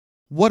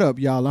What up,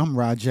 y'all? I'm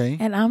Rajay.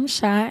 And I'm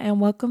Shy,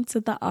 and welcome to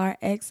the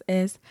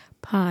RXS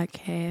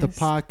podcast. The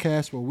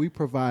podcast where we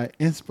provide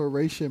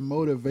inspiration,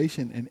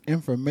 motivation, and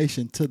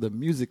information to the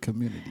music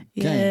community.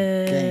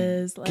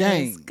 Yes,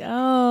 let's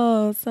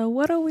go. So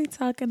what are we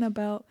talking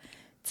about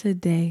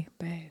today,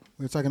 babe?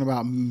 We're talking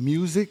about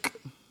music.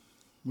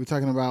 We're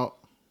talking about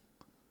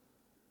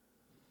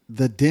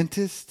the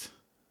dentist,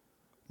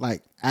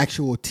 like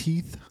actual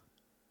teeth.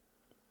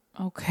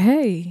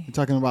 Okay. We're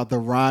talking about the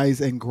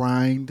rise and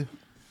grind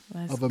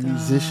of a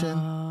musician,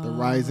 the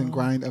rise and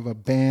grind of a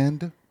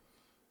band.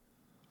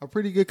 A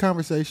pretty good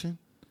conversation.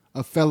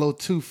 A fellow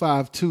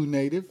 252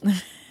 native.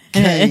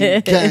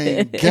 Gang,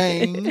 gang,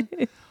 gang.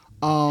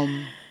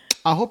 I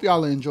hope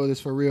y'all enjoy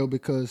this for real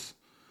because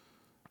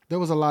there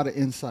was a lot of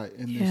insight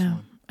in this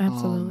one.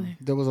 Absolutely.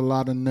 There was a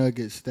lot of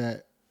nuggets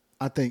that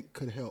I think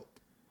could help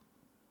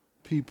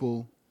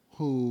people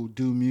who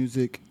do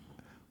music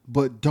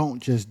but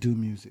don't just do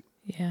music.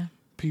 Yeah.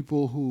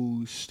 People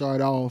who start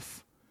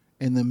off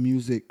in the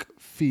music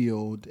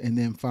field and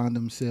then find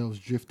themselves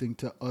drifting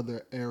to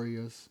other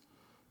areas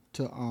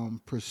to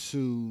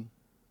pursue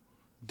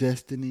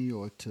destiny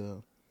or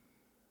to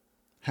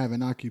have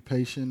an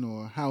occupation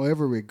or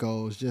however it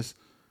goes. Just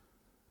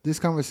this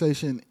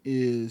conversation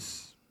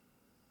is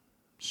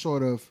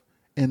sort of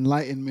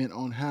enlightenment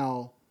on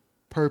how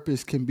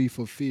purpose can be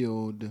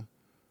fulfilled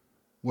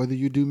whether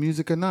you do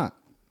music or not.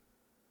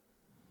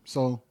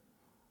 So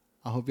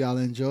I hope y'all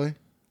enjoy.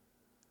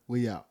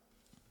 We out.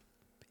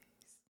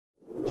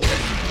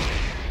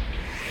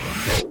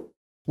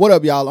 What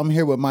up, y'all? I'm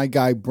here with my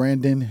guy,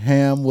 Brandon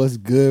Ham. What's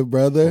good,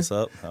 brother? What's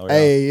up? How are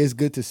Hey, it's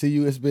good to see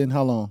you. It's been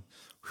how long?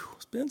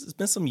 It's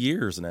been some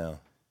years now,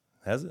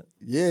 has it?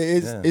 Yeah,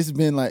 it's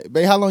been like,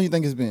 babe, how long you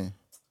think it's been?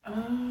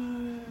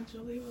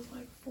 Julie was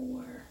like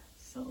 4,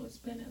 so it's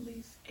been at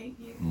least 8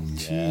 years.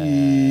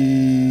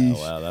 Jeez.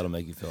 Wow, that'll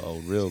make you feel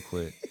old real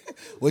quick.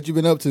 What you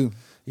been up to?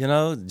 You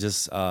know,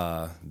 just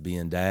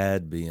being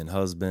dad, being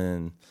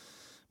husband,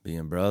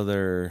 being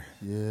brother.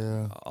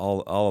 Yeah.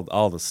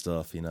 All the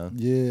stuff, you know.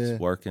 Yeah. Just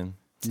working.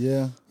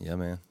 Yeah. Yeah,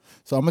 man.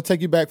 So I'm gonna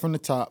take you back from the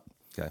top.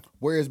 Okay.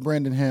 Where is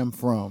Brandon Ham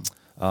from?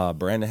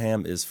 Brandon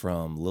Ham is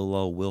from Little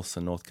Old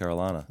Wilson, North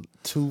Carolina.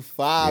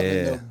 25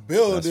 in the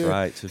building. That's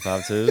right,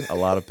 252. A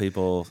lot of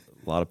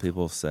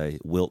people say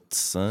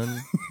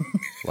Wilson,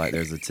 like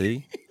there's a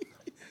T.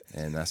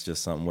 And that's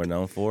just something we're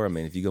known for. I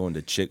mean, if you go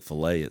into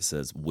Chick-fil-A, it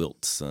says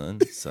Wilson.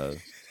 So,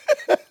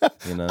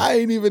 you know. I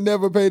ain't even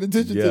never paid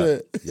attention to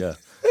that. Yeah.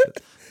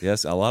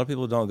 Yes, a lot of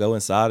people don't go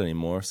inside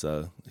anymore.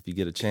 So if you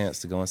get a chance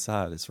to go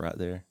inside, it's right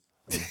there.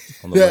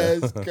 On the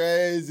That's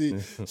crazy.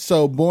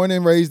 So born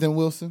and raised in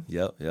Wilson?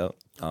 Yep.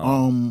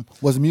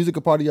 Was music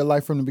a part of your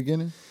life from the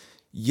beginning?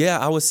 Yeah,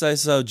 I would say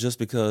so just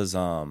because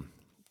my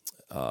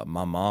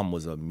mom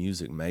was a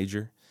music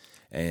major.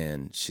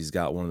 And she's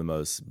got one of the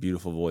most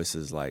beautiful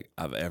voices like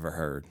I've ever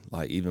heard.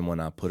 Like even when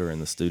I put her in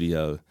the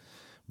studio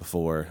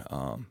before,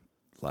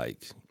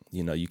 like,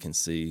 you know, you can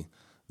see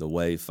the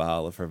wave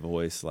file of her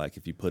voice. Like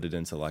if you put it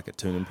into like a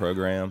tuning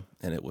program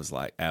and it was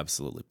like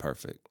absolutely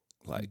perfect.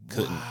 Like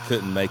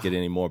couldn't make it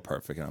any more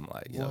perfect. And I'm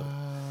like, yo.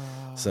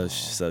 Wow. So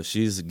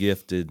she's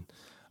gifted.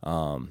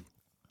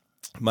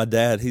 My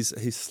dad,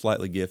 he's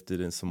slightly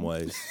gifted in some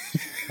ways.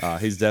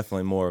 He's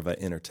definitely more of an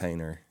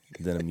entertainer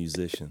than a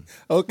musician.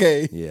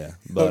 Okay. Yeah.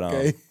 But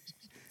okay.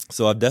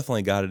 So I've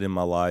definitely got it in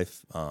my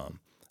life. I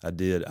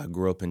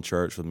grew up in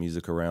church with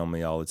music around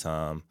me all the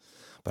time,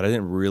 but I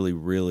didn't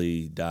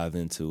really dive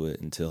into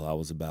it until I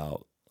was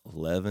about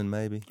 11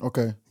 maybe.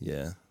 Okay.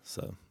 Yeah.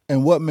 So.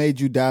 And what made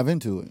you dive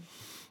into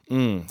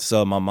it?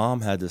 So my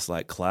mom had this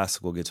like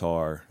classical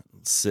guitar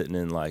sitting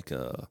in like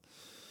a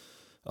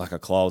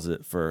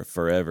closet for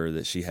forever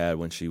that she had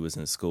when she was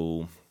in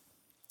school.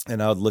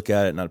 And I would look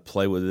at it and I'd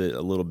play with it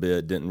a little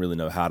bit, didn't really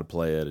know how to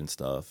play it and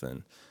stuff,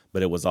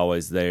 but it was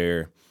always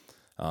there.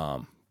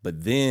 But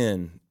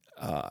then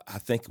I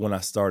think when I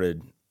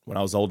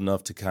was old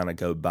enough to kind of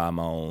go buy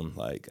my own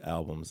like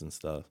albums and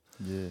stuff.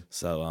 Yeah.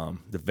 So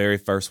the very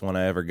first one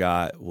I ever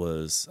got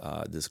was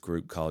this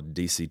group called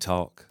DC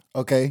Talk.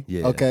 Okay.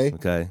 Yeah.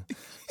 Okay.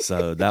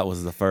 So that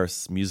was the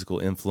first musical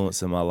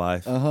influence in my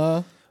life.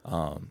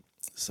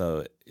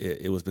 So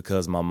it was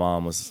because my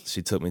mom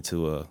she took me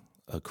to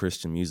a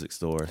Christian music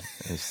store.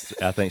 And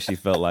I think she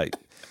felt like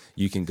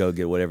you can go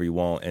get whatever you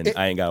want and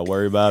I ain't got to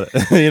worry about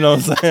it. You know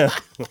what I'm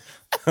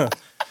saying?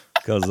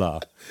 Because,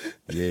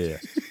 yeah.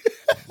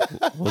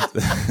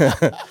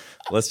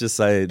 Let's just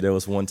say there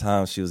was one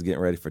time she was getting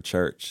ready for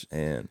church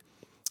and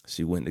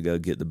she went to go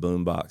get the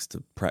boombox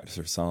to practice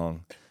her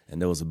song. And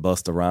there was a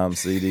Busta Rhymes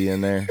CD in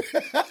there.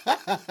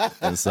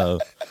 And so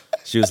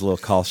she was a little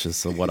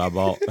cautious of what I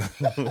bought.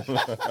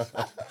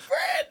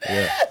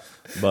 Yeah.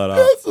 But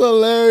that's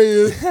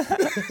hilarious.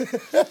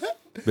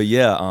 But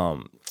yeah,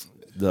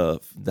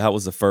 that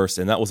was the first,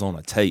 and that was on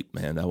a tape,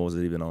 man. That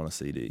wasn't even on a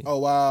CD. Oh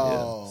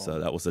wow! Yeah, so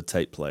that was a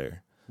tape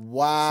player.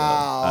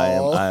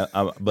 Wow!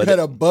 So but you had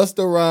a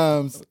Busta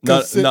Rhymes. No.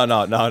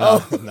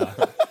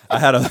 I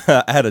had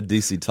a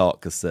DC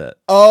Talk cassette.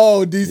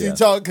 Oh, DC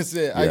Talk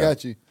cassette. Yeah. I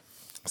got you.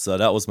 So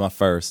that was my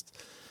first.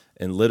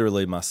 and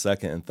literally my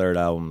second and third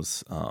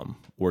albums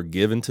were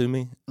given to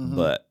me,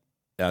 but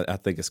I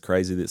think it's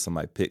crazy that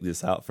somebody picked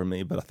this out for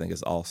me, but I think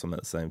it's awesome at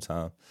the same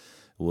time.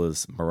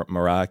 Was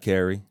Mariah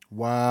Carey.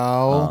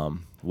 Wow.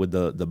 With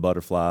the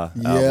Butterfly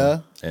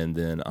album. And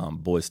then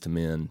Boyz II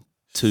Men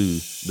 2,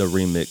 the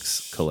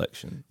remix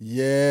collection.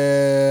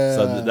 Yeah.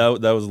 So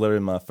that was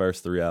literally my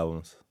first 3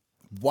 albums.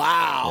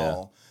 Wow.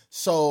 Yeah.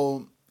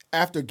 So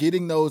after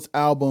getting those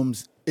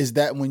albums, is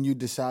that when you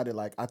decided,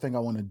 like, I think I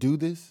want to do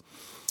this?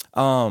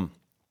 Well,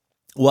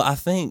 I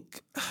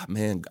think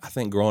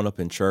growing up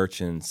in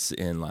church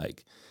and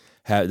like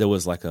there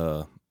was like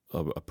a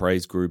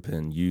praise group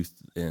and youth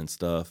and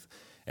stuff,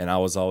 and I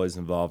was always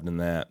involved in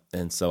that,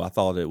 and so I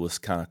thought it was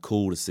kind of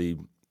cool to see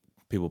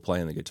people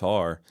playing the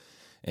guitar,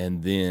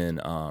 and then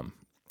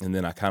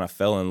I kind of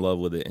fell in love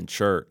with it in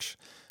church.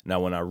 Now,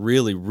 when I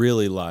really,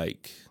 really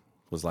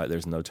was like,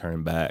 there's no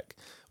turning back,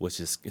 which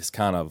is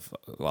kind of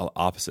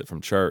opposite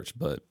from church,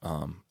 but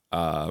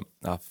I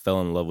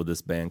fell in love with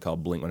this band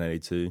called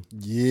Blink-182.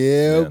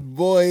 Yeah,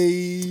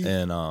 boy.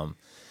 And I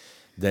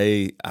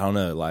don't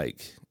know,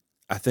 like,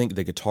 I think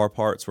the guitar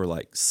parts were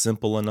like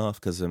simple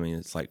enough because, I mean,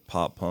 it's like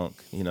pop punk.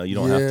 You know, you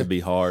don't have to be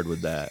hard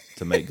with that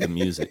to make good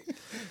music.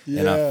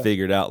 And I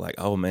figured out, like,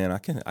 oh man, I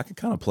can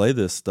kind of play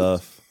this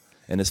stuff,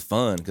 and it's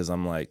fun because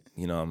I'm like,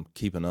 you know, I'm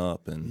keeping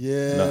up, and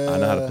I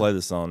know how to play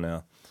this song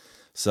now.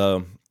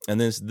 So, and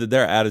then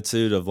their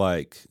attitude of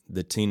like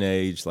the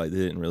teenage, like they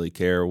didn't really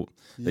care.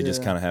 They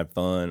just kind of had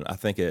fun. I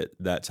think at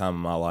that time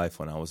in my life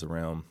when I was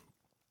around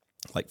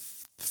like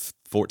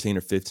 14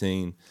 or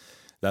 15,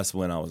 that's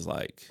when I was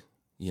like,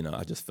 you know,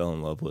 I just fell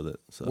in love with it.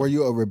 So. Were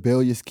you a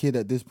rebellious kid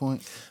at this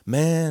point?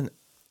 Man,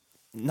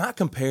 not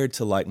compared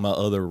to like my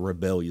other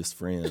rebellious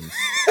friends.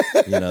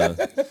 You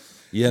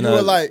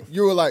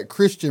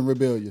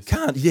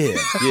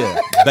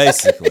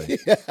Basically.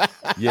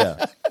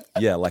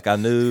 Yeah, like I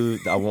knew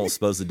I wasn't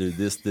supposed to do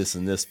this,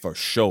 and this for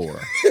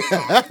sure.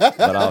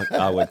 But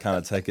I would kind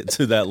of take it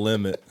to that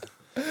limit.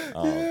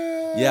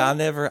 I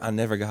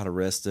never got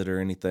arrested or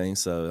anything.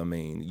 So I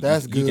mean,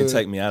 you can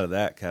take me out of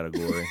that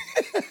category.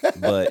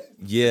 But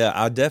yeah,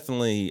 I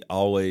definitely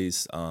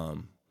always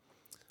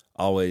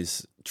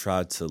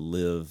tried to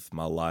live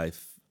my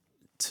life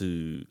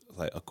to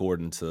like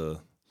according to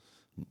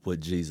what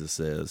Jesus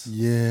says.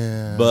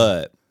 Yeah.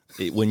 But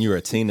when you're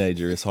a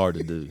teenager, it's hard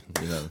to do,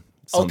 you know.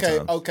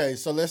 Sometimes. Okay.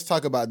 So let's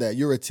talk about that.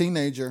 You're a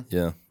teenager.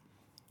 Yeah.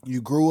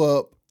 You grew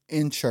up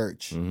in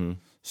church. Mm-hmm.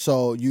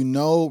 So you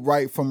know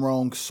right from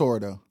wrong,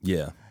 sort of.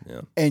 Yeah.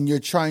 And you're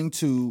trying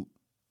to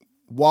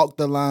walk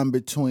the line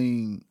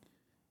between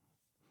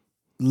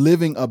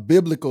living a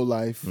biblical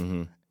life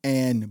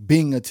and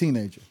being a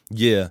teenager.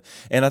 Yeah.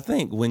 And I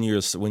think when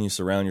you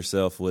surround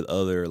yourself with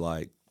other,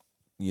 like,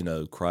 you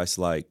know,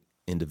 Christ-like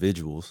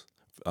individuals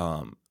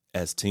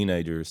as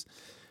teenagers,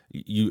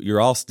 you're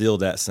all still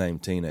that same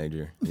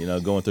teenager, you know,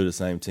 going through the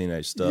same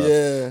teenage stuff.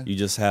 Yeah. You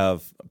just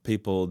have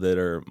people that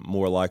are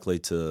more likely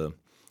to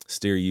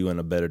steer you in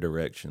a better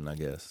direction, I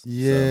guess.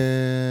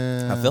 Yeah.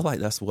 So I feel like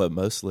that's what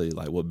mostly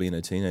like what being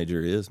a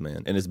teenager is,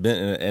 man. And it's been,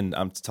 and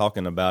I'm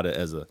talking about it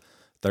as a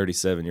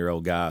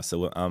 37-year-old guy.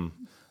 So I'm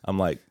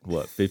like,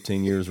 what,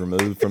 15 years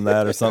removed from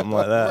that or something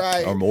like that,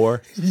 right. Or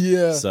more.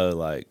 Yeah. So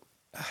like,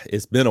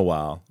 it's been a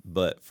while,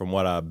 but from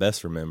what I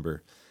best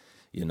remember,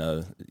 you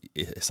know,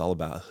 it's all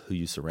about who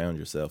you surround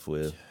yourself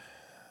with.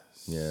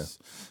 Yes.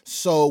 Yeah.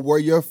 So were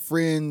your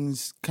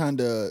friends kind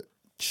of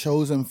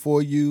chosen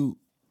for you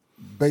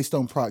based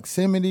on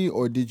proximity,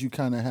 or did you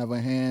kind of have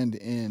a hand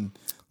in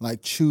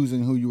like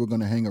choosing who you were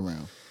going to hang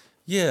around?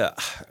 Yeah.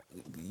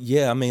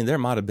 I mean, there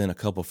might have been a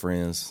couple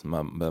friends.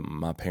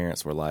 My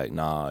parents were like,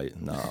 nah,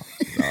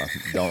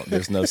 don't.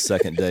 There's no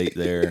second date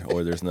there,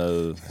 or there's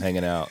no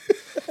hanging out.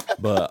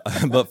 But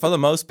for the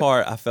most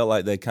part, I felt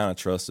like they kind of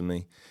trusted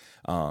me.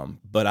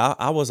 But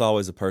I was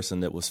always a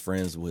person that was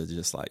friends with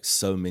just like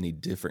so many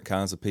different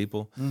kinds of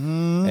people,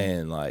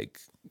 and like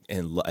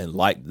and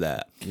liked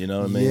that, you know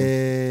what I mean?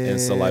 Yeah. And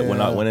so like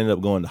when I ended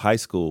up going to high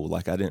school,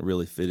 like I didn't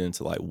really fit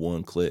into like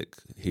one clique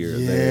here or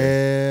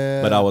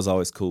there, but I was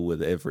always cool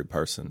with every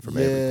person from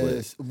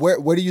every clique.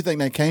 Where do you think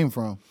that came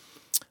from?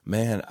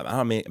 Man,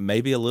 I mean,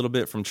 maybe a little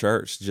bit from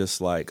church,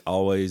 just like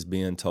always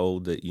being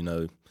told that, you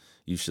know,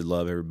 you should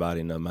love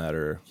everybody no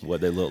matter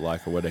what they look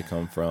like or where they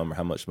come from or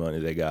how much money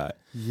they got.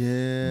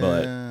 Yeah.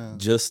 But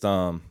just,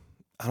 I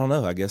don't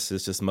know. I guess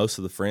it's just most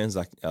of the friends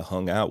I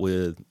hung out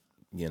with,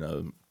 you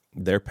know,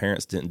 their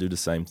parents didn't do the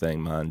same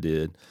thing mine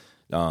did.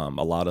 A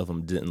lot of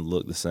them didn't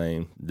look the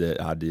same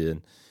that I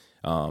did.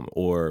 And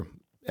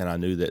I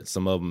knew that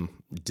some of them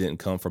didn't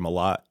come from a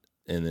lot,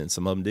 and then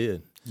some of them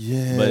did.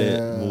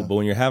 Yeah. But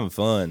when you're having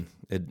fun,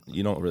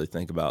 you don't really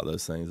think about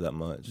those things that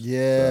much.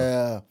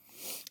 Yeah. So.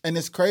 And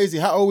it's crazy.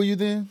 How old were you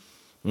then?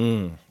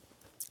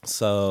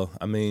 So,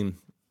 I mean,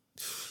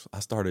 I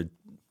started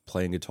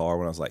playing guitar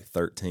when I was like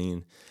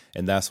 13,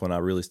 and that's when I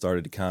really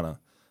started to kind of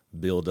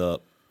build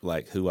up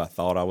like who I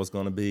thought I was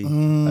going to be,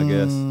 I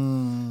guess.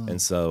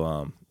 And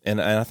so, and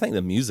I think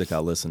the music I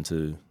listened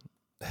to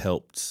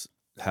helped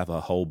have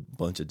a whole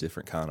bunch of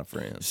different kind of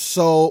friends.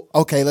 So,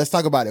 okay, let's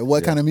talk about it.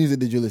 What kind of music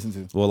did you listen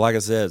to? Well, like I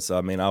said, so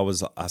I mean,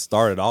 I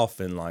started off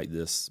in like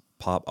this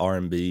pop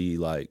R&B,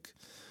 like,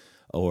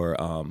 or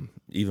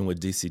even with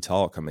DC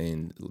Talk. I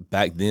mean,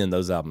 back then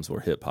those albums were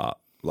hip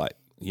hop, like,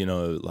 you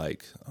know,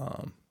 like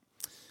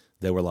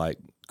they were like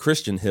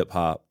Christian hip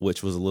hop,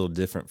 which was a little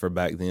different for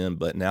back then.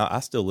 But now I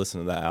still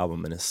listen to that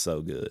album and it's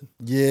so good.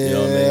 Yeah, you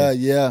know what I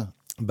mean? Yeah.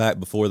 Back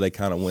before they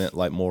kind of went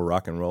like more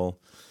rock and roll.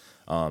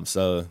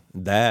 So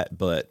that,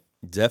 but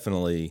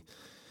definitely,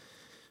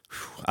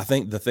 I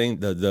think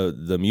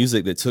the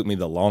music that took me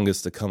the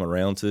longest to come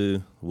around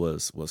to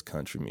was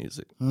country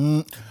music.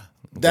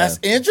 That's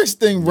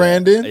interesting,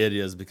 Brandon. Yeah, it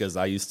is, because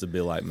I used to be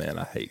like, man,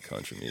 I hate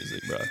country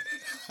music, bro.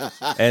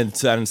 and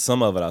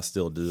some of it I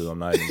still do. I'm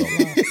not even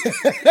gonna lie.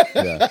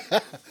 Yeah.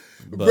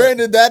 But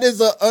Brandon, that is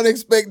an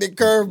unexpected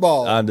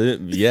curveball. I do,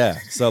 yeah.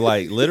 So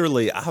like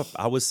literally,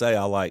 I would say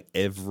I like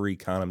every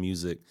kind of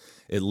music,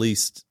 at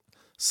least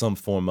some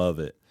form of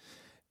it,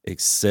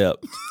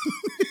 except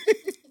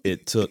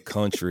it took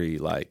country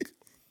like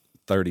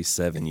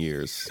 37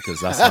 years,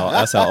 because that's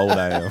how old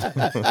I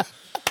am.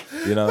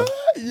 You know,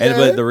 Yeah.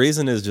 But the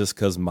reason is just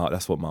because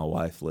that's what my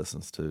wife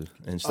listens to, and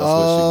that's what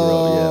she grew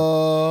up.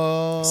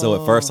 Yeah. So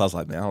at first I was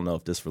like, man, I don't know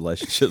if this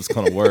relationship's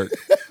gonna work.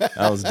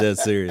 I was dead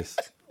serious.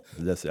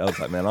 I was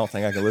like, man, I don't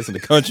think I can listen to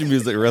country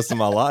music the rest of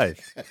my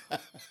life.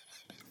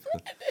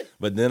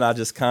 But then I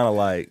just kind of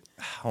like,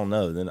 I don't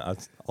know. Then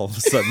all of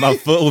a sudden my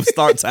foot would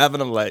start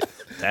tapping. I'm like,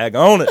 tag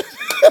on it.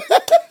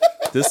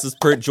 This is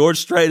George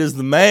Strait is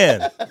the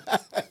man.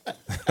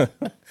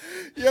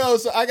 Yo,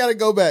 so I gotta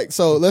go back.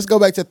 So let's go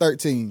back to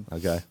 13.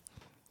 Okay.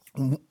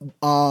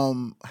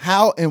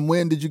 How and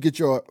when did you get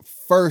your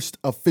first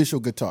official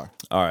guitar?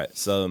 All right.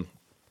 So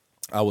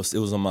it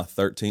was on my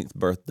 13th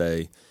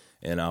birthday,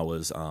 and I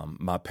was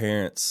my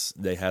parents,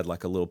 they had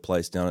like a little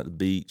place down at the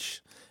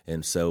beach,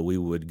 and so we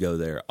would go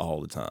there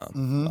all the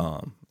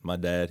time. My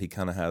dad, he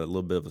kind of had a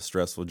little bit of a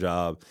stressful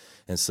job,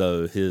 and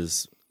so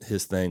his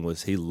thing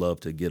was he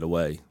loved to get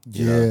away.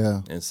 You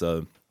know? And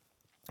so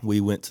we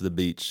went to the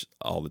beach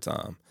all the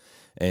time.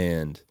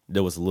 And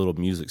there was a little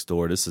music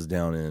store. This is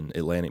down in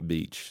Atlantic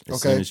Beach.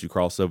 As soon as you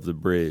cross over the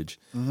bridge,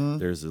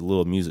 there's a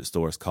little music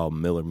store. It's called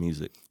Miller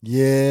Music.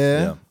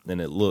 Yeah. And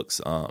it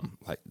looks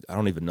like, I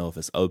don't even know if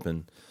it's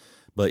open,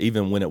 but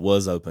even when it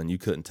was open, you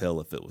couldn't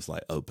tell if it was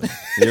like open.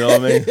 You know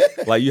what I mean?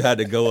 Like you had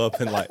to go up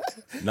and like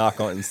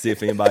knock on it and see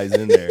if anybody's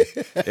in there.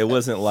 It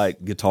wasn't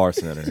like Guitar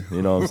Center.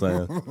 You know what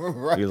I'm saying?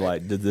 Right. You're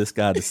like, did this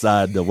guy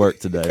decide to work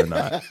today or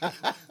not?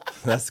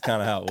 That's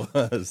kind of how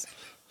it was.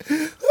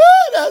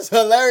 That's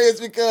hilarious,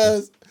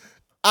 because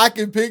I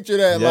can picture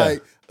that. Yeah.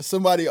 Like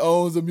somebody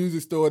owns a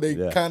music store. They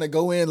kind of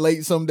go in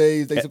late some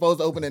days. They supposed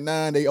to open at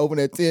 9. They open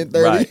at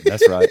 10:30. Right,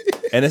 that's right.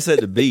 And it's at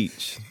the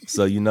beach,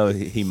 so you know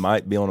he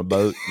might be on a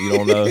boat. You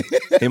don't know.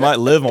 He might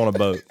live on a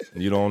boat.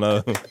 You don't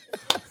know.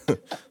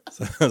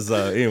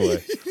 so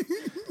anyway,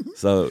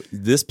 so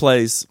this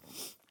place,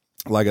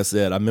 like I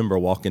said, I remember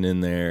walking in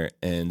there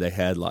and they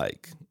had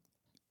like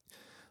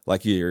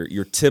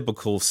your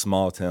typical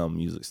small town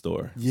music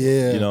store.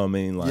 Yeah. You know what I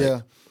mean?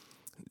 Like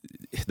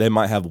they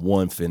might have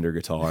one Fender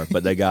guitar,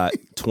 but they got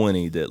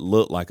 20 that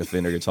look like a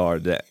Fender guitar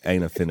that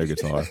ain't a Fender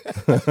guitar.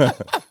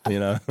 You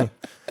know?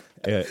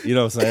 Yeah, you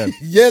know what I'm saying?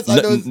 Yes,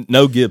 I know.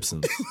 No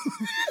Gibsons.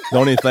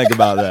 Don't even think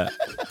about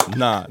that.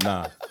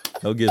 Nah.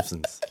 No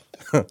Gibsons.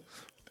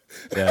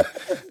 Yeah.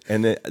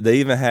 And they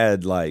even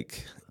had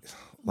like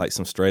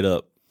some straight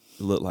up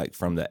look like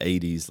from the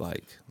 80s,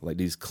 like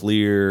these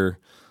clear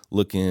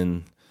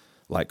looking,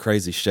 like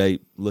crazy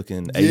shape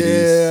looking 80s.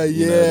 Yeah.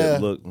 You know,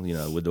 that look, you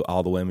know, with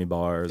all the whammy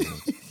bars.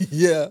 And,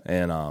 Yeah.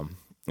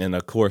 And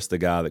of course the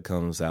guy that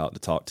comes out to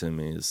talk to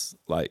me is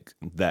like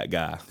that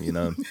guy, you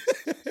know.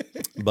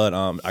 But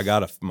I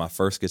got my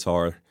first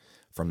guitar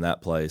from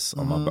that place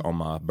on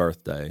my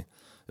birthday.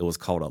 It was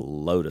called a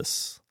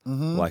Lotus.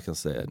 Like I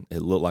said,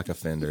 it looked like a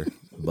Fender,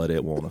 but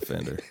it wasn't a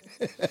Fender.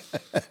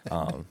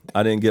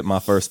 I didn't get my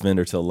first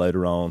Fender till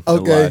later on.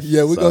 Okay, in life,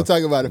 yeah, we're gonna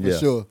talk about it for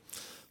sure.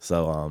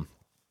 So,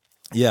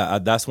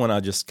 that's when I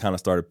just kind of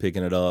started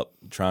picking it up,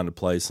 trying to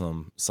play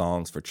some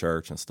songs for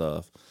church and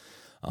stuff.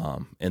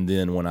 And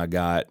then when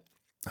I'll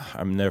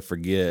never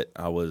forget,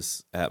 I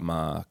was at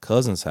my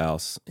cousin's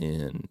house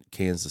in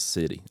Kansas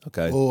City.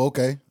 Okay. Oh,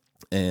 okay.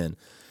 And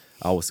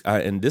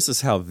and this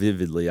is how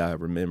vividly I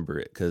remember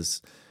it,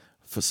 because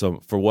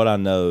for what I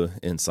know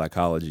in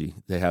psychology,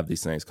 they have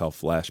these things called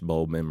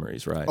flashbulb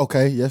memories, right?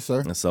 Okay, yes,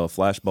 sir. And so a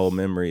flashbulb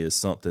memory is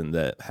something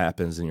that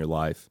happens in your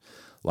life.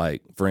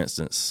 Like, for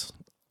instance,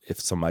 if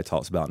somebody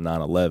talks about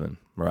 9/11,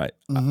 right?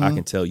 I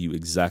can tell you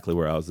exactly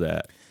where I was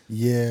at.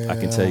 Yeah. I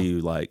can tell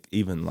you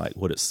even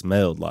what it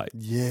smelled like.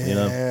 Yeah. You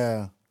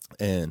know?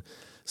 And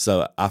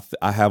so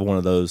I have one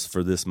of those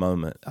for this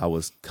moment. I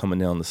was coming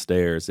down the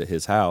stairs at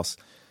his house,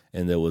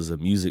 and there was a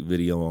music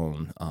video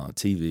on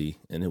TV,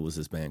 and it was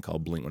this band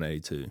called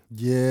Blink-182.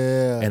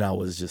 Yeah. And I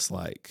was just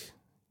like,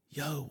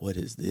 yo, what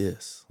is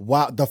this?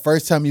 Wow, the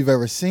first time you've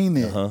ever seen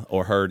it.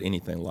 Or heard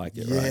anything like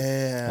it, right?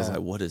 Yeah. I was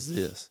like, what is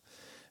this?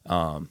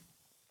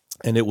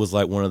 And it was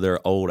like one of their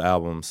old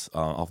albums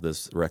off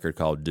this record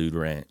called Dude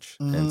Ranch.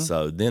 And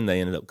so then they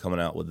ended up coming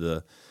out with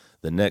the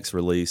next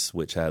release,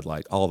 which had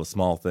like all the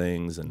small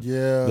things and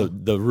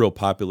the real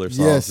popular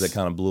songs that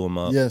kind of blew them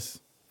up. Yes.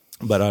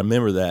 But I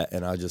remember that,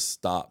 and I just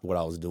stopped what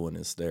I was doing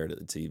and stared at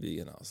the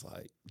TV, and I was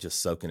like just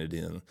soaking it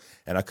in.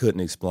 And I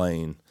couldn't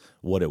explain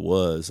what it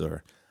was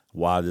or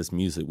why this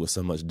music was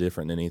so much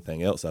different than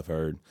anything else I've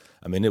heard.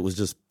 I mean, it was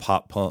just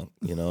pop punk,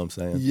 you know what I'm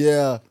saying?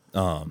 Yeah.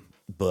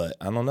 But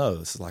I don't know.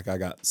 It's like I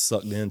got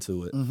sucked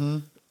into it.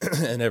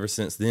 And ever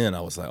since then,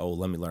 I was like, oh,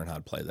 let me learn how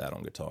to play that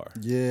on guitar.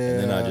 Yeah. And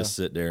then I just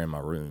sit there in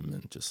my room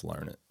and just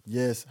learn it.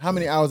 Yes. How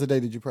many hours a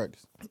day did you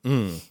practice?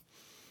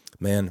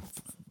 Man,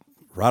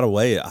 right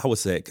away, I would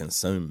say it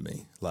consumed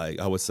me. Like,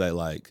 I would say,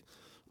 like,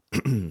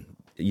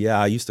 yeah,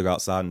 I used to go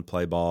outside and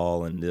play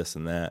ball and this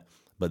and that.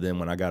 But then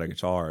when I got a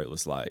guitar, it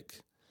was like,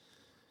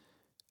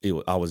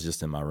 I was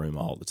just in my room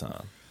all the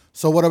time.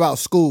 So what about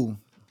school?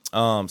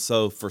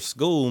 So for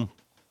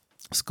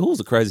school's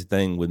a crazy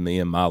thing with me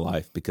in my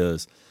life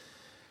because,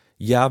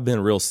 yeah, I've been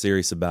real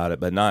serious about it,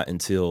 but not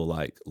until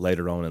like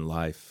later on in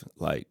life.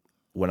 Like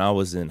when I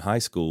was in high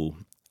school,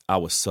 I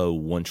was so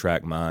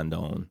one-track mind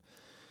on.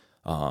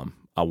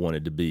 I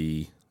wanted to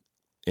be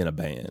in a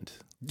band,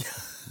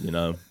 you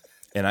know,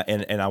 and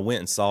I went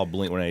and saw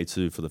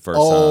Blink-182 for the first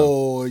time.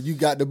 Oh, you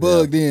got the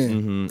bug then.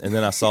 Mm-hmm. And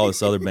then I saw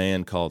this other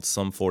band called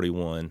Sum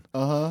 41,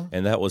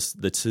 and that was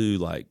the two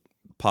like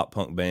pop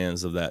punk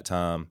bands of that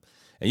time.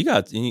 And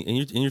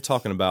you're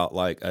talking about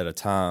like at a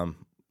time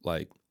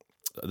like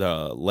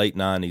the late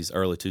 90s,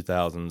 early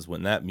 2000s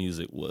when that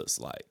music was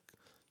like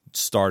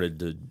started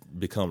to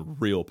become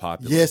real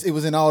popular. Yes, it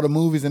was in all the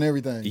movies and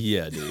everything.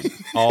 Yeah, dude.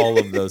 All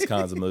of those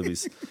kinds of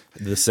movies.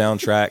 The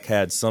soundtrack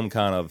had some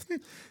kind of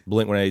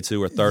Blink-182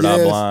 or Third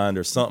Eye Blind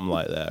or something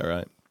like that,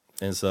 right?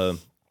 And so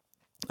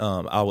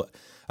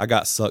I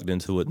got sucked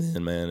into it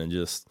then, man, and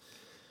just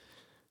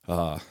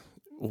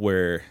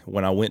where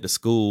when I went to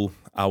school,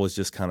 I was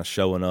just kind of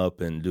showing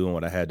up and doing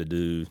what I had to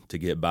do to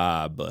get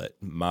by, but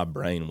my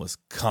brain was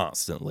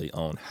constantly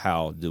on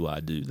how do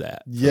I do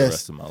that for the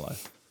rest of my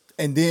life.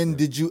 And then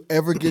did you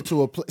ever get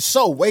to a place?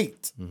 So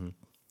wait.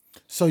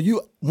 So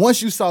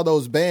once you saw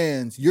those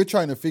bands, you're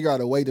trying to figure out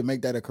a way to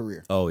make that a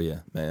career. Oh, yeah,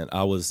 man.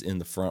 I was in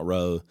the front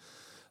row.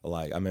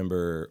 Like, I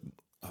remember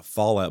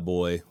Fall Out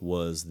Boy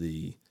was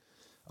the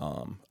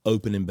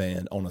opening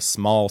band on a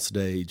small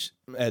stage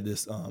at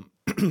this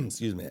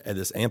at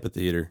this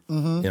amphitheater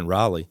in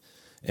Raleigh,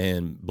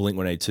 and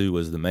Blink-182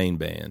 was the main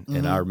band.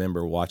 And I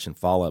remember watching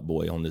Fall Out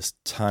Boy on this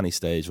tiny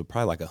stage with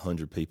probably like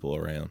 100 people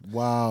around.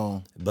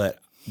 Wow. But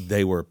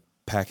they were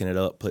packing it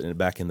up, putting it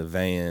back in the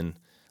van.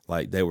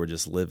 Like, they were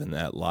just living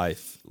that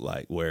life,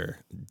 like, where,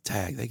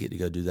 they get to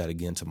go do that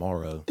again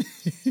tomorrow.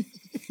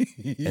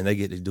 And they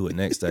get to do it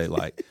next day.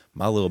 Like,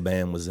 my little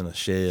band was in a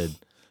shed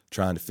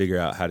trying to figure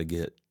out how to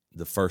get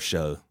the first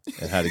show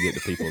and how to get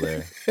the people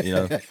there, you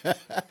know?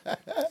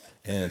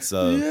 And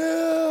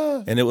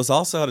so, and it was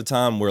also at a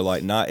time where,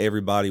 like, not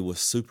everybody was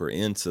super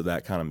into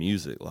that kind of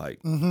music. Like,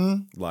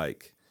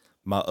 like,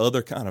 my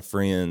other kind of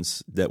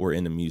friends that were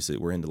into music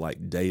were into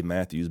like Dave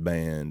Matthews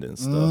Band and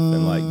stuff,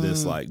 and like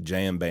this like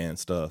jam band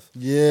stuff.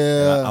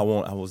 Yeah, I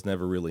was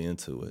never really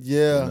into it.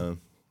 Yeah,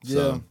 you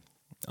know?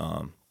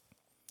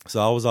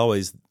 So I was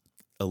always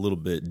a little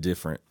bit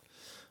different,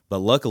 but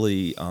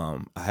luckily I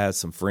had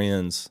some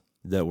friends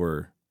that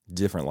were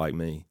different like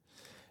me,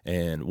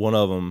 and one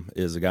of them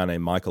is a guy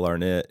named Michael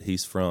Arnett.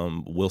 He's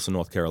from Wilson,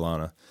 North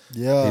Carolina.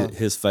 Yeah,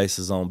 his face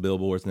is on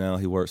billboards now.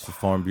 He works for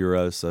Farm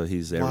Bureau, so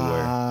he's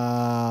everywhere.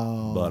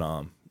 Wow.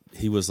 But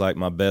he was like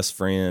my best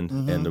friend,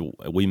 and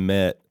we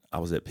met. I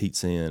was at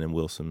Pete's Inn in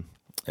Wilson,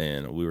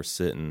 and we were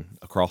sitting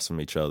across from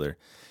each other,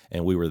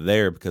 and we were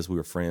there because we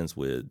were friends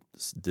with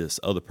this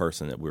other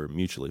person that we were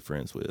mutually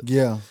friends with.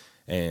 Yeah,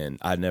 and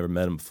I'd never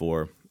met him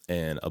before,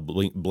 and a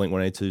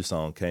Blink-182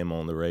 song came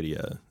on the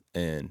radio,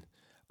 and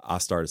I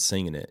started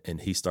singing it,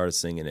 and he started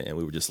singing it, and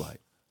we were just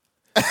like,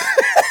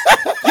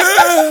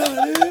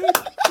 yeah, dude.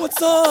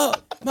 What's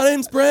up? My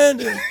name's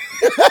Brandon.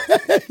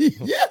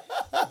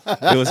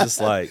 It was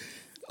just like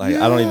I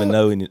don't even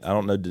know any. I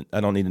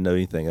don't need to know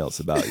anything else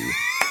about you.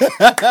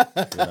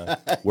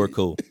 We're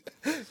cool.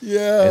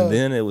 Yeah. And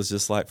then it was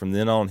just like from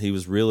then on, he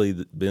was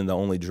really been the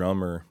only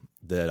drummer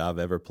that I've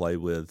ever played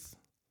with.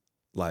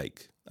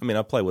 Like, I mean,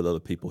 I play with other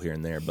people here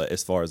and there, but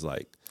as far as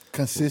like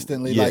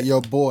consistently, like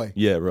your boy.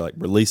 Yeah, we're like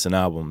releasing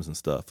albums and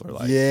stuff, or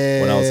like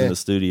when I was in the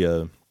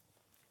studio.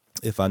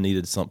 If I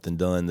needed something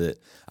done that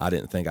I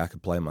didn't think I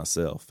could play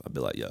myself, I'd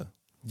be like, yo.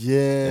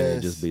 Yes. And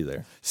it'd just be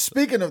there.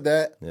 Speaking of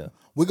that,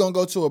 we're going to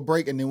go to a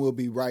break and then we'll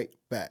be right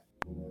back.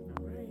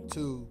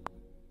 2,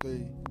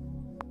 3.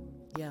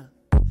 Yeah.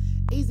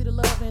 Easy to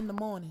love in the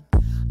morning.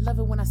 Love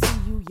it when I see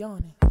you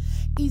yawning.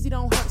 Easy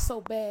don't hurt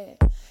so bad.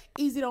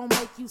 Easy don't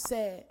make you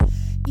sad.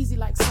 Easy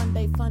like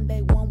Sunday, fun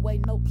day, one way,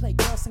 no play.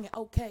 Girl singing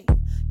okay.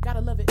 Gotta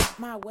love it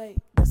my way.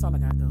 That's all I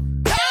got though.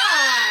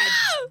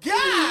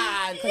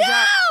 God!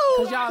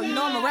 Cause y'all, you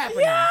know I'm a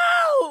rapper now.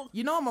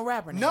 You know I'm a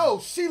rapper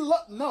now.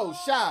 No,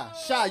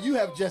 Shy, you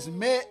have just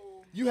met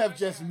you have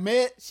just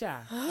met. Shy.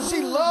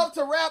 She loved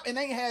to rap and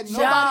ain't had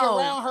nobody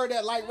around her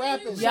that like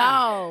rapping.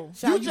 Yo.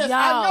 You just,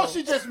 I know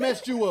she just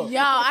messed you up.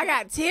 Yo, I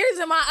got tears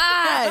in my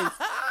eyes.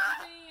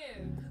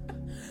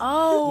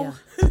 Oh.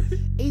 Yeah.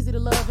 Easy to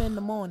love in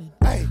the morning.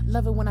 Hey.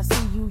 Love it when I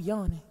see you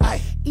yawning.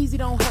 Hey. Easy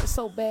don't hurt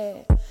so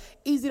bad.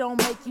 Easy don't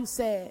make you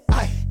sad.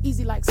 Hey.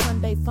 Easy like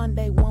Sunday, fun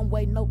day, one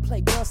way, no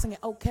play. Girl singing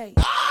okay.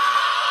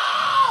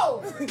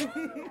 Oh!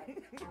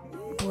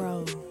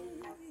 Bro.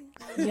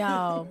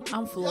 Yo,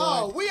 I'm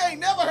floored. Yo, we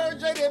ain't never heard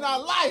Jada in our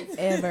life.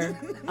 Ever.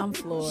 I'm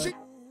floored.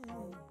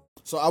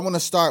 So I want to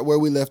start where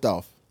we left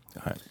off.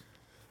 All right.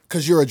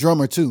 Because you're a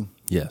drummer too.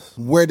 Yes.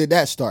 Where did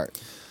that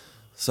start?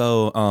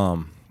 So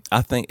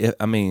I think, if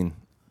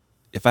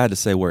I had to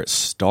say where it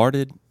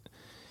started,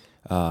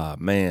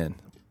 man,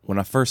 when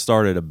I first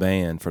started a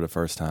band for the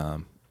first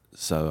time,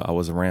 so I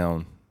was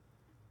around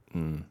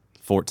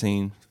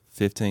 14,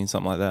 15,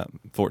 something like that,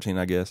 14,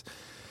 I guess.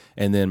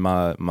 And then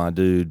my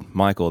dude,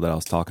 Michael, that I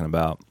was talking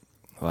about,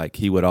 like,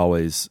 he would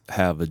always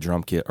have a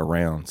drum kit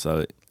around.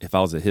 So if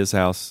I was at his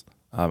house,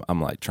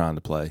 I'm like trying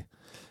to play.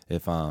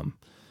 If I'm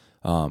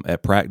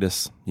at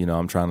practice, you know,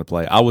 I'm trying to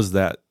play. I was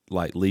that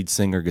like lead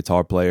singer,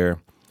 guitar player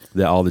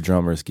that all the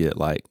drummers get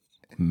like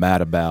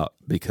mad about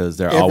because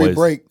they're Every always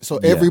break. So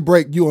every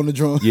break you on the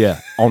drum.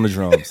 yeah, on the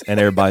drums, and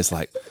everybody's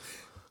like,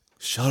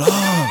 "Shut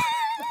up!"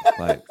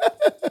 Like,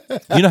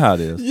 you know how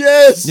it is.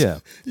 Yes. Yeah.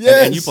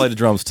 Yes. And you play the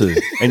drums too,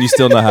 and you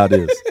still know how it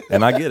is.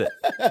 And I get it.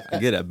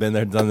 I've been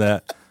there, done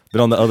that.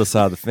 Been on the other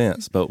side of the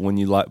fence. But when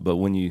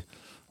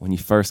you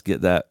first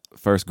get that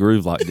first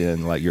groove locked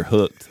in, like you're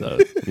hooked, though,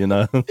 you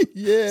know?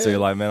 Yeah. So you're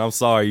like, man, I'm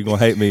sorry, you're gonna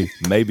hate me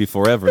maybe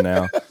forever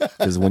now.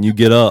 Because when you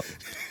get up,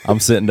 I'm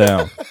sitting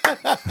down.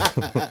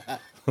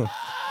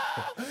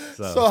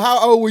 So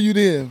how old were you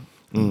then?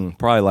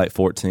 Probably like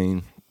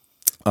 14.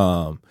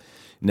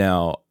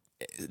 Now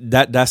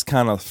that's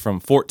kind of from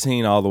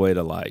 14 all the way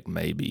to like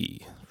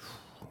maybe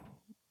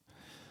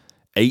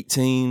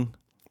 18.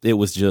 It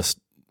was just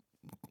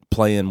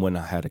playing when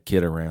I had a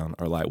kid around,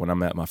 or like when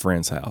I'm at my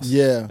friend's house.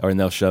 Yeah. Or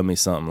they'll show me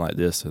something like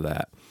this or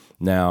that.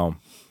 Now,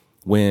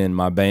 when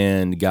my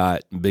band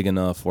got big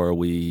enough where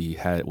we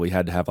had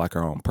to have like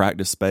our own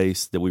practice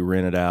space that we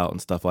rented out and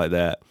stuff like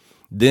that,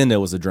 then there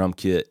was a drum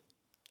kit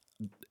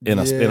in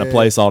a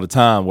place all the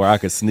time where I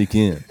could sneak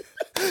in.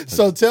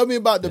 So tell me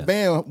about the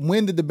band.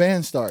 When did the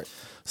band start?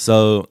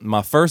 So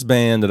my first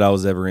band that I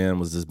was ever in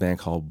was this band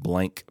called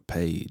Blank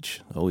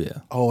Page. Oh yeah.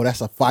 Oh, that's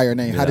a fire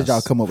name. How did Yes.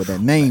 y'all come up with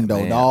that name though,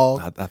 Man,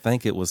 dog? I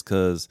think it was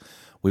because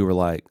we were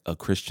like a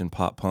Christian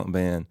pop punk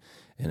band,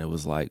 and it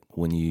was like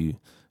when you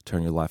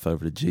turn your life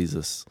over to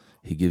Jesus,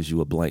 he gives you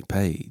a blank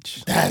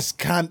page. That's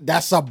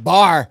a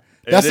bar.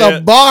 It That's is. a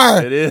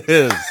bar. It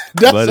is.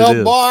 That's But a it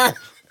is. bar.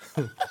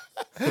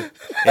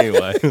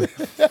 Anyway,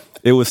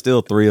 it was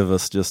still three of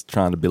us just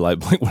trying to be like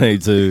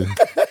Blink-182.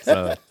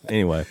 So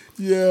anyway,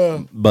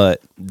 Yeah.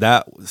 but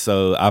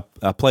I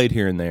played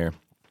here and there.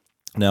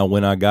 Now,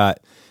 when I got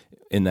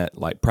in that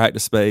like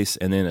practice space,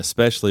 and then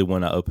especially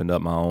when I opened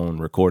up my own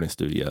recording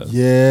studio.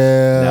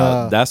 Yeah.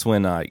 Now that's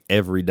when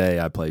every day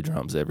I play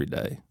drums every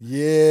day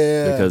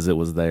Yeah. because it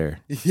was there.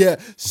 Yeah.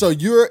 So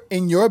you're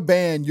in your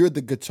band, you're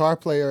the guitar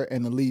player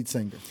and the lead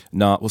singer.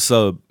 No, well,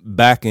 so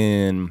back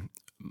in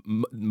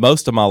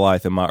most of my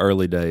life, in my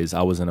early days,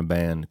 I was in a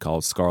band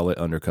called Scarlet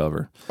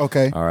Undercover.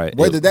 Okay. All right.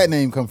 Where did that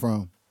name come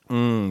from?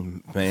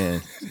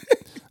 Man,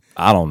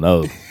 I don't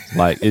know.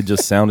 Like, it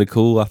just sounded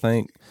cool, I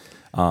think.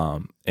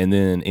 And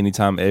then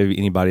anytime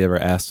anybody ever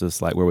asked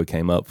us like where we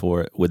came up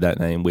for it with that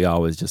name, we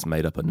always just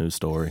made up a new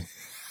story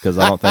because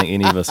I don't think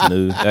any of us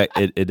knew.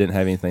 It didn't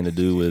have anything to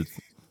do with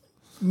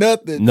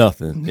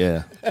Nothing.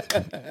 Yeah.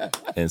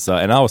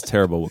 And I was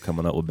terrible with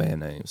coming up with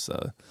band names.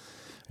 So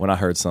when I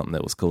heard something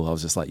that was cool, I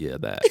was just like, yeah,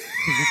 that.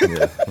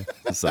 Yeah.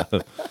 So,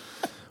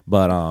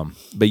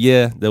 but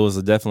yeah, there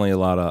was definitely a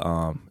lot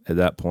of at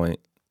that point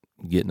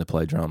getting to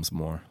play drums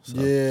more. So.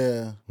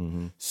 Yeah.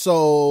 Mm-hmm.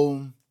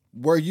 So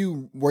were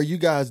you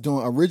guys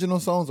doing original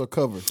songs or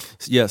covers?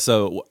 Yeah,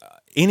 so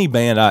any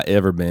band I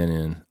ever been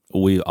in,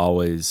 we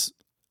always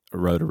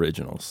wrote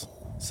originals.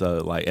 So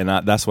like, and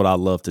that's what I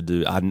love to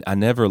do. I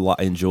never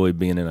enjoyed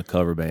being in a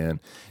cover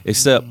band,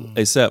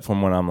 except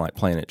from when I'm like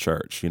playing at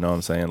church. You know what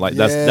I'm saying? Like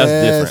that's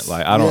different.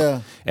 Like I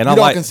don't, and you I don't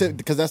like consider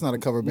because that's not a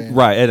cover band,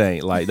 right? It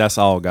ain't like that's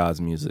all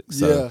God's music.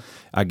 So Yeah.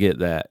 I get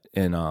that.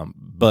 And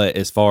but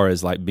as far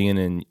as like being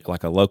in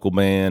like a local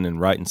band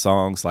and writing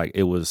songs, like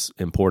it was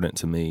important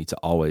to me to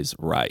always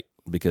write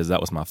because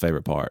that was my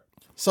favorite part.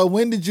 So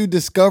when did you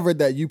discover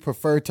that you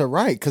prefer to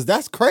write? Because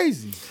that's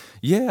crazy.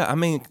 Yeah, I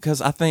mean, because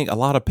I think a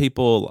lot of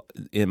people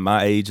in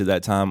my age at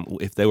that time,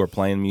 if they were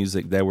playing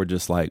music, they were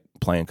just like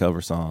playing cover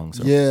songs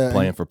or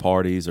playing for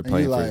parties or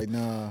playing for. Like,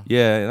 nah.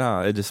 Yeah,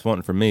 no, it just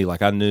wasn't for me.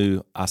 Like I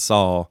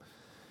saw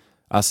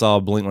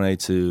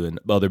Blink-182 and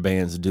other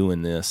bands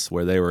doing this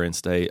where they were on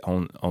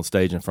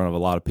stage in front of a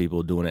lot of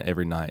people doing it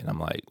every night, and I'm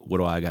like, what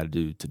do I got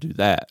to do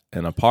that?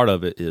 And a part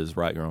of it is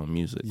write your own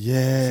music.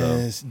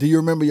 Yes. Do you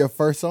remember your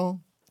first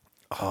song?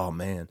 Oh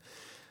man,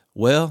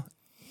 well.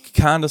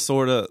 kind of,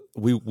 sort of.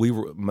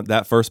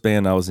 That first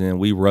band I was in,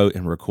 we wrote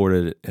and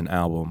recorded an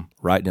album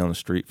right down the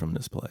street from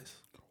this place.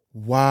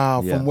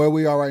 Wow, Yeah. from where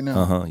we are right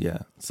now.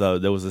 Yeah. So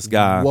there was this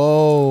guy.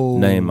 Whoa.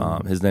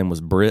 His name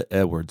was Britt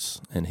Edwards,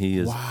 and he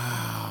is.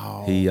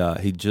 Wow. He's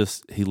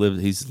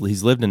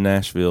lived in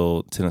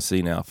Nashville,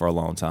 Tennessee now for a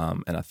long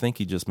time, and I think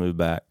he just moved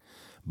back.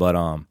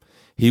 But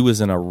he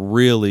was in a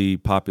really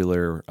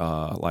popular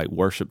like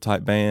worship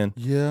type band.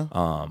 Yeah.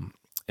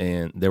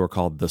 And they were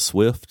called The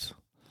Swift.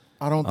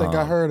 I don't think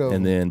I heard of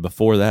And them. then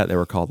before that, they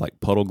were called like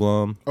Puddle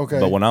Glum. Okay.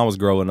 But when I was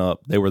growing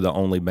up, they were the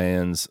only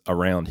bands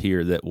around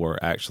here that were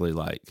actually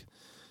like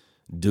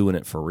doing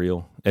it for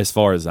real, as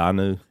far as I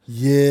knew.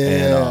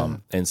 Yeah.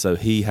 And so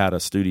he had a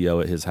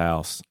studio at his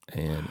house,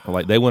 and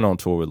like they went on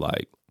tour with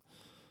like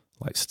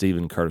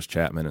Stephen Curtis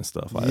Chapman and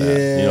stuff like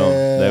that. You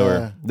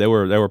know, they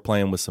were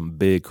playing with some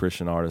big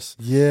Christian artists.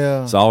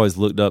 Yeah. So I always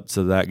looked up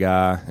to that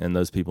guy and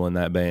those people in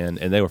that band,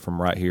 and they were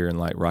from right here in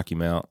like Rocky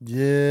Mount.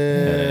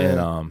 Yeah.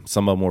 And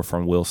some of them were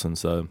from Wilson.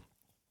 So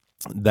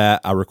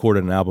that I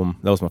recorded an album.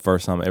 That was my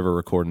first time ever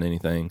recording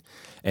anything,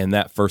 and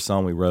that first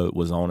song we wrote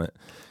was on it.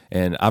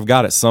 And I've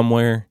got it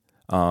somewhere.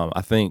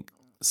 I think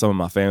some of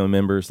my family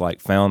members like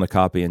found a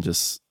copy and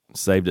just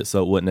saved it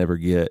so it wouldn't ever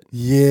get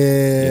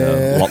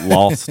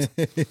lost.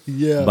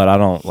 Yeah. But I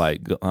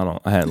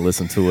hadn't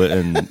listened to it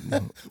in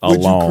a Would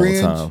you long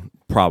cringe? time.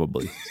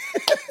 Probably.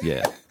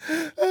 Yeah.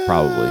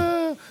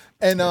 Probably.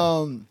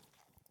 And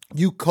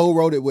you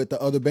co-wrote it with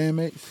the other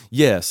bandmates?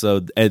 Yeah,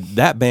 so at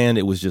that band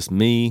it was just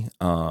me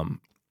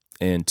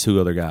and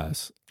two other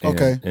guys.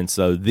 Okay. And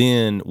so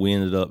then we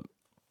ended up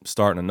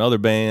starting another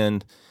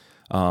band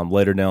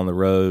later down the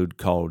road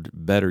called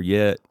Better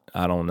Yet.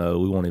 I don't know.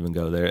 We won't even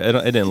go there. It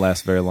didn't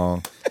last very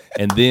long.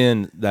 And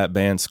then that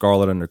band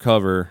Scarlet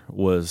Undercover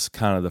was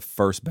kind of the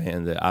first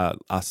band that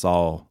I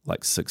saw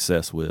like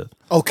success with.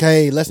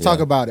 Okay, let's talk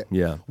about it.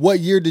 Yeah. What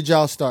year did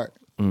y'all start?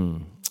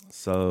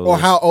 So Or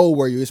how old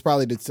were you? It's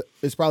probably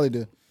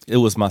the it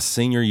was my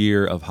senior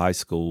year of high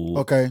school.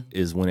 Okay.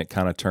 Is when it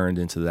kind of turned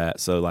into that.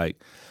 So like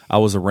I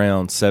was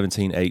around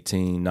 17,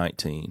 18,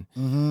 19.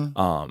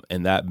 Mm-hmm.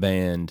 And that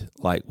band,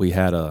 like we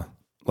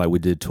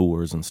did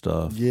tours and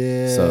stuff.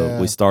 Yeah. So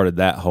we started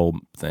that whole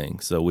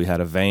thing. So we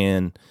had a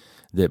van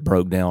that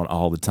broke down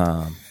all the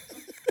time.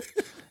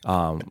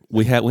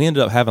 We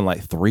ended up having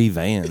like 3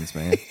 vans,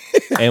 man.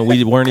 And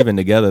we weren't even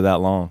together that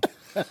long.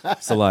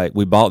 So like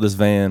we bought this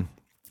van.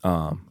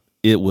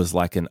 It was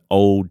like an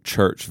old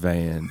church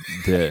van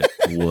that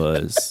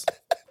was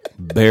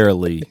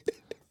barely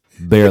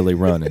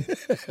running,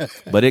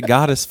 but it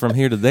got us from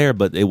here to there.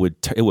 But it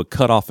would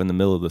cut off in the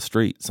middle of the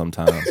street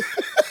sometimes,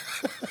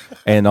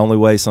 and the only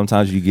way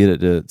sometimes you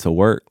get it to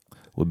work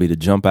would be to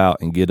jump out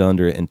and get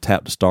under it and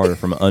tap the starter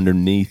from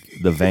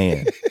underneath the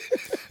van,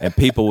 and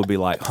people would be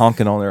like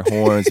honking on their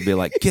horns and be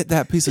like, "Get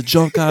that piece of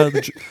junk out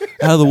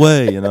of the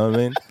way," you know what I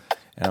mean?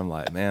 And I'm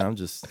like, man, I'm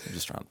just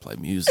trying to play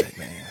music,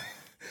 man.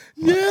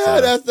 Yeah,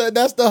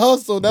 that's the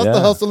hustle. That's the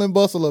hustle and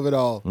bustle of it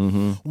all.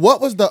 Mm-hmm.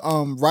 What was the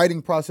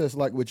writing process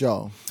like with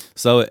y'all?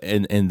 So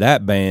in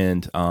that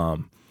band,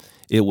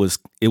 it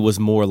was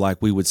more like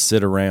we would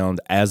sit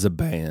around as a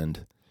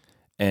band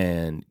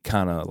and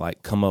kind of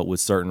like come up with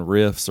certain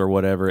riffs or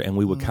whatever, and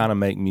we would kind of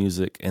make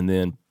music and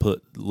then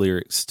put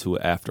lyrics to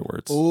it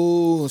afterwards.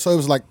 Oh, so it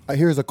was like,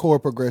 here's a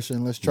chord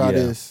progression. Let's try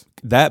this.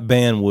 That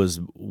band was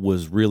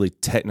really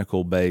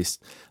technical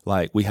based.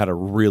 Like we had a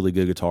really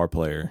good guitar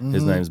player.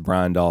 His name's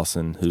Brian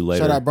Dawson, who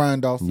later Shout out Brian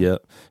Dawson.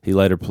 Yep, he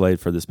later played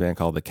for this band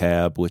called The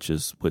Cab, which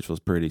was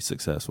pretty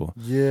successful.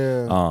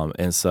 Yeah.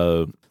 And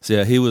so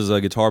yeah, he was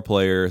a guitar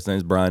player. His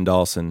name's Brian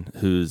Dawson,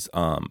 who's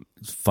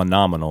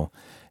phenomenal.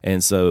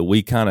 And so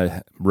we kind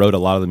of wrote a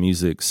lot of the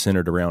music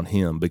centered around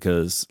him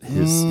because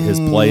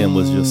his playing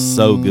was just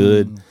so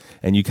good.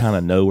 And you kind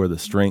of know where the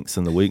strengths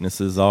and the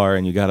weaknesses are,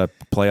 and you got to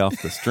play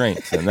off the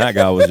strengths. And that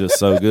guy was just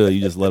so good,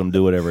 you just let him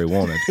do whatever he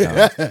wanted.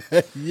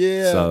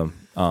 Yeah. So,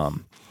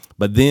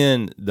 but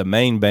then the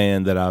main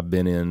band that I've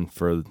been in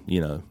for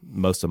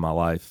most of my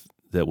life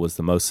that was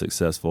the most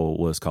successful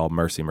was called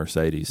Mercy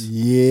Mercedes.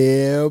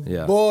 Yeah,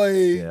 boy.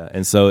 Yeah,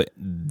 and so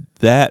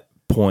that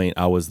point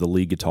I was the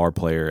lead guitar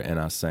player, and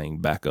I sang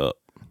backup.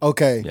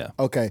 Okay. Yeah.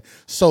 Okay.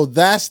 So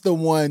that's the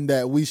one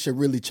that we should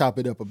really chop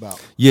it up about.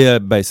 Yeah,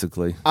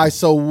 basically. All right.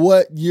 So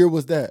what year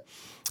was that?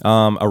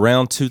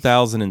 Around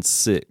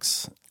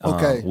 2006.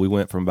 Okay. We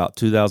went from about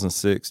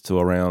 2006 to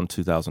around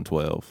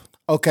 2012.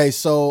 Okay.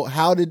 So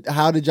how did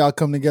y'all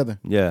come together?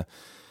 Yeah.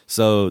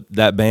 So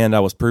that band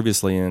I was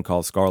previously in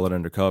called Scarlet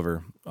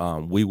Undercover,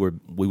 we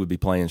would be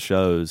playing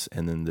shows,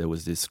 and then there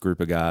was this group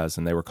of guys,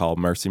 and they were called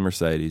Mercy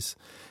Mercedes,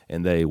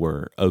 and they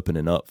were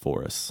opening up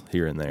for us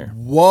here and there.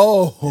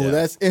 Whoa,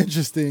 that's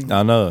interesting.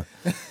 I know.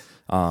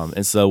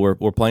 And so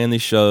we're playing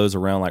these shows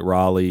around like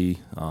Raleigh,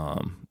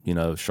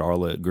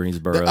 Charlotte,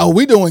 Greensboro. Oh,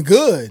 we doing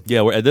good.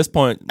 Yeah, we're at this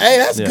point. Hey,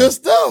 that's good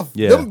stuff.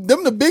 Yeah.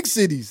 Them the big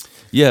cities.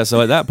 Yeah,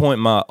 so at that point,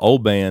 my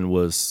old band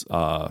was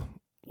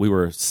we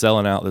were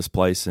selling out this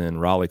place in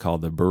Raleigh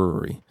called The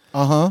Brewery.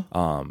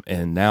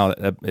 And now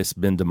it's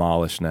been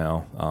demolished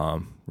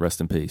now.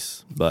 Rest in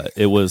peace. But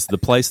it was the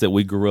place that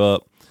we grew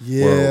up,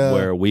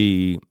 where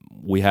we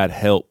had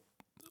help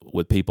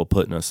with people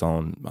putting us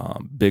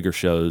on bigger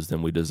shows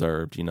than we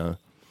deserved, you know.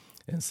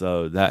 And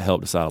so that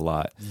helped us out a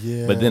lot.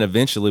 Yeah. But then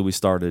eventually we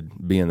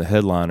started being the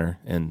headliner,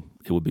 and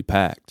it would be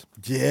packed.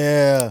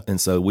 Yeah. And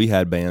so we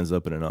had bands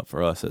opening up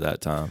for us at that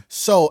time.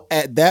 So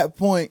at that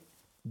point,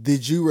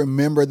 did you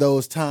remember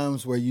those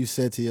times where you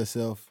said to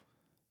yourself,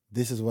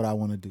 this is what I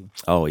want to do?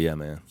 Oh yeah,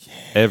 man. Yeah.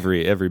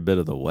 Every bit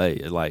of the way.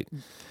 Like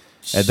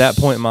at that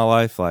point in my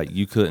life, like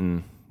you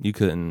couldn't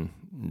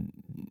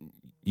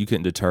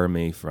deter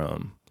me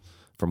from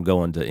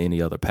going to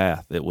any other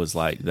path. It was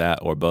like that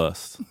or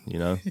bust, you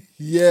know?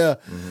 Yeah.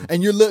 Mm-hmm.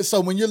 And so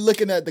when you're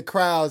looking at the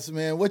crowds,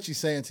 man, what you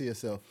saying to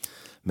yourself?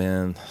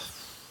 Man,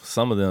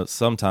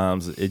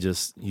 sometimes you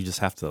just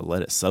have to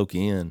let it soak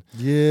in.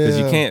 Yeah. Because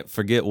you can't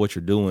forget what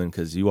you're doing,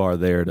 because you are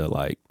there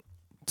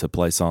to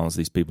play songs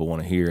these people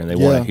want to hear, and they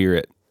want to hear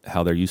it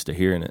how they're used to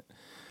hearing it.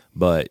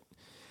 But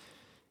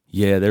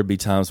yeah, there'd be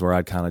times where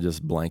I'd kind of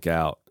just blank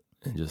out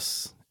and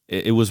just,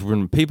 it was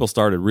when people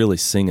started really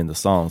singing the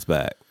songs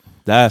back.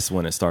 That's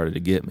when it started to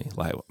get me.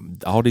 Like,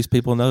 all these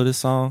people know this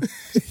song?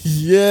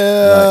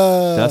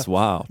 Yeah. Like, that's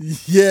wild.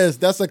 Yes,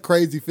 that's a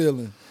crazy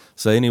feeling.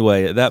 So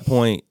anyway, at that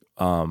point,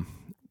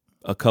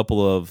 a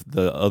couple of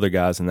the other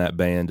guys in that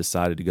band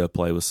decided to go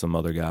play with some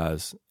other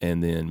guys,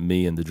 and then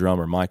me and the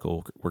drummer,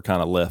 Michael, were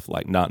kind of left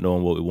like not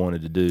knowing what we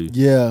wanted to do.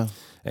 Yeah.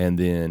 And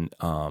then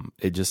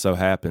it just so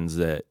happens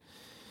that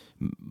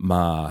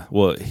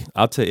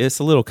I'll tell you, it's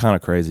a little kind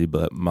of crazy,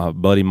 but my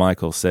buddy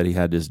Michael said he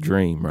had this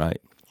dream, right?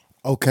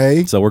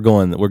 Okay. So we're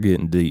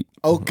getting deep.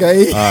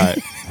 Okay. All right,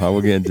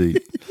 we're getting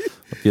deep.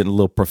 We're getting a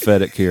little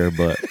prophetic here,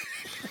 but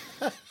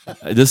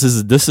this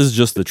is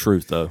just the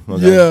truth, though.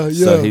 Okay? Yeah.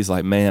 So he's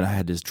like, man, I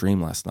had this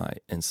dream last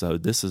night, and so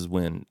this is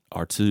when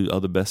our two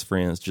other best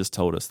friends just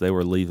told us they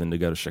were leaving to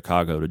go to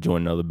Chicago to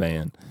join another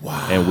band.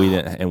 Wow.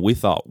 And we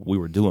thought we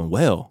were doing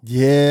well.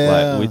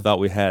 Yeah. Like we thought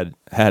we had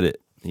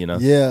it, you know.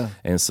 Yeah.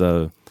 And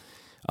so,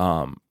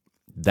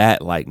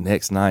 that like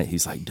next night,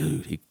 he's like,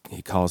 dude,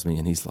 he calls me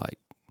and he's like,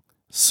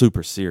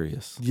 super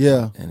serious.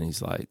 Yeah. And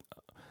he's like,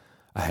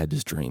 I had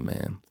this dream,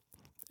 man.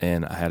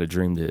 And I had a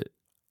dream that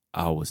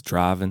I was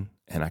driving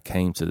and I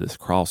came to this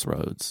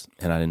crossroads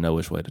and I didn't know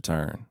which way to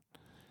turn.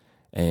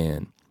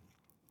 And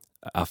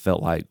I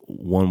felt like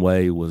one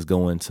way was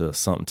going to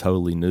something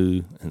totally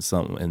new, and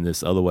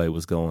this other way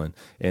was going.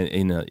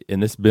 And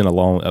it's been a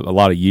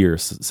lot of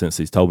years since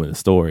he's told me the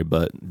story,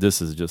 but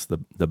this is just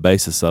the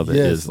basis of it.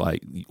 Yes. Is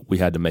like we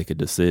had to make a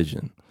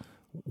decision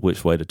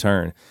which way to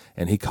turn.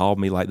 And he called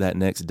me like that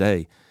next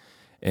day,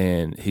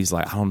 and he's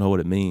like, I don't know what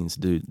it means,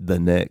 dude. The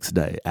next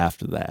day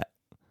after that,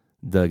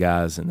 the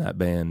guys in that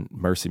band,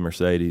 Mercy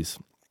Mercedes,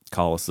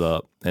 call us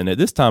up. And at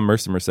this time,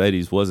 Mercy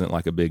Mercedes wasn't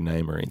like a big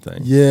name or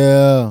anything.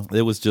 Yeah.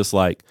 It was just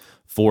like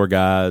 4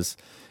 guys,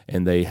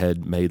 and they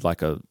had made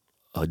like a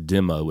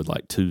demo with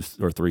like 2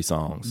 or 3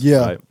 songs. Yeah.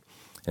 Right?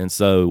 And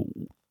so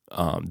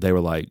they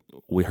were like,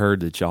 we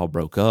heard that y'all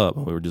broke up,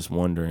 and we were just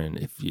wondering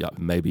if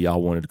maybe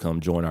y'all wanted to come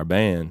join our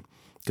band,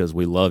 because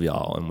we love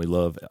y'all and we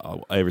love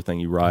everything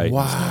you write.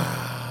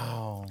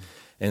 Wow.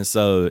 And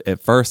so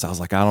at first I was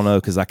like, I don't know,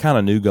 because I kind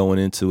of knew going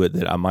into it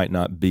that I might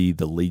not be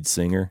the lead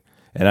singer.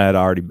 And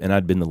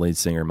I'd been the lead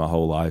singer my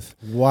whole life.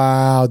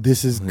 Wow,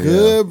 this is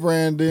good,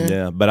 Brandon.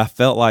 Yeah, but I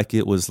felt like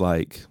it was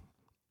like,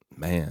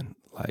 man,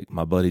 like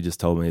my buddy just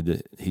told me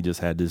that he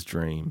just had this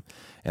dream,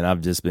 and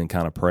I've just been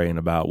kind of praying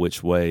about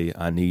which way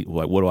I need,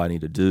 like, what do I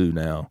need to do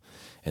now?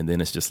 And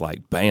then it's just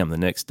like, bam, the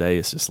next day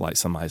it's just like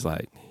somebody's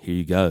like, here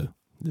you go,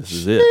 this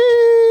is it.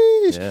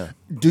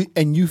 Yeah.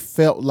 And you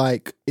felt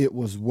like it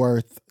was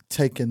worth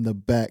taking the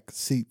back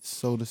seat,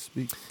 so to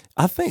speak?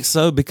 I think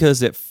so,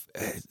 because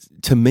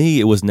to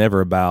me, it was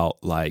never about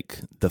like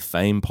the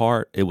fame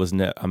part. It was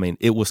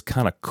it was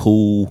kind of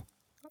cool.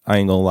 I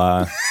ain't gonna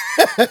lie,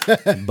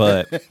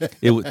 but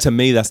to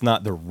me, that's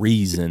not the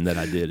reason that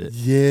I did it.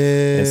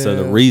 Yeah. And so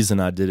the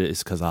reason I did it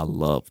is because I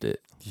loved it.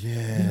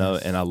 Yeah. You know,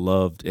 and I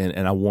loved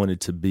and I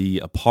wanted to be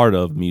a part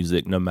of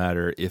music, no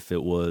matter if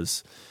it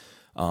was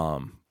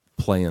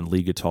playing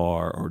lead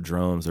guitar or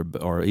drums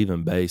or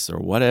even bass or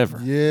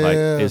whatever. Yeah. Like,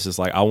 it's just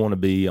like I want to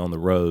be on the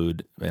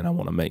road and I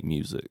want to make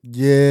music.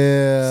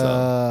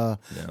 Yeah.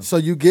 So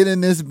you get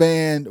in this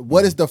band.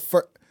 What is the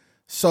first?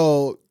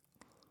 So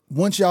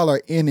once y'all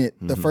are in it,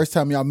 the first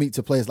time y'all meet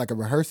to play is like a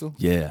rehearsal?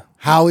 Yeah.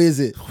 How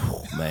is it?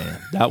 Man,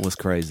 that was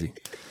crazy.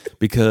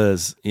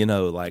 Because, you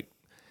know, like,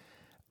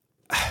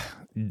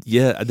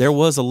 yeah, there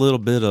was a little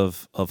bit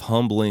of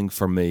humbling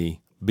for me,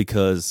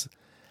 because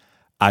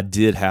I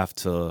did have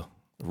to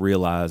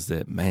realize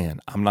that, man,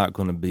 I'm not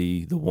going to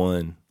be the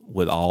one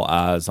with all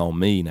eyes on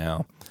me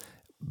now,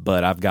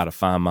 but I've got to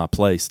find my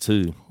place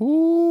too.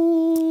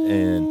 Ooh.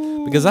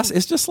 And because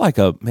it's just like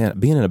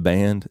being in a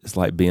band is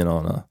like being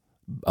on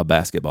a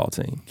basketball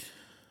team.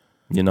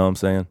 You know what I'm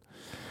saying?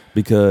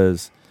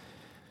 Because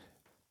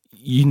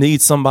you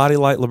need somebody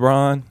like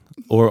LeBron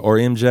or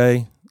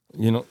MJ.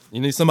 You know,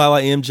 you need somebody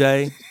like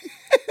MJ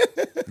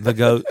the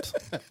GOAT,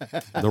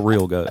 the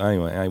real GOAT.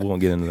 Anyway, we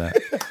won't get into that.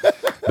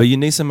 But you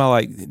need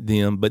somebody like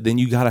them, but then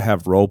you got to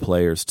have role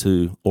players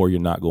too, or you're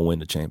not going to win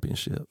the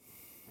championship.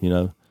 You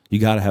know, you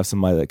got to have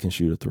somebody that can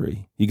shoot a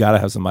three. You got to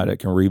have somebody that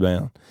can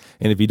rebound.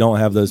 And if you don't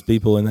have those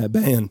people in that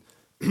band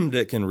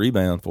that can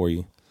rebound for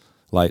you,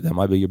 like that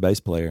might be your bass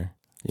player,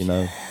 you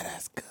know. Yeah,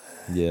 that's good.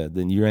 Yeah,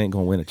 then you ain't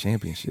going to win a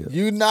championship.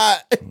 You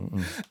not.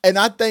 And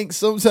I think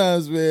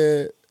sometimes,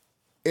 man,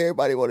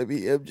 everybody want to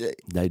be MJ.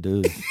 They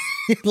do.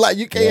 Like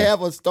you can't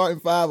have a starting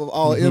five of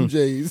all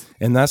MJs.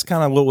 And that's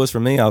kind of what was for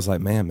me. I was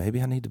like, man,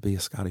 maybe I need to be a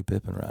Scottie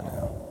Pippen right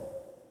now,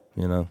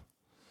 you know.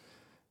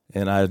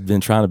 And I've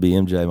been trying to be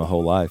MJ my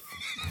whole life.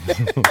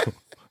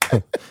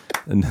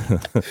 And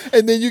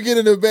then you get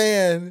in a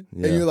band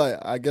and you're like,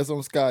 I guess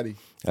I'm Scottie.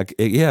 But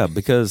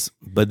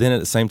then at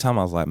the same time,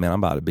 I was like, man,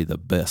 I'm about to be the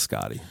best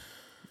Scottie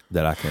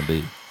that I can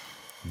be.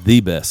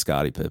 The best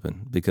Scottie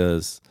Pippen,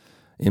 because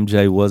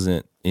MJ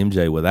wasn't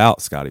MJ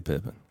without Scottie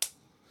Pippen.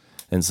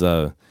 And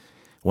so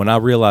when I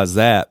realized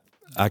that,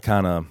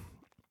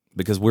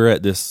 because we're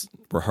at this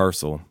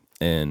rehearsal,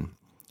 and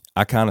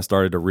I kind of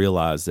started to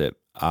realize that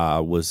I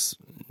was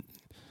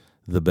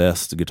the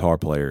best guitar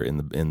player in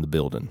the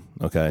building.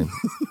 Okay.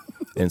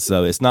 And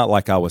so it's not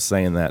like I was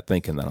saying that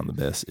thinking that I'm the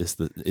best.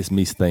 It's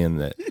me saying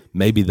that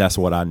maybe that's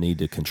what I need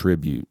to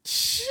contribute.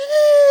 Sheesh.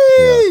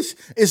 Yeah.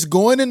 It's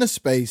going into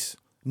space,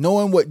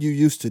 knowing what you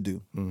used to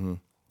do. Mm-hmm.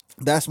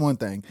 That's one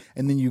thing.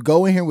 And then you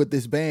go in here with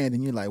this band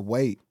and you're like,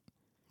 wait.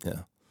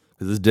 Yeah.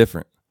 Because it's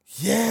different.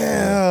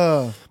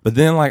 Yeah. But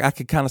then like I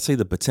could kind of see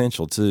the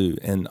potential too.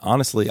 And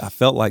honestly, I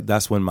felt like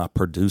that's when my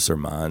producer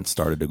mind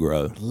started to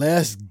grow.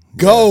 Let's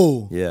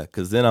go. Yeah.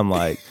 Because then I'm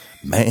like,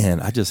 man,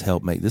 I just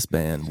helped make this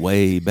band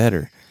way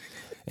better.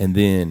 And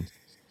then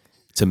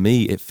to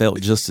me, it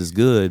felt just as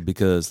good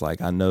because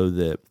like I know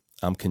that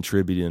I'm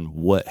contributing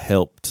what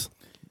helped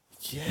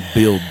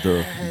build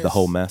the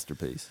whole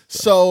masterpiece.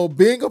 So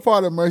being a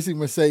part of Mercy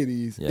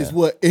Mercedes is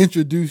what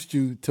introduced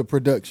you to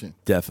production.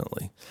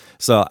 Definitely.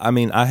 So, I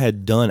mean, I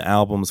had done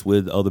albums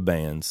with other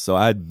bands, so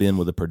I had been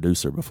with a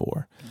producer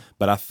before.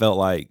 But I felt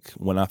like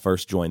when I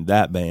first joined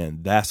that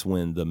band, that's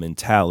when the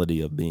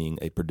mentality of being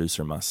a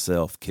producer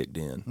myself kicked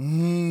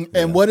in.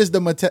 And what is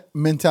the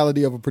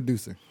mentality of a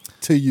producer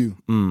to you?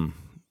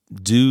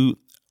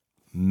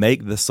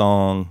 Make the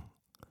song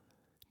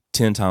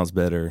 10 times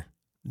better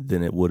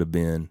than it would have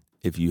been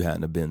if you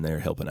hadn't have been there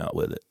helping out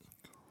with it.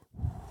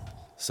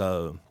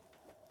 So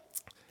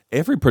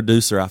every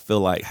producer, I feel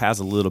like, has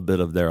a little bit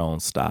of their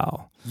own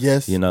style.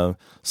 Yes. You know,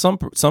 some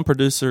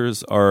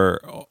producers are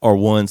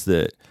ones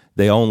that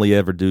they only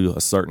ever do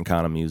a certain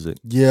kind of music.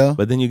 Yeah.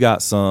 But then you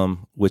got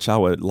some, which I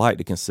would like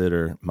to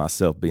consider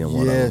myself being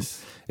one of them,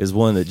 is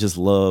one that just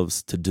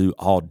loves to do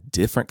all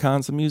different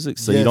kinds of music.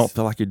 So you don't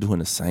feel like you're doing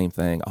the same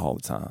thing all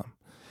the time.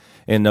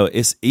 And no,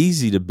 it's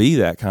easy to be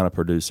that kind of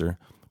producer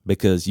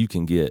because you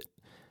can get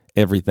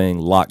everything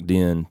locked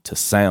in to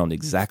sound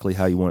exactly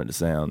how you want it to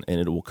sound,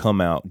 and it will come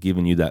out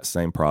giving you that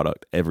same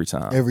product every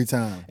time.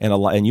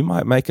 And you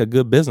might make a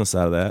good business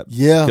out of that.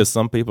 Yeah. Because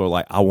some people are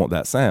like, I want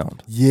that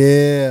sound.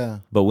 Yeah.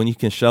 But when you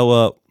can show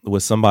up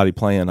with somebody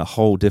playing a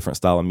whole different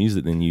style of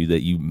music than you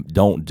that you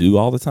don't do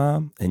all the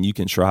time, and you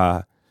can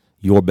try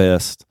your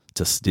best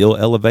to still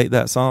elevate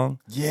that song,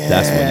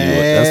 that's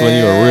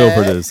when you're a real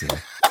producer.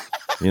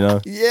 You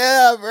know?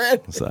 Yeah, man.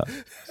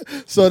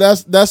 So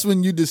that's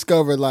when you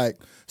discover, like,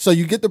 so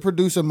you get the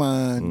producer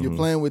mind, you're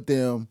playing with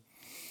them.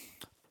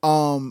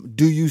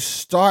 Do you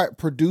start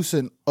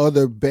producing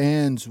other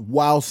bands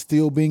while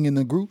still being in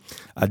the group?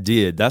 I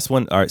did. That's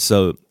when, all right,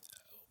 so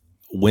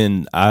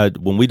when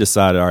we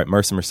decided, all right,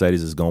 Mercy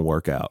Mercedes is going to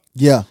work out.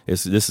 Yeah.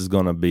 This is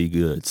going to be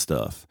good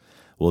stuff.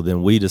 Well,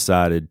 then we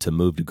decided to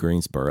move to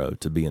Greensboro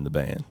to be in the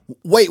band.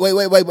 Wait.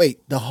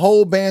 The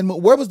whole band,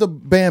 where was the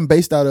band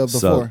based out of before?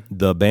 So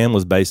the band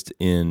was based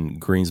in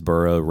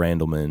Greensboro,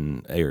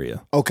 Randleman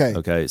area.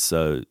 Okay,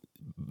 so,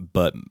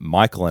 but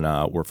Michael and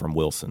I were from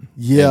Wilson.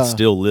 Yeah. And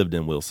still lived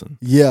in Wilson.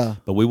 Yeah.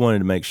 But we wanted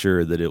to make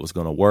sure that it was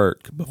going to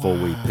work before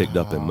we picked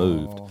up and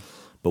moved.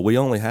 But we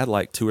only had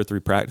like 2 or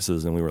 3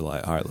 practices, and we were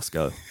like, all right, let's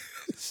go.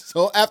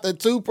 So after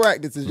 2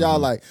 practices, y'all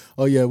like,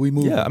 oh yeah, we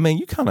moved. Yeah, I mean,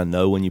 you kind of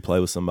know when you play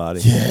with somebody.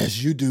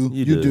 Yes, you do.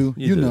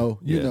 You know.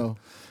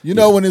 You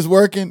know when it's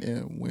working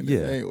and when it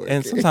ain't working.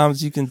 And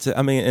sometimes you can,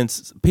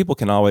 people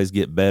can always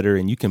get better,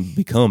 and you can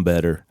become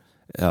better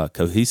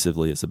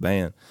cohesively as a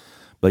band.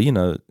 But, you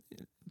know,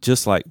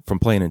 just like from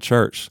playing in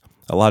church,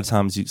 a lot of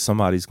times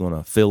somebody's going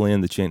to fill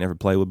in that you ain't ever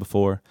played with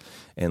before.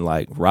 And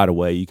like right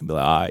away, you can be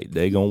like, all right,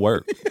 they going to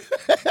work.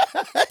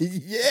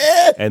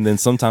 Yeah. And then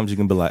sometimes you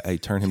can be like, hey,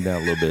 turn him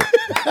down a little bit.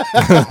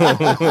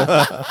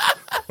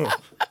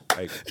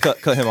 Hey,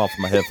 cut him off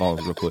my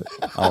headphones real quick.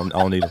 I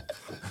don't need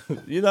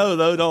them. You know,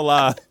 though, don't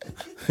lie.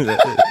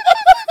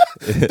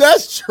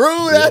 That's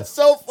true. That's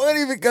so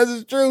funny because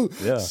it's true.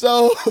 Yeah.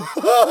 So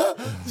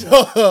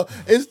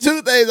it's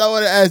 2 things I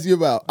want to ask you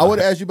about. I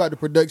want to ask you about the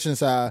production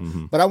side,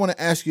 but I want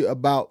to ask you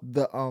about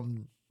the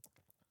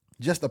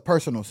just the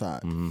personal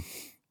side.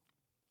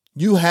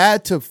 You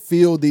had to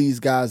feel these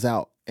guys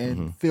out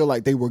and feel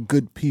like they were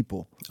good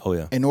people. Oh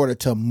yeah. In order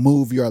to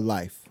move your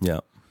life. Yeah.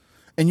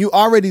 And you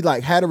already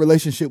like had a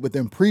relationship with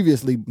them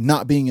previously,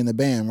 not being in the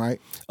band, right?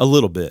 A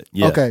little bit.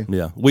 Yeah. Okay.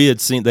 Yeah. We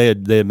had seen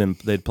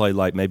they'd played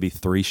like maybe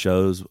 3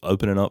 shows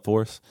opening up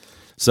for us.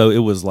 So it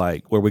was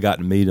like where we got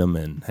to meet them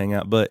and hang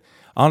out. But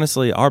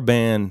honestly, our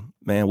band,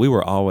 man, we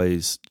were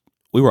always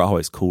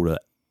cool to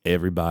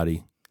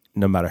everybody,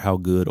 no matter how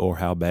good or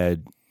how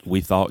bad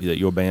we thought that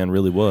your band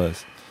really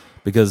was.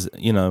 Because,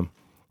 you know,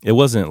 it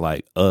wasn't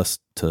like us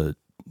to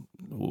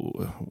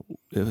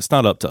it's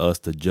not up to us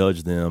to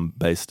judge them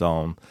based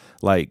on,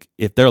 like,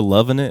 if they're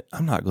loving it,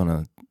 I'm not going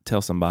to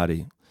tell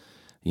somebody,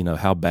 you know,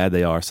 how bad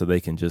they are so they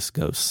can just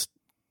go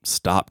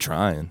stop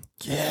trying.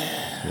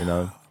 Yeah. You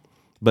know?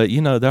 But,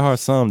 you know, there are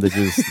some that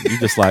you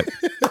just like,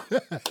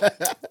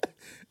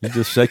 you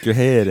just shake your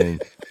head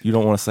and you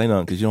don't want to say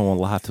nothing because you don't want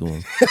to lie to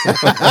them.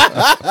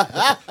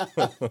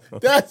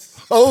 That's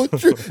so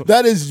true.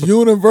 That is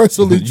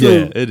universally true.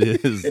 Yeah, it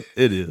is.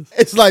 It is.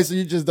 It's like, so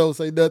you just don't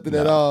say nothing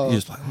at all.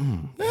 You're just like,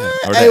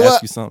 or they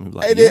ask you something.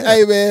 Like, then,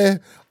 hey, man.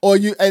 Or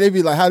they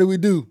be like, how do we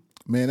do?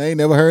 Man, I ain't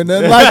never heard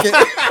nothing like it.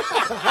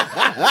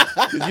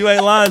 'Cause you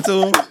ain't lying to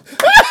them.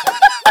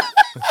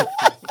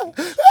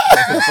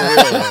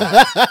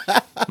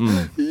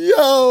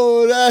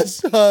 Yo,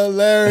 that's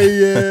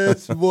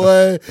hilarious,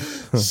 boy.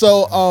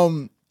 So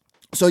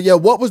yeah,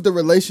 what was the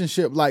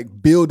relationship like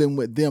building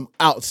with them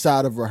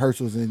outside of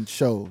rehearsals and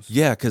shows?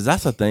 Yeah, because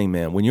that's the thing,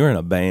 man. When you're in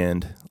a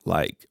band,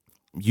 like,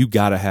 you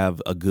got to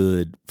have a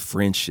good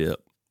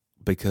friendship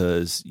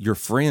because you're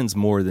friends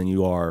more than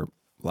you are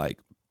like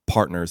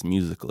partners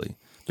musically,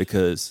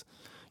 because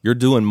you're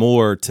doing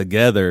more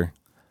together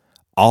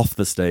off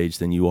the stage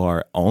than you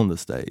are on the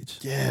stage.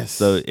 Yes.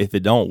 So if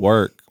it don't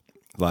work,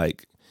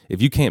 like,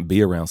 if you can't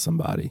be around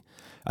somebody,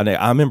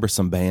 I remember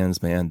some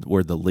bands, man,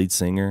 where the lead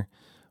singer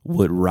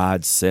would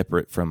ride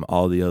separate from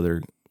all the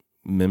other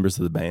members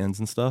of the bands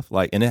and stuff.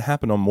 Like, and it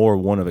happened on more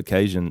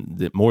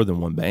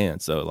than one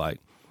band. So like,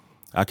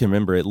 I can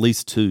remember at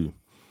least 2,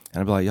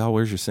 and I'd be like, y'all,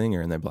 where's your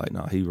singer? And they'd be like,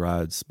 no, he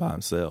rides by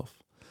himself.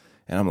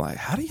 And I'm like,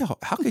 how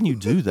can you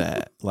do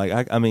that?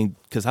 Like, I mean,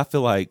 because I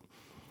feel like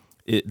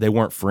they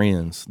weren't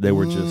friends. They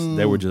were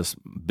just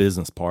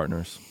business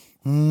partners.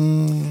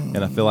 And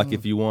I feel like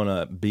if you want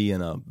to be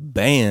in a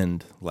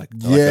band, like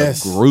a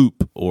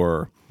group,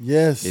 or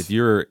if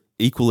you're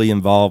equally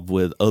involved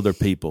with other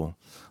people,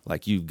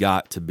 like, you've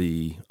got to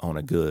be on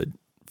a good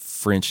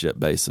friendship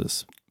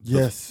basis.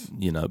 Yes.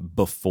 You know,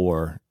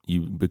 before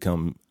you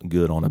become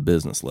good on a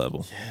business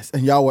level. Yes.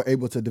 And y'all were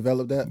able to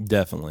develop that?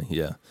 Definitely,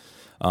 yeah.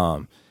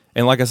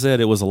 And like I said,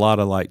 it was a lot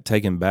of like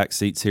taking back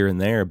seats here and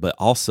there, but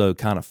also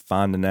kind of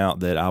finding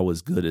out that I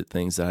was good at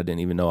things that I didn't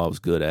even know I was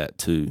good at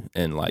too,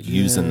 and like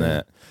using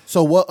that.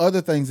 So what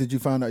other things did you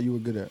find out you were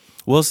good at?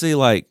 Well, see,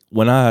 like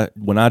when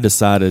I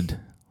decided,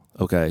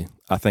 okay,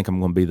 I think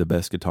I'm going to be the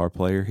best guitar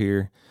player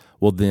here,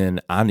 well,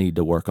 then I need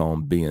to work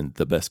on being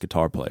the best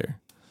guitar player.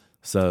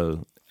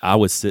 So I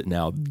was sitting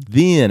out.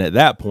 Then at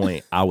that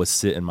point, I was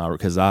sitting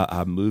because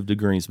I moved to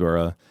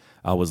Greensboro.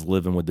 I was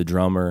living with the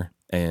drummer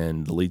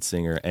and the lead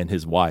singer and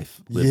his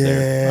wife lived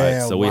there.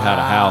 Right? So we had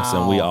a house,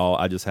 and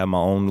I just had my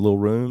own little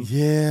room.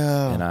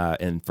 Yeah.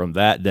 And from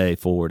that day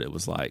forward, it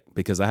was like,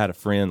 because I had a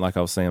friend, like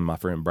I was saying, my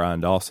friend Brian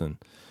Dawson,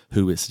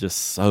 who is just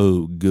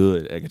so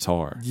good at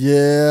guitar.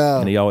 Yeah.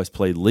 And he always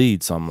played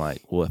lead. So I'm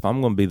like, well, if I'm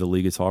going to be the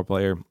lead guitar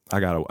player, I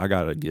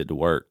gotta get to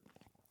work.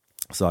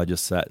 So I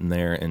just sat in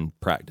there and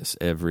practiced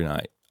every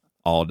night,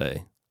 all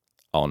day,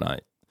 all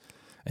night.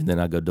 And then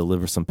I go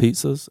deliver some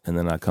pizzas, and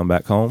then I come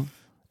back home,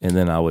 and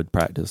then I would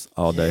practice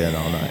all day and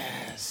all night.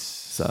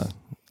 So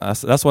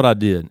that's what I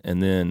did.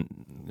 And then,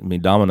 I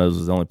mean, Domino's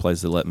was the only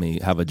place that let me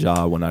have a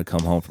job when I'd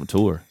come home from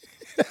tour.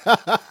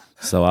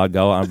 So I'd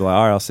go, I'd be like,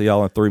 all right, I'll see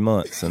y'all in 3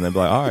 months. And they'd be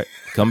like, all right,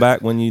 come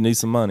back when you need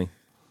some money.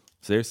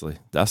 Seriously,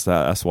 that's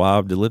why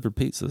I've delivered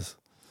pizzas.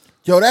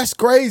 Yo, that's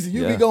crazy.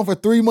 You be gone for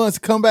 3 months,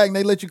 come back, and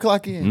they let you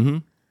clock in. Mm-hmm.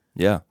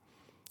 Yeah.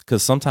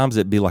 Because sometimes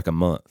it'd be like a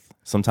month.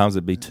 Sometimes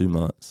it'd be 2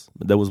 months.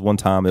 But there was one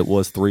time it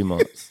was 3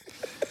 months.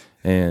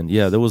 And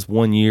yeah, there was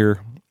 1 year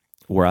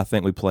where I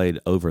think we played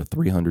over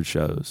 300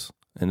 shows.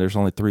 And there's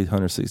only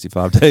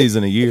 365 days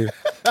in a year.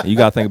 And you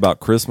got to think about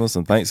Christmas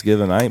and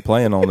Thanksgiving. I ain't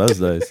playing on those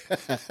days.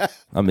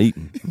 I'm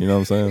eating. You know what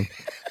I'm saying?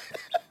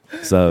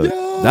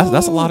 So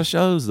that's a lot of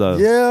shows, though.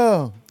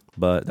 Yeah.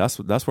 But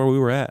that's where we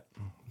were at.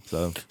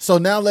 So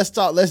now let's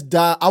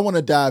dive. I want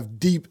to dive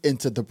deep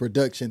into the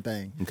production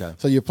thing. Okay.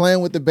 So you're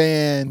playing with the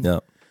band.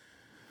 Yep.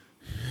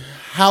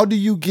 How do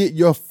you get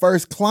your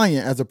first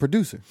client as a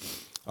producer?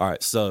 All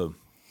right. So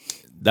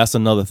that's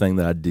another thing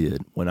that I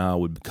did when I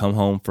would come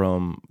home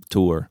from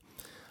tour.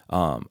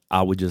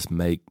 I would just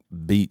make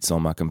beats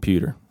on my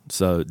computer.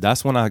 So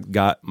that's when I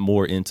got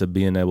more into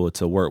being able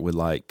to work with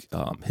like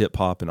hip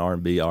hop and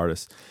R&B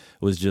artists.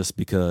 It was just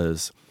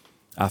because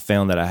I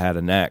found that I had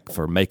a knack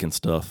for making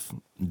stuff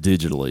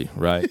digitally,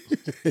 right?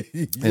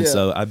 And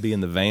so I'd be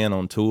in the van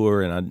on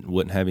tour, and I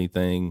wouldn't have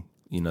anything,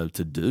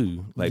 to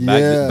do. Like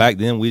back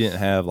then, we didn't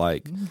have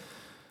like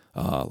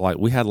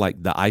we had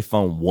like the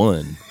iPhone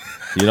 1,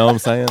 You know what I'm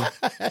saying?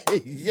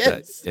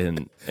 Yes.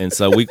 And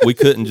so we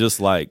couldn't just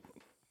like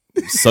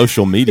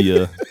social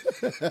media,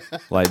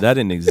 like that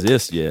didn't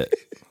exist yet.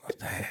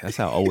 That's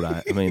how old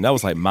I mean, that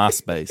was like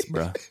MySpace,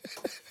 bro.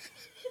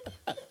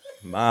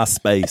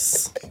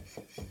 MySpace.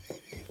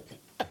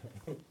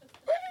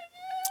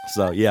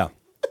 So yeah.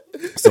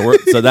 So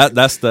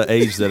that's the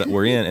age that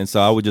we're in. And so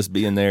I would just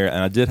be in there,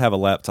 and I did have a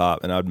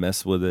laptop, and I'd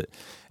mess with it,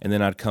 and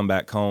then I'd come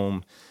back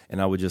home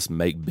and I would just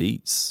make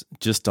beats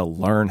just to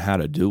learn how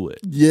to do it.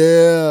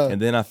 Yeah.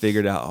 And then I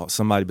figured out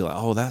somebody'd be like,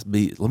 "Oh, that's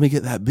beat. Let me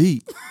get that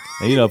beat."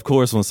 And you know, of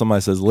course, when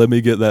somebody says, "Let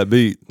me get that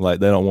beat," like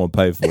they don't want to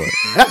pay for it.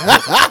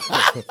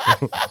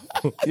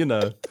 You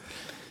know.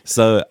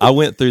 So I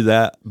went through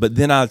that, but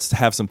then I'd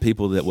have some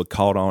people that would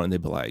call it on, and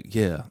they'd be like,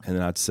 "Yeah," and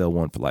then I'd sell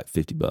one for like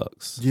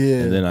 $50. Yeah.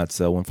 And then I'd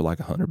sell one for like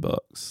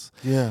 $100.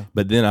 Yeah.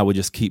 But then I would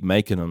just keep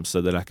making them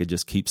so that I could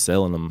just keep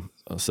selling them,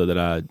 so that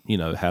I, you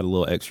know, had a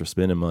little extra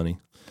spending money.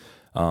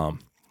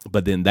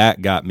 But then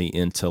that got me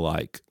into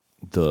like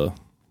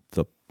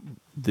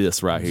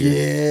this right here.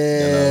 Yeah.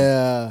 You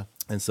know?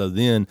 And so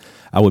then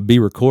I would be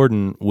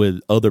recording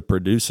with other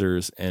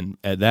producers, and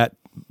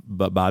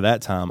but by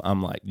that time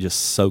I'm like just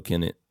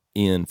soaking it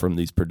in from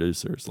these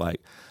producers.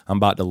 Like I'm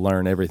about to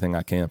learn everything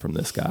I can from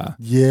this guy.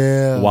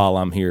 Yeah. While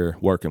I'm here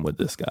working with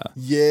this guy.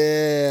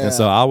 Yeah. And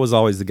so I was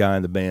always the guy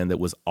in the band that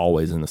was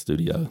always in the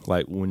studio.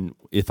 Like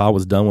if I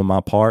was done with my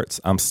parts,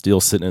 I'm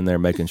still sitting in there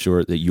making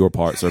sure that your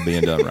parts are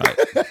being done right.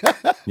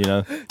 You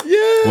know?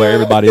 Yeah. Where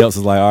everybody else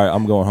is like, all right,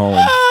 I'm going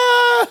home.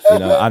 You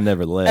know, I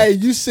never left. Hey,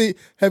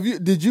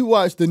 did you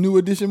watch the New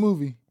Edition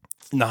movie?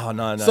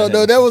 No. So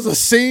there was a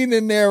scene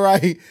in there,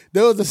 right?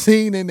 There was a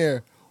scene in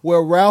there where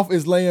Ralph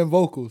is laying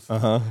vocals.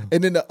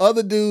 And then the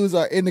other dudes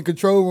are in the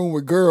control room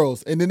with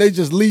girls, and then they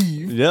just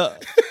leave. Yeah.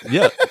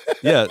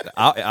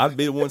 I'd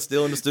be the one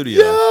still in the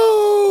studio.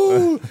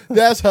 Yo,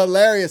 that's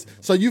hilarious.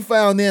 So you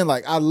found in,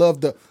 like, I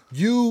love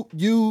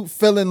you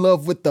fell in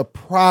love with the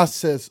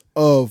process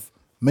of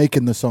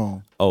making the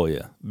song. Oh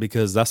yeah,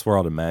 because that's where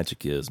all the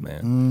magic is,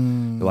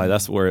 man. Like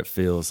that's where it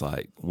feels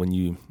like when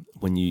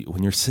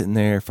you're sitting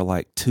there for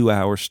like 2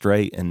 hours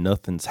straight and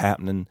nothing's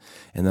happening,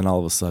 and then all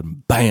of a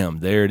sudden, bam,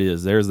 there it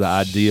is. There's the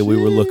idea we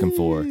were looking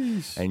for,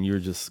 and you're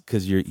just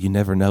because you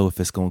never know if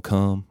it's gonna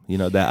come. You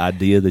know, that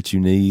idea that you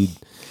need,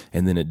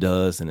 and then it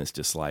does, and it's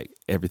just like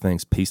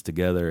everything's pieced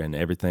together and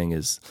everything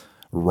is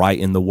right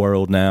in the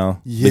world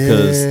now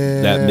because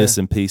that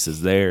missing piece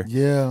is there.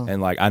 Yeah,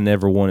 and like I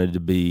never wanted to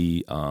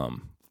be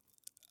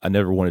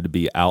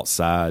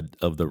outside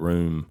of the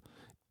room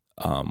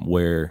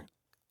where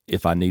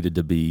if I needed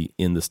to be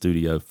in the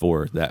studio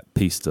for that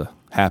piece to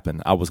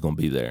happen, I was going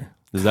to be there.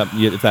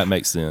 If that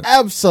makes sense?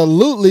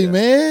 Absolutely,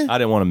 man. I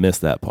didn't want to miss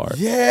that part.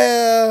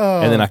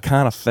 Yeah. And then I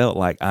kind of felt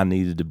like I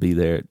needed to be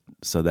there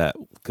so that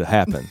could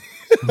happen.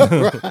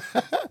 But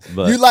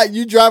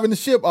you driving the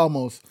ship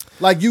almost.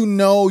 Like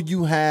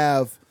you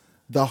have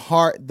the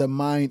heart, the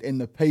mind, and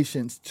the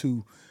patience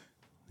to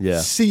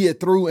see it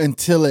through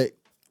until it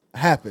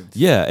happens.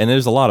 Yeah, and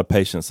there's a lot of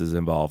patience is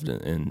involved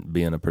in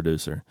being a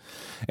producer,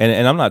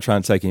 and I'm not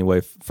trying to take any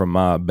away from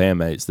my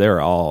bandmates.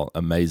 They're all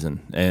amazing,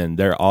 and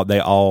they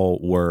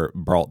all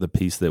brought the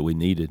piece that we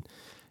needed.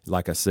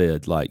 Like I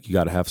said, like you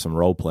got to have some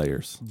role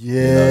players.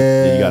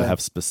 Yeah, you got to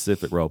have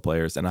specific role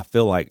players, and I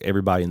feel like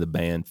everybody in the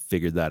band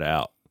figured that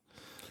out.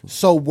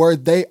 So were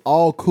they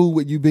all cool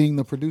with you being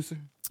the producer?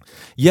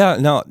 Yeah,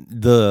 no.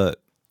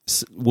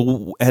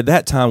 At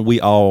that time, we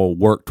all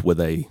worked with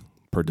a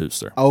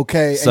producer.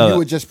 Okay, so, and you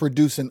were just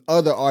producing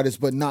other artists,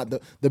 but not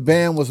the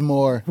band was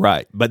more...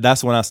 Right, but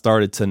that's when I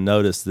started to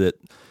notice that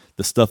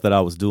the stuff that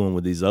I was doing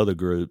with these other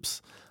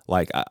groups,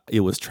 like it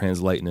was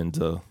translating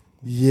into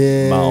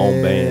my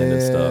own band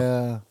and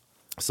stuff.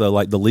 So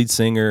like the lead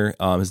singer,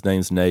 his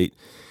name's Nate,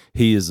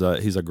 he's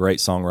a great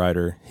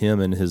songwriter. Him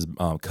and his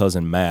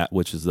cousin Matt,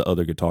 which is the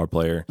other guitar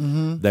player,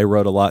 they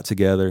wrote a lot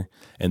together,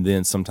 and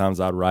then sometimes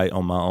I'd write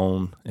on my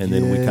own, and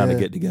then we kind of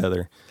get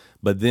together.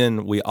 But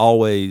then we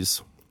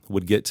always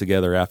would get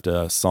together after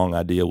a song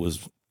idea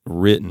was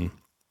written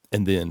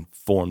and then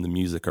form the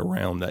music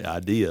around that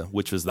idea,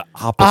 which is the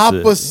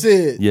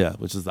opposite. Yeah,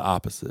 which is the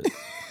opposite.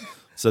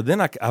 So then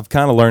I've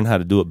kind of learned how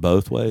to do it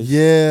both ways.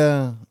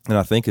 Yeah. And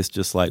I think it's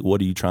just like, what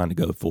are you trying to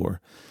go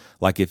for?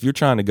 Like if you're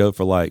trying to go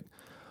for like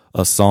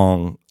a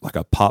song, like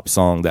a pop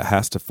song that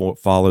has to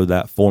follow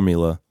that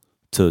formula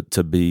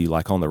to be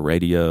like on the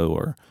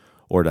radio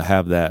or to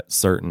have that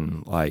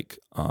certain like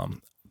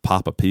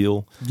pop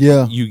appeal.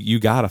 Yeah. You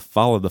got to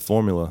follow the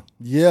formula.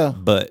 Yeah.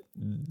 But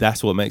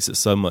that's what makes it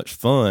so much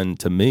fun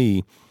to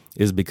me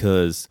is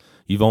because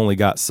you've only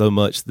got so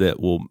much that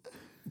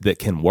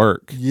can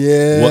work.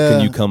 Yeah. What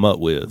can you come up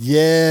with?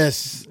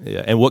 Yes.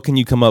 Yeah. And what can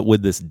you come up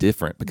with that's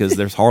different? Because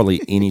there's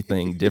hardly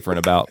anything different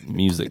about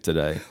music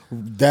today.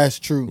 That's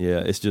true.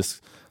 Yeah. It's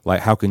just like,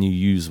 how can you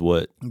use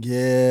what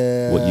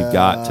you've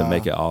got to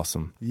make it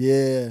awesome?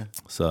 Yeah.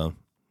 So,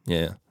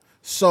 yeah.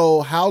 So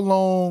how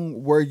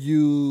long were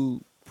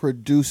you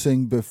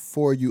producing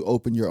before you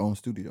opened your own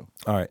studio?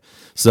 All right.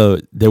 So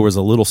there was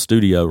a little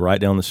studio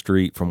right down the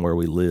street from where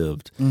we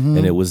lived, Mm-hmm.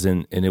 and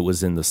it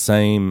was in the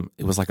same.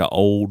 It was like an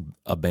old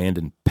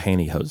abandoned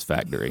pantyhose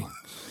factory.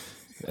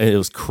 And it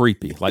was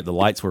creepy. Like the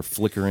lights were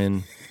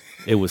flickering.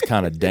 It was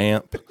kind of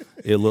damp.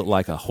 It looked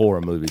like a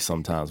horror movie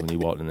sometimes when you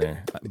walked in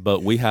there.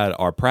 But we had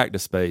our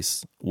practice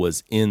space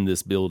was in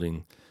this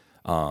building.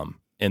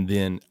 And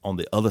then on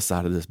the other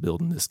side of this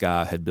building, this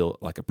guy had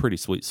built like a pretty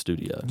sweet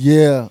studio.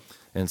 Yeah.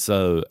 And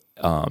so,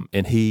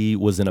 and he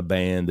was in a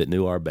band that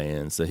knew our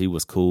band. So he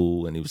was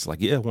cool. And he was like,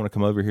 yeah, want to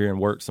come over here and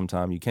work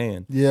sometime? You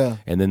can. Yeah.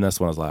 And then that's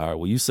when I was like, all right,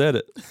 well, you said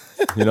it.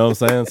 You know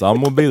what I'm saying? So I'm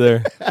going to be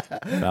there.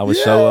 And I would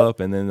show up.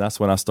 And then that's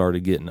when I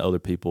started getting other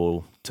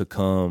people to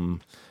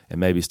come and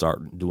maybe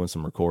start doing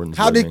some recordings.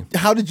 How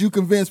did you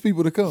convince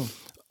people to come?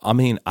 I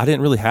mean, I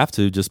didn't really have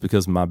to just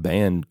because my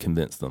band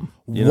convinced them.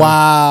 You know?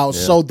 Wow. Yeah.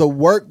 So the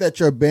work that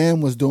your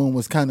band was doing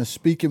was kind of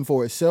speaking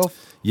for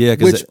itself? Yeah.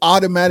 Which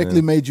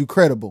automatically made you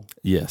credible.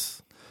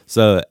 Yes.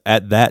 So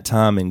at that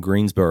time in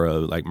Greensboro,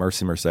 like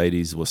Mercy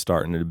Mercedes was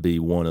starting to be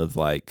one of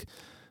like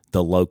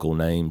the local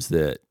names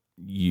that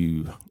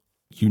you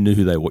knew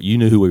who they were. You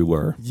knew who we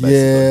were. Basically.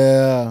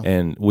 Yeah.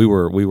 And we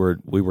were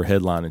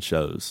headlining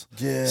shows.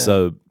 Yeah.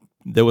 So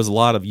there was a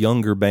lot of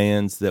younger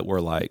bands that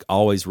were like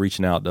always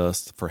reaching out to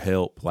us for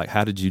help. Like,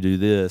 how did you do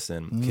this?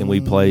 And can we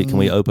play? Can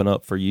we open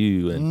up for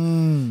you?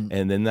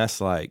 And then that's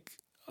like,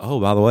 oh,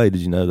 by the way, did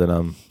you know that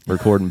I'm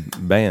recording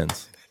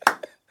bands?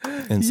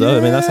 And so,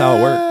 I mean, that's how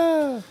it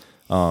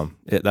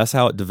worked. That's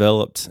how it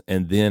developed.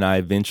 And then I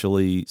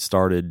eventually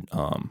started,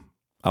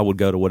 I would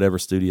go to whatever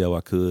studio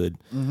I could.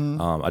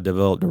 I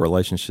developed a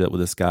relationship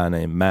with this guy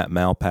named Matt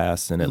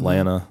Malpass in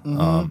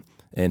Atlanta.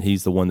 And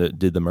he's the one that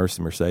did the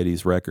Mercy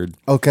Mercedes record.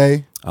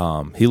 Okay.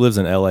 He lives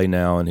in LA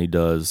now, and he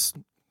does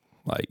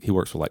he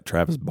works with like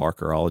Travis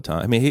Barker all the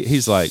time. I mean,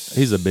 he's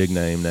a big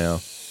name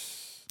now,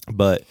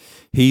 but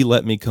he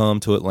let me come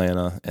to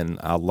Atlanta, and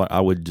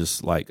I would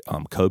just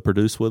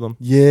co-produce with him.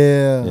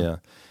 Yeah. Yeah.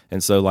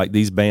 And so like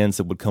these bands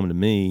that would come to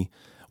me,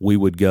 we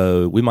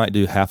might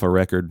do half a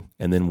record,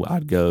 and then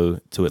I'd go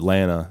to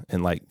Atlanta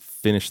and like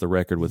finish the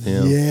record with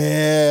him.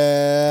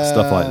 Yeah.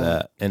 Stuff like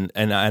that.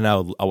 And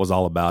I was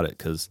all about it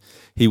because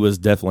he was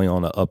definitely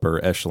on an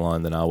upper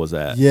echelon than I was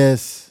at.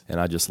 Yes. And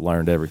I just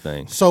learned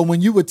everything. So when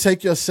you would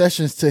take your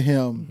sessions to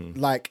him,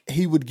 like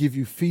he would give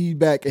you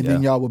feedback and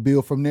then y'all would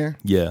build from there?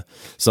 Yeah.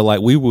 So like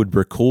we would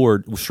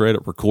straight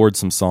up record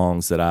some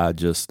songs that I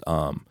just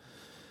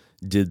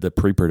did the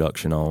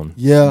pre-production on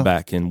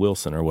back in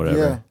Wilson or whatever.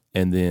 Yeah.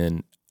 And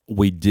then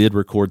we did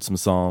record some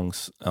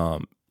songs,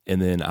 and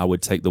then I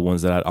would take the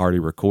ones that I'd already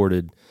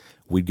recorded.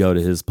 We'd go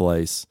to his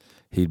place.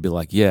 He'd be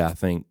like, yeah, I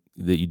think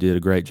that you did a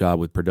great job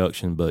with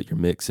production, but your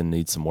mixing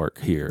needs some work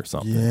here or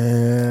something.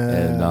 Yeah.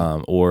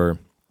 And or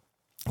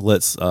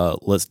let's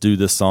do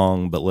this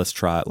song, but let's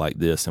try it like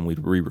this, and we'd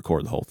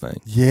re-record the whole thing.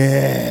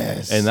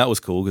 Yes. And that was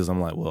cool because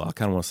I'm like, well, I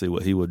kind of want to see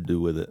what he would do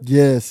with it.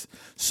 Yes.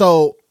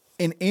 So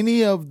in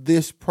any of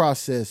this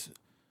process,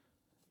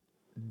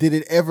 did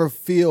it ever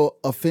feel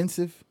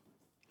offensive?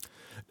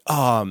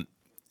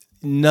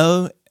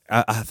 No,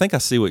 I think I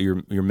see what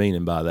you're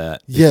meaning by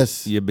that.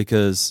 Yes. Yeah,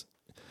 because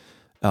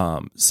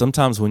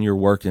sometimes when you're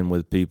working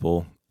with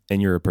people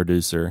and you're a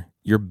producer,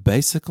 you're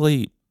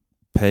basically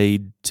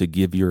paid to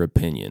give your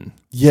opinion.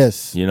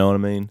 Yes. You know what I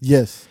mean?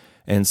 Yes.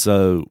 And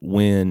so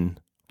when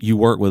you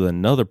work with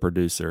another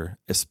producer,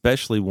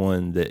 especially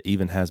one that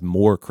even has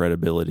more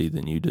credibility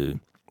than you do,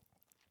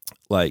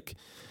 like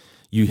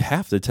you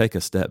have to take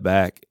a step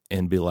back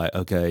and be like,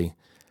 okay,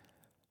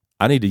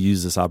 I need to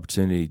use this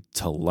opportunity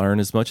to learn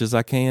as much as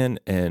I can,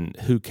 and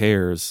who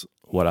cares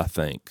what I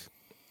think?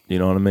 You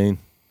know what I mean?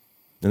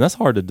 And that's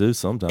hard to do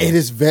sometimes. It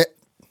is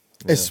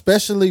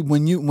especially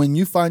when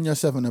you find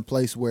yourself in a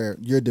place where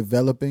you're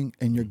developing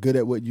and you're good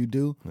at what you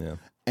do,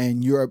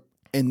 and you're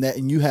in that,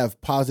 and you have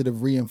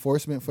positive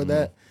reinforcement for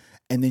that,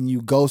 and then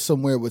you go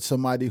somewhere with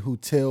somebody who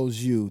tells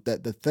you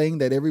that the thing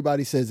that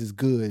everybody says is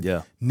good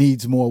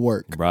needs more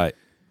work. Right.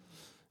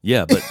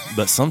 Yeah,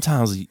 but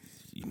sometimes.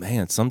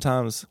 Man,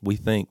 sometimes we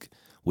think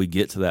we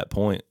get to that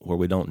point where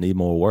we don't need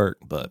more work,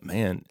 but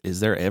man, is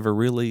there ever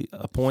really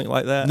a point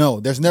like that? No,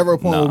 there's never a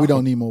point where we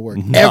don't need more work.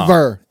 No.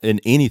 Ever. In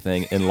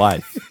anything in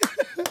life,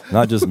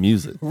 not just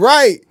music.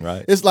 Right.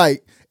 Right. It's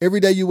like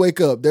every day you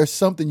wake up, there's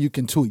something you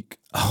can tweak.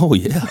 Oh,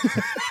 yeah.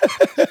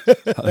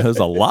 There's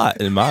a lot,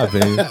 in my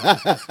opinion.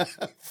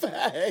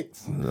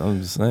 Facts.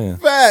 I'm just saying.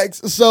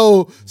 Facts.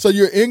 So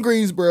you're in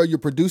Greensboro, you're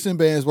producing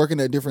bands,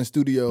 working at different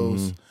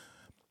studios.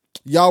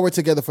 Y'all were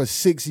together for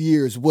 6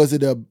 years. Was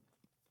it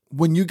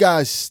when you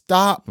guys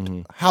stopped,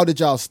 how did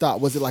y'all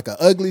stop? Was it like an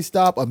ugly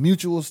stop, a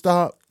mutual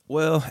stop?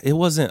 Well, it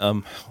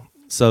wasn't.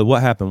 So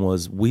what happened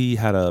was we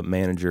had a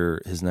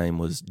manager, his name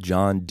was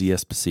John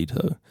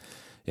D'Esposito,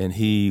 and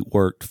he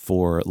worked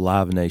for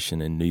Live Nation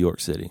in New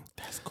York City.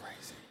 That's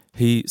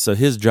crazy. So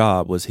his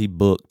job was he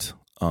booked,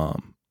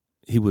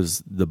 he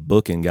was the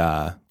booking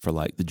guy for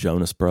like the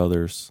Jonas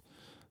Brothers,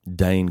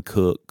 Dane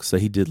Cook. So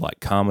he did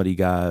like comedy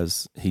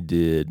guys. He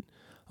did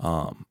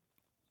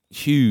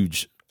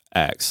huge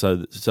acts.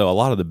 So a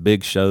lot of the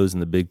big shows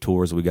and the big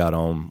tours we got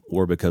on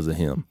were because of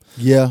him.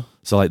 Yeah.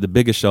 So like the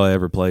biggest show I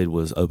ever played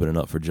was opening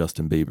up for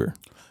Justin Bieber.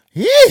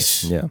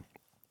 Yes. Yeah.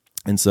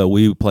 And so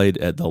we played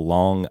at the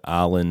Long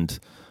Island,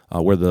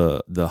 where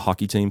the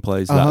hockey team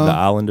plays, the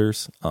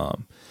Islanders.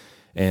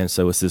 And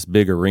so it's this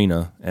big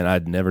arena, and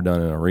I'd never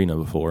done an arena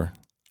before.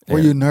 Were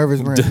you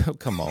nervous, man?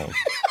 Come on.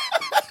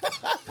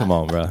 Come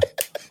on, bro.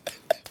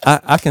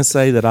 I can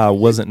say that I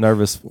wasn't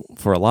nervous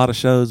for a lot of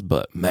shows,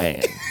 but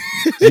man,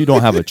 you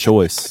don't have a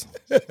choice.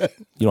 You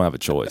don't have a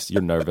choice.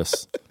 You're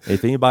nervous.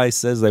 If anybody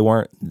says they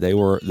weren't,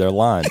 they're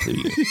lying to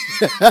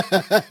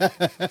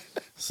you.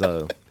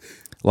 So,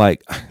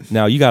 like,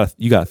 now you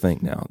gotta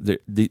think now.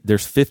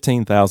 There's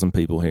 15,000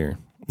 people here.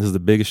 This is the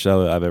biggest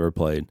show I've ever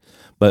played.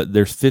 But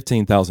there's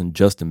 15,000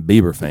 Justin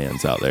Bieber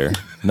fans out there,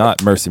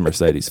 not Mercy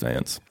Mercedes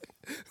fans.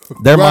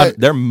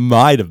 There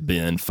might have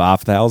been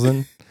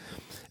 5,000.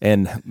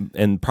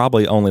 And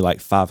probably only like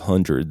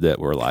 500 that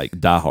were like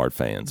diehard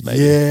fans, maybe.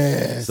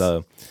 Yes.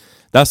 So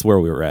that's where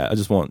we were at. I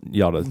just want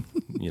y'all to,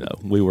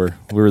 we were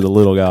the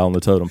little guy on the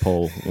totem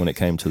pole when it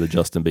came to the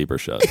Justin Bieber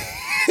show.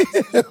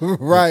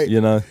 Right.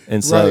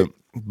 And so, right.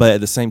 But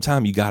at the same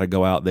time, you got to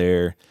go out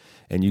there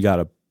and you got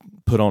to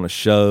put on a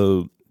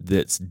show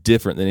that's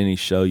different than any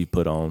show you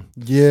put on.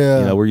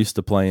 Yeah. We're used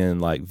to playing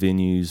like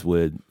venues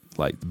with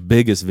like the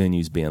biggest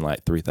venues being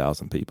like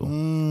 3,000 people.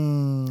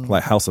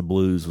 Like House of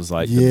Blues was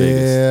like the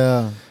biggest.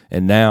 Yeah.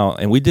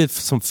 And we did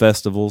some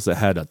festivals that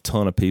had a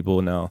ton of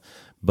people now,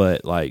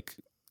 but like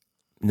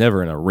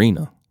never an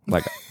arena.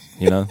 Like,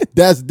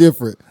 That's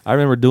different. I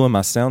remember doing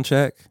my sound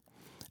check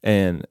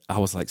and I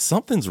was like,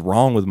 something's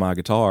wrong with my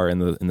guitar.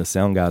 And the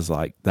sound guy's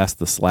like, that's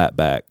the slap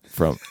back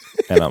from,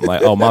 and I'm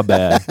like, oh, my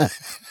bad.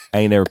 I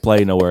ain't never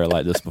played nowhere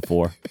like this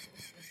before.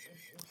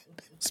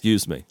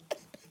 Excuse me.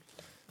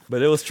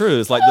 But it was true.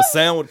 It's like the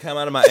sound would come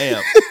out of my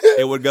amp.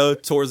 It would go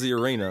towards the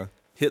arena,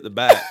 hit the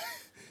back,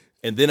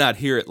 and then I'd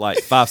hear it like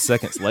 5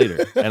 seconds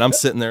later. And I'm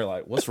sitting there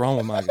like, what's wrong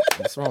with my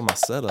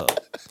setup?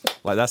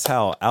 Like, that's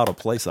how out of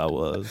place I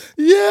was.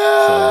 Yeah.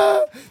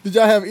 So, did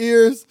y'all have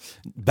ears?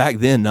 Back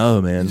then,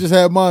 no, man. You just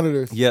had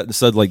monitors. Yeah,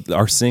 so like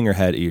our singer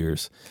had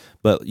ears.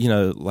 But,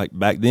 like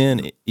back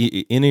then,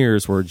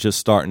 in-ears were just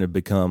starting to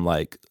become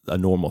like a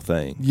normal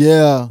thing.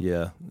 Yeah.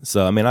 Yeah.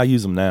 So, I mean, I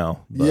use them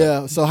now. But,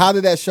 yeah. So how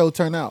did that show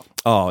turn out?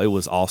 Oh, it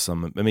was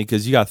awesome. I mean,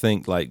 because you got to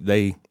think like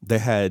they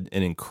had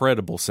an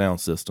incredible sound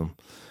system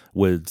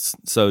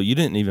so you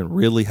didn't even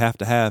really have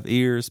to have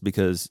ears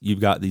because you've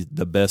got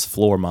the best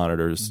floor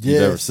monitors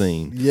you've ever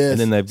seen. Yes. And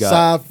then they've got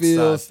side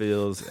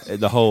fields,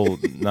 the whole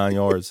 9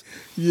 yards.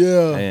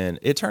 Yeah. And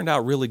it turned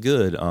out really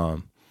good.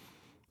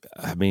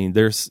 I mean,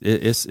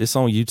 it's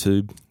on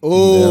YouTube.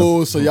 Oh,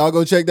 yeah. So y'all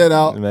go check that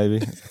out. Maybe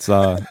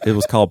it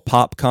was called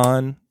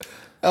PopCon.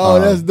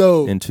 Oh, that's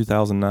dope. In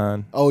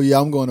 2009. Oh yeah,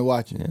 I'm going to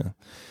watch it. Yeah.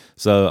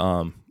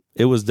 So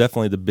it was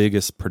definitely the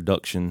biggest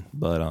production,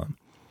 but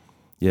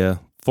yeah.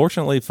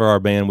 Fortunately for our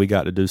band, we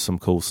got to do some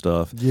cool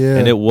stuff. Yeah.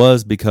 And it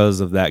was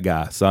because of that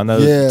guy. So I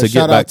know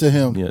shout out to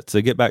him. Yeah,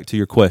 to get back to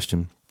your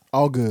question.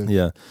 All good.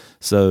 Yeah.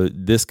 So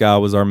this guy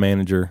was our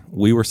manager.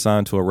 We were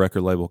signed to a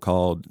record label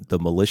called the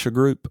Militia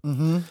Group,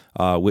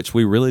 which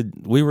we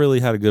really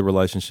had a good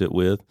relationship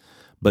with.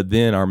 But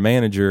then our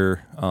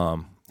manager,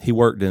 he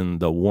worked in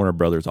the Warner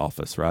Brothers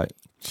office, right?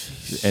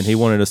 And he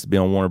wanted us to be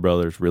on Warner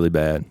Brothers really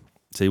bad.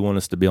 So he wanted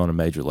us to be on a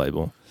major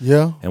label.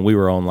 Yeah. And we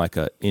were on like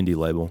a indie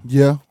label.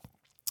 Yeah.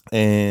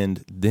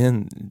 And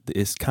then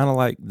it's kind of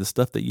like the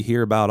stuff that you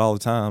hear about all the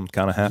time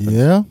kind of happened.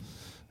 Yeah.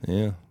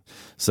 Yeah.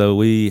 So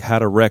we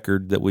had a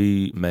record that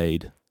we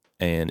made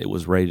and it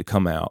was ready to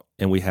come out.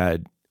 And we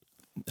had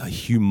a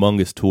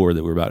humongous tour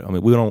that we were about. I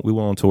mean, we went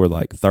on tour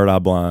like Third Eye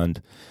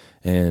Blind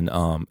and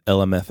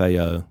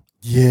LMFAO.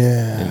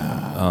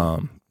 Yeah.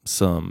 And,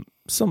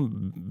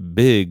 some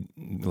big,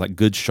 like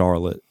Good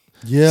Charlotte.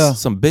 Yeah.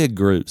 Some big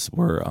groups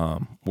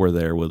were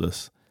there with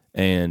us.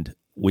 And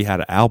we had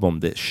an album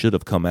that should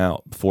have come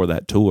out before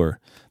that tour.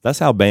 That's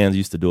how bands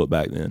used to do it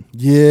back then.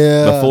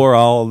 Yeah. Before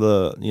all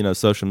the,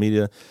 social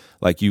media,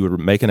 like you would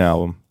make an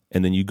album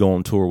and then you go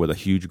on tour with a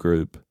huge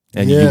group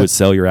and you would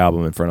sell your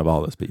album in front of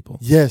all those people.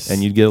 Yes.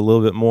 And you'd get a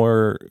little bit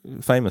more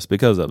famous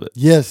because of it.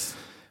 Yes.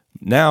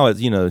 Now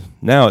it's,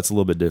 now it's a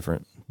little bit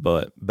different,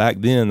 but back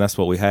then that's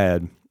what we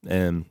had.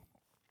 And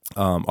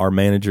our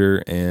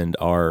manager and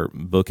our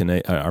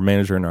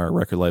manager and our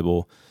record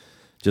label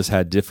just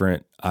had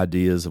different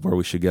ideas of where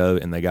we should go,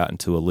 and they got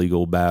into a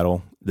legal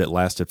battle that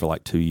lasted for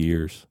like 2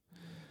 years.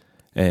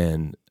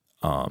 And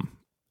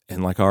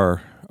like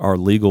our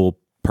legal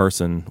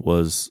person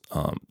was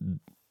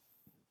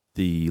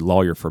the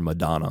lawyer for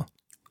Madonna.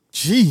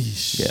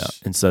 Jeez. Yeah,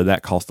 and so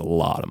that cost a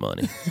lot of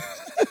money.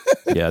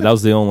 Yeah, that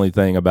was the only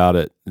thing about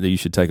it that you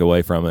should take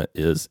away from it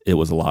is it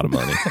was a lot of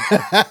money.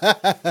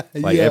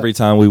 Like every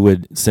time we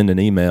would send an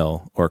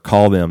email or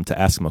call them to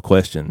ask them a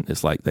question,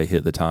 it's like they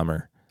hit the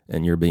timer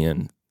and you're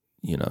being,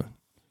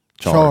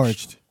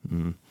 charged.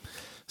 Mm.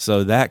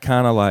 So that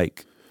kind of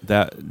like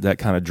that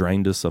kind of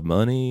drained us of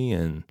money,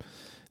 and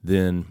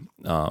then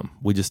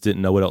we just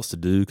didn't know what else to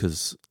do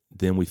because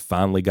then we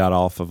finally got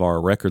off of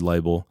our record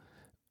label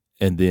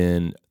And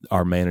then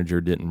our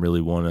manager didn't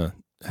really want to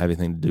have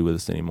anything to do with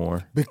us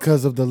anymore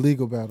because of the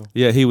legal battle.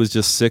 Yeah, he was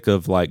just sick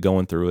of like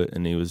going through it,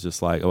 and he was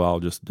just like, "Oh, I'll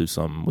just do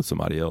something with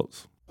somebody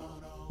else."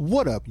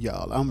 What up,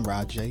 y'all? I'm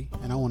Rajay,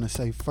 and I want to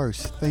say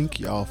first, thank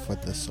y'all for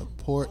the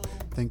support,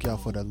 thank y'all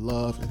for the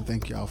love, and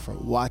thank y'all for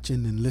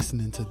watching and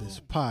listening to this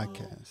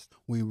podcast.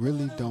 We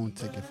really don't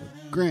take it for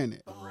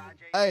granted.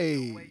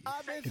 Hey,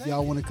 if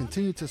y'all want to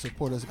continue to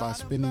support us by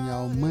spending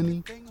y'all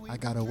money, I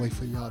got a way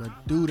for y'all to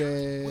do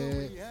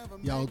that.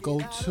 Y'all go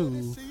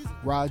to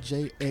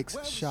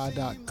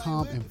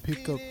rajxshaw.com and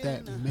pick up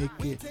that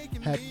Make It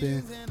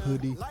Happen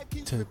hoodie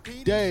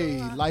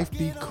today. Life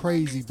be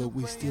crazy, but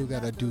we still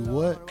got to do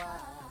what?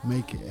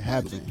 Make it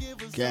happen.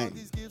 Gang.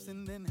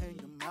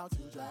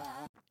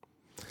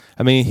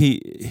 I mean,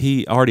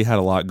 he already had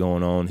a lot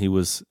going on. He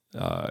was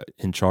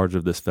in charge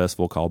of this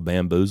festival called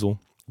Bamboozle.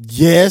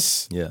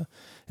 Yes. Yeah.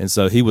 And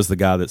so he was the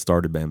guy that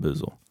started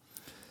Bamboozle.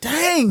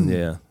 Dang.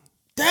 Yeah.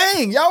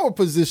 Dang, y'all were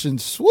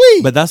positioned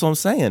sweet. But that's what I'm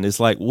saying.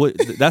 It's like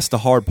that's the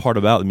hard part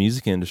about the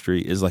music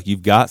industry is like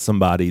you've got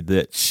somebody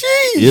that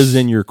is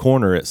in your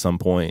corner at some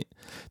point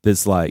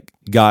that's like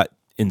got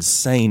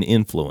insane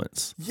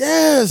influence.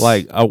 Yes.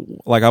 Like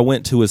I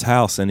went to his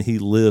house and he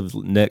lived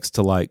next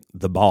to like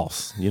the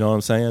boss. You know what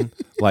I'm saying?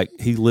 Like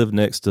he lived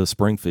next to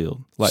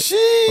Springfield. Like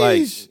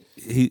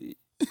he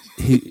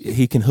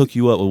can hook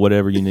you up with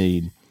whatever you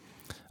need.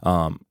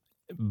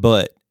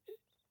 But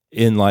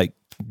in like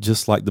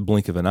just like the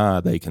blink of an eye,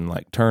 they can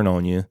like turn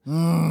on you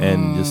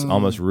and just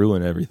almost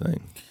ruin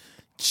everything.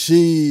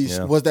 Jeez.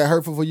 Yeah. Was that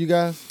hurtful for you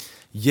guys?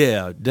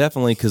 Yeah,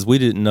 definitely, because we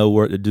didn't know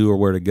what to do or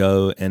where to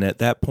go. And at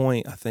that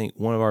point, I think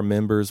one of our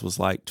members was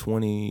like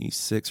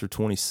 26 or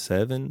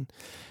 27.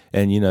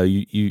 And, you know,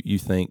 you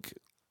think,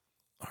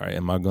 all right,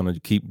 am I going to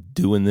keep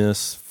doing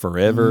this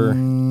forever?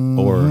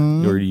 Or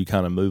do you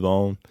kind of move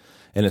on?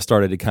 And it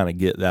started to kind of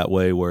get that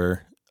way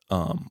where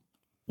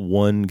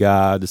one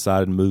guy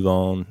decided to move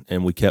on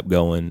and we kept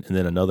going. And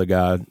then another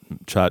guy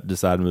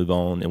decided to move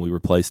on and we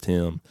replaced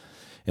him.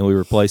 And we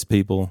replaced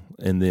people,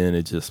 and then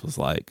it just was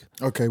like,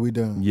 okay, we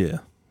done. Yeah.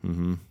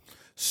 Mm-hmm.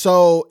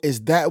 So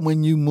is that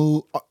when you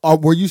moved?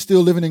 Were you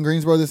still living in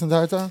Greensboro this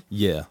entire time?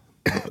 Yeah,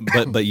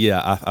 but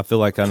yeah, I feel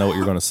like I know what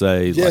you're going to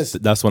say. Yes,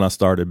 like, that's when I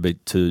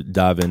started to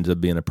dive into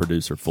being a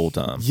producer full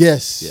time.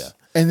 Yes. Yeah.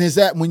 And is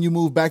that when you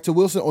moved back to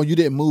Wilson, or you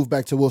didn't move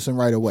back to Wilson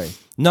right away?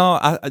 No,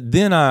 I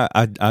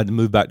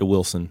moved back to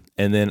Wilson,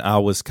 and then I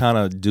was kind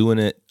of doing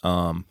it.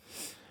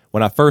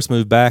 When I first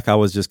moved back, I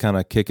was just kind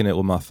of kicking it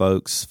with my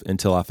folks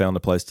until I found a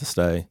place to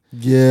stay.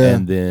 Yeah.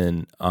 And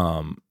then,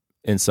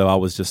 and so I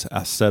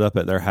set up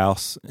at their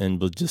house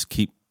and would just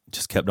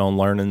kept on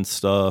learning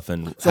stuff.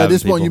 And so at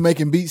this point, you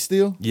making beats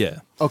still? Yeah.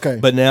 Okay.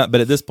 But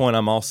at this point,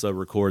 I'm also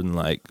recording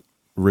like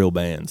real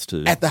bands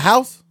too. At the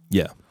house?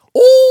 Yeah.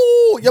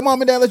 Ooh, your mom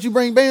and dad let you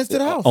bring bands to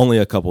the house? Only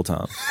a couple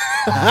times.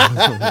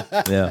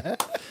 Yeah.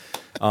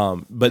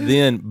 But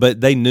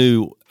they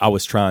knew I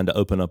was trying to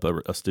open up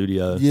a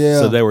studio. Yeah.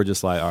 So they were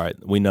just like, all right,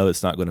 we know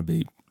it's not going to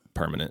be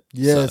permanent.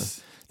 Yes.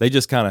 So they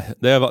just kind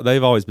of,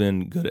 they've always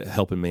been good at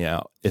helping me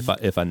out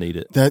if I need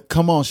it.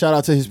 Come on, shout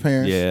out to his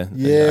parents. Yeah.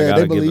 Yeah,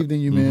 they believed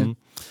in you, man.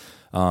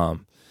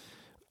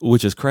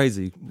 Which is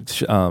crazy.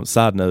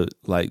 Side note,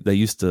 like they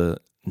used to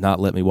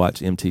not let me watch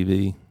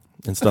MTV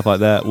and stuff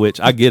like that, which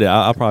I get it.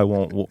 I probably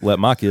won't let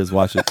my kids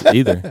watch it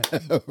either.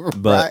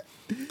 But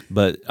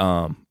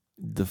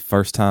the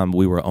first time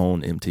we were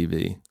on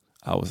MTV,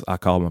 I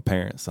called my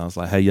parents. I was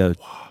like, "Hey, yo,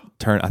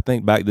 turn." I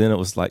think back then it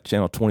was like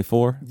channel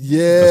 24. Yeah,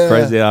 it was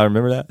crazy. I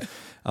remember that.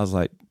 I was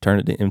like, "Turn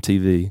it to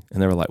MTV,"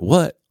 and they were like,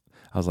 "What?"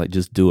 I was like,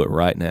 "Just do it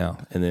right now."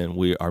 And then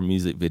our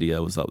music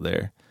video was up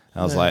there.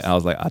 I was like,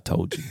 "I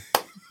told you,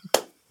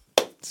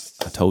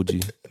 I told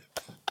you."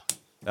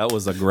 That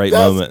was a great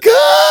moment. Good,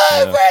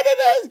 Brandon.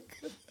 That's good.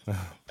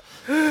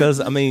 Because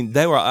I mean,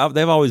 they've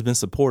always been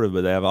supportive,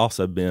 but they have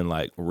also been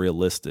like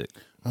realistic.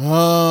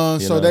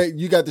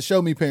 You got to show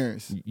me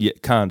parents. Yeah,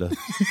 kinda.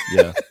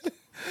 Yeah.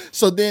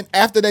 So then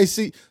after they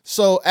see the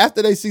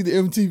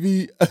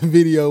MTV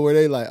video where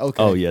they like,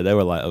 okay. Oh yeah, they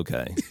were like,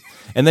 okay.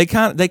 And they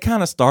kind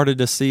of started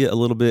to see it a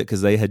little bit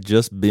because they had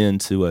just been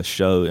to a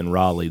show in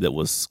Raleigh that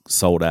was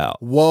sold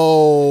out.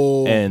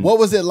 Whoa. And what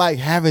was it like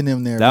having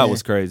them there? That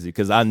was crazy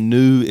because I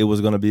knew it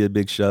was going to be a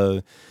big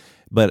show.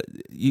 But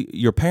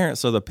your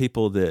parents are the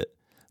people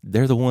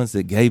they're the ones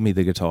that gave me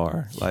the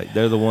guitar. Like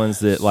they're the ones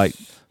that like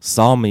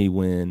saw me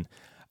when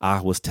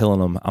I was telling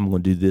them I'm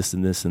going to do this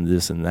and this and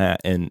this and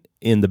that. And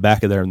in the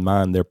back of their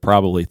mind, they're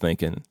probably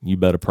thinking, you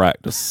better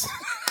practice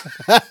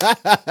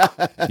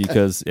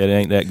because it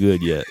ain't that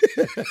good yet.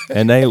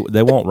 And they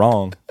weren't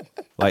wrong.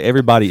 Like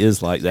everybody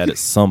is like that at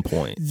some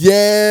point.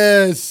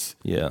 Yes.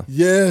 Yeah.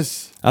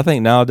 Yes. I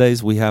think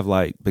nowadays we have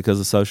like, because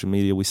of social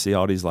media, we see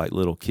all these like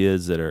little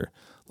kids that are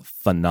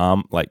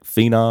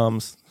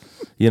phenoms,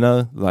 you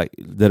know, like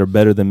that are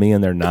better than me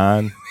and they're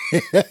 9.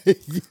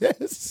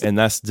 Yes. And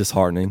that's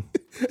disheartening.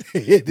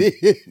 It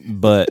is.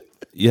 But,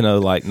 you know,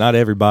 like not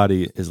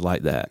everybody is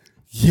like that.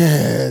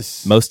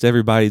 Yes. Most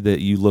everybody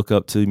that you look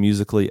up to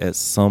musically at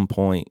some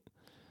point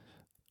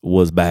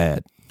was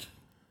bad.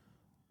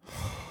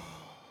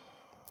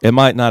 It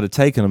might not have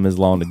taken them as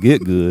long to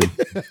get good,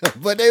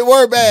 but they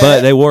were bad.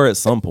 but they were at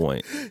some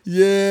point.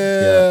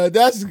 Yeah,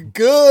 that's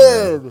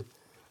good. Yeah.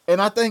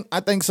 And I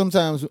think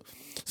sometimes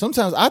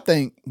I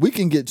think we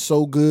can get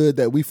so good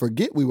that we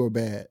forget we were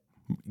bad.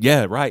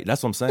 Yeah, right.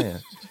 That's what I'm saying.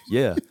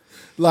 Yeah.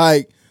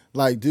 Like,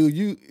 dude,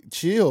 you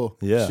chill.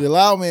 Yeah. Chill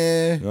out,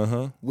 man.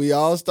 Uh-huh. We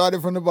all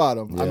started from the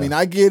bottom. Yeah. I mean,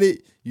 I get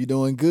it. You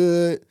doing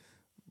good.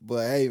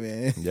 But hey,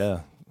 man.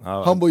 Yeah.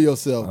 Humble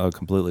yourself. I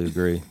completely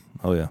agree.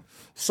 Oh, yeah.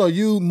 So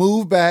you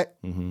move back,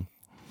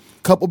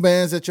 couple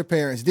bands at your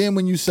parents. Then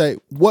when you say,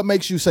 what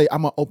makes you say,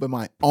 I'm going to open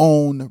my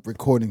own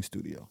recording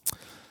studio?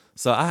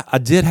 So I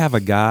did have a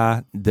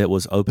guy that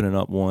was opening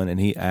up one, and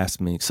he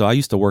asked me. So I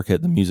used to work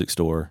at the music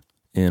store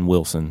in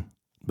Wilson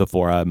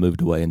before I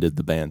moved away and did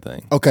the band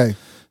thing. Okay.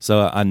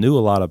 So I knew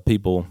a lot of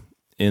people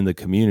in the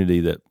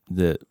community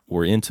that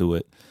were into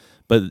it.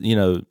 But, you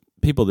know,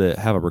 people that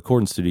have a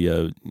recording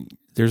studio,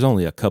 there's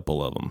only a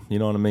couple of them. You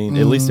know what I mean?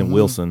 At least in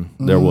Wilson,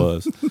 there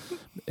was.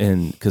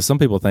 And because some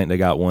people think they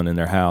got one in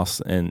their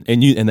house, and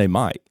they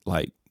might.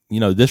 Like, you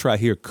know, this right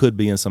here could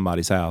be in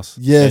somebody's house.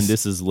 Yes. And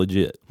this is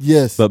legit.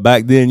 Yes. But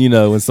back then, you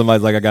know, when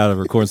somebody's like, I got a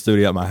recording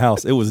studio at my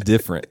house, it was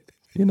different.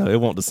 You know, it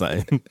wasn't the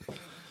same.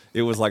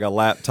 It was like a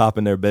laptop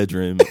in their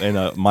bedroom and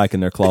a mic in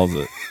their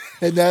closet.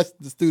 And that's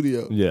the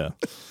studio. Yeah.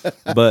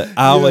 But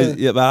I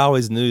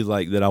always knew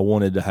like that I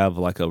wanted to have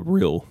like a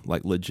real,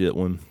 like legit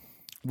one.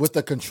 With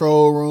a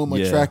control room, a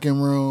Yeah. tracking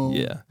room.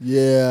 Yeah.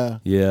 Yeah.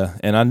 Yeah.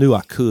 And I knew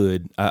I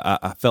could.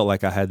 I felt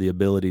like I had the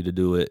ability to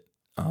do it.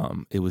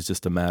 It was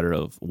just a matter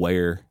of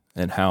where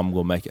and how I'm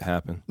going to make it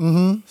happen.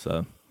 Mm-hmm.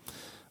 So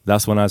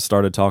that's when I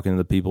started talking to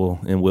the people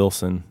in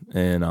Wilson,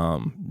 and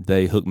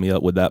they hooked me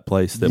up with that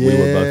place that we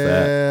were both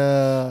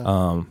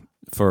at.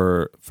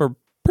 For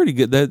pretty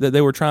good.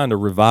 They were trying to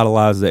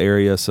revitalize the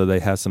area, so they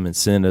had some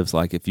incentives.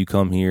 Like if you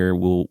come here,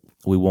 we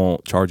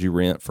won't charge you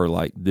rent for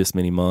like this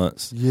many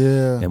months.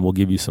 Yeah. And we'll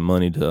give you some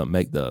money to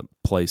make the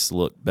place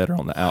look better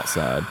on the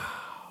outside.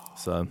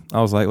 So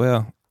I was like,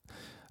 well,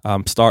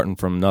 I'm starting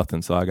from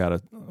nothing, so I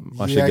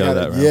should go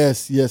that route.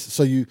 Yes.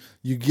 So you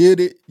get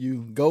it,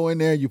 you go in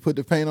there, you put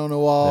the paint on the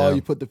wall, Yeah.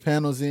 you put the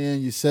panels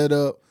in, you set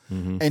up.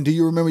 Mm-hmm. And do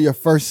you remember your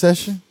first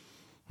session?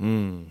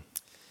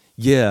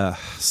 Yeah,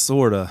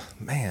 sort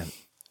of. Man.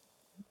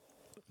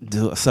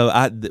 So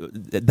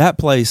that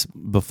place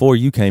before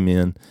you came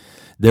in,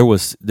 there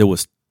was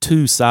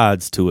two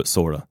sides to it,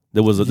 sort of.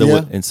 There was,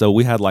 and so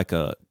we had like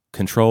a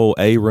control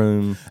A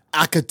room.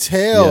 I could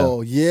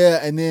tell, yeah,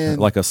 and then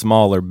like a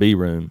smaller B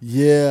room.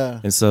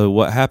 Yeah. And so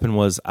what happened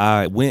was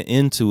I went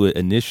into it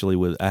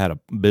initially I had a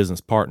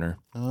business partner,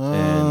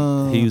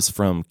 and he's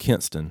from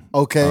Kinston.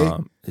 Okay.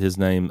 His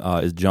name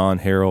is John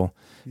Harrell.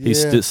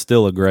 He's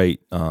still a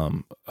great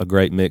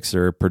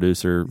mixer,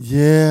 producer.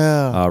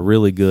 Yeah.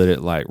 Really good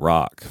at like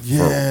rock.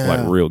 Yeah.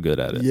 Like real good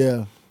at it.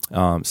 Yeah.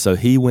 So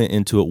he went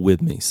into it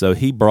with me. So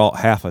he brought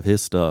half of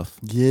his stuff.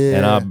 Yeah.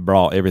 And I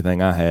brought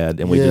everything I had,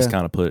 and we just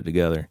kind of put it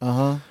together.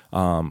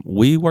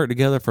 We worked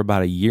together for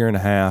about a year and a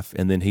half,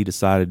 and then he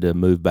decided to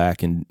move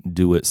back and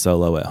do it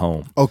solo at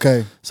home.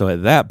 Okay. So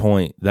at that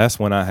point, that's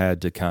when I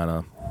had to kind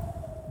of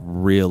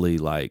really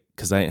like,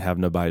 because I didn't have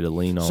nobody to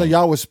lean on. So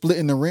y'all was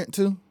splitting the rent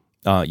too?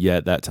 Yeah,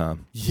 at that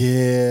time.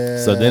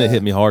 Yeah. So then it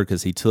hit me hard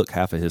because he took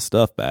half of his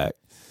stuff back.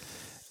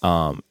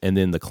 And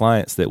then the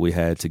clients that we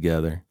had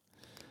together,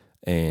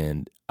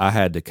 and I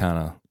had to kind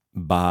of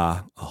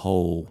buy a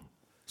whole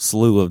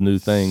slew of new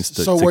things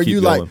to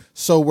keep going.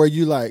 So were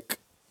you like,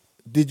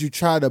 did you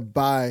try to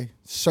buy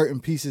certain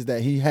pieces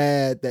that he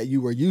had that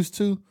you were used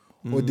to?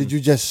 Or did you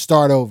just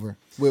start over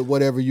with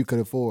whatever you could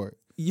afford?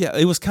 Yeah,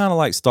 it was kind of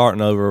like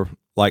starting over.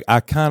 Like I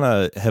kind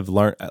of have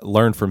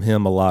learned from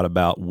him a lot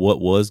about what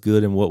was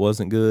good and what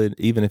wasn't good.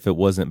 Even if it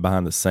wasn't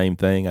buying the same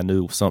thing, I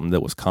knew something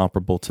that was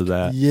comparable to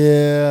that.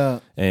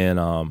 Yeah.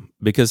 And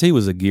because he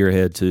was a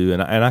gearhead too,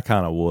 and I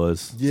kind of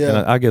was. Yeah. And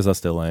I guess I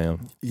still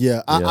am.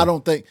 Yeah. I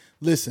don't think.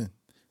 Listen,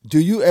 do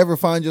you ever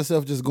find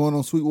yourself just going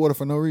on Sweetwater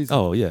for no reason?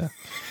 Oh yeah,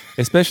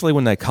 especially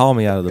when they call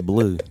me out of the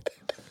blue.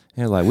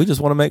 And like, we just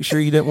want to make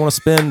sure you didn't want to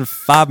spend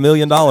 $5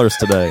 million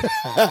today.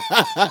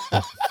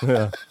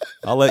 Yeah.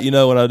 I'll let you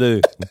know when I do.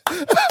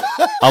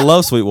 I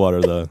love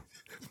Sweetwater though.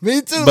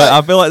 Me too. But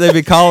I feel like they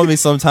be calling me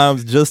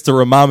sometimes just to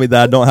remind me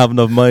that I don't have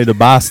enough money to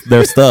buy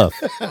their stuff.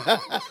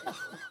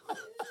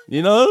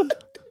 You know?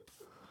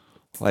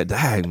 Like,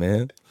 dang,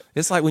 man.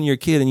 It's like when you're a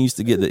kid and you used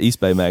to get the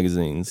East Bay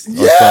magazines. Or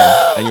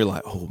something, and you're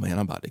like, oh, man, I'm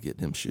about to get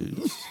them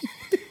shoes.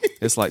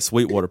 It's like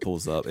Sweetwater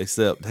pulls up,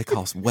 except they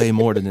cost way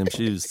more than them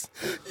shoes.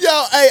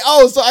 Yo, hey,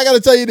 so I got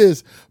to tell you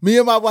this. Me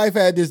and my wife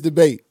had this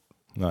debate.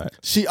 Right.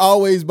 She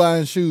always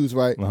buying shoes,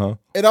 right? Uh-huh.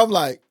 And I'm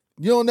like,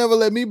 you don't never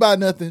let me buy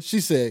nothing. She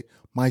said,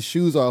 my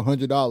shoes are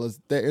 $100.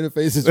 Their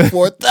interface is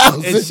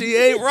 $4,000. And she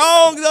ain't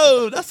wrong,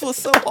 though. That's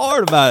what's so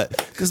hard about it,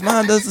 because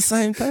mine does the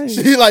same thing.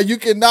 She like, you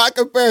cannot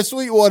compare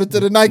Sweetwater to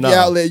the Nike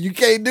outlet. You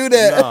can't do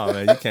that. No,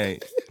 man, you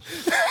can't.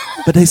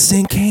 But they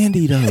send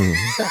candy, though.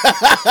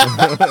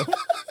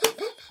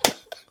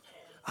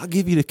 I'll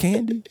give you the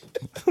candy.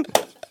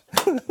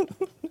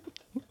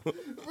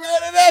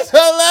 Man, that's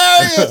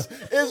hilarious.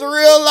 It's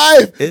real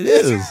life.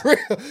 Is.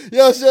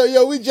 Real.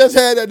 Yo, we just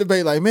had that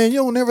debate. Like, man, you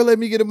don't never let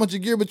me get a bunch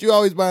of gear, but you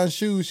always buying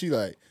shoes. She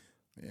like,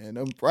 man,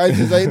 them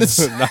prices ain't the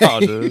same. No,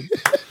 dude.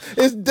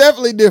 It's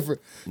definitely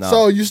different. No.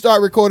 So you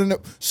start recording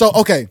it. So,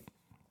 okay.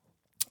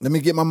 Let me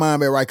get my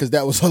mind back right because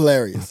that was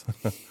hilarious.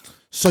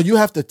 So you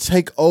have to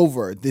take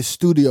over this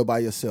studio by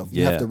yourself.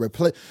 You have to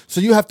replace.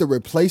 So you have to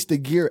replace the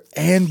gear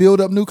and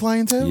build up new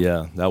clientele?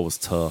 Yeah, that was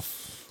tough.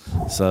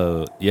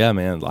 So, yeah,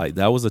 man, like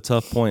that was a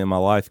tough point in my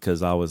life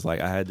because I was like,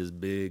 I had this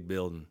big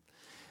building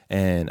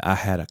and I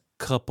had a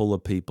couple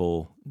of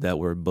people that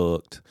were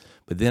booked,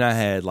 but then I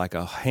had like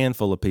a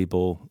handful of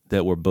people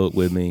that were booked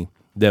with me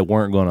that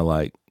weren't going to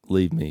like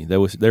leave me. They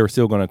were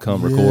still going to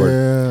come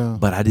record,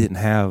 but I didn't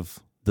have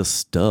the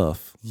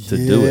stuff to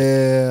do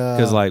it.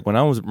 Because like when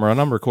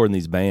I'm recording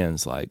these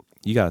bands, like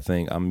you got to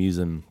think I'm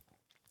using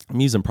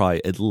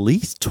probably at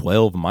least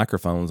 12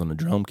 microphones on the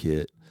drum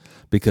kit.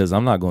 Because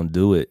I'm not going to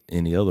do it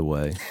any other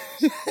way.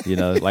 You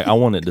know, like I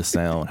want it to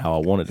sound how I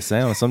want it to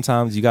sound. And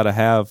sometimes you got to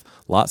have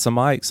lots of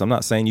mics. I'm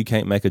not saying you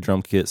can't make a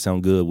drum kit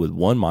sound good with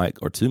one mic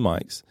or two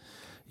mics.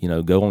 You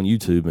know, go on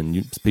YouTube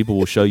and people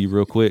will show you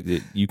real quick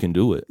that you can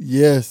do it.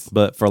 Yes.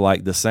 But for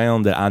like the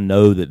sound that I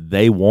know that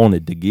they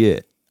wanted to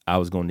get, I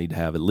was going to need to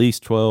have at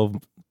least 12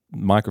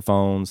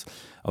 microphones.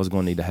 I was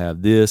going to need to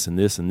have this and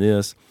this and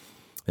this.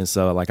 And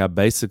so like I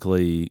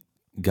basically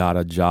got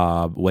a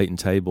job waiting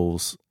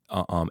tables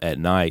at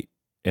night.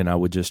 And I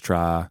would just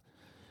try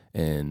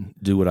and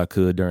do what I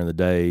could during the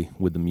day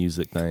with the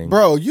music thing.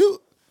 Bro, you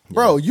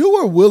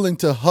were willing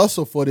to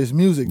hustle for this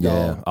music,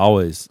 dog. Yeah,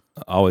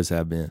 always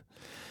have been.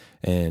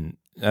 And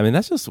I mean,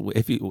 that's just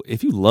if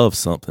you love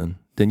something,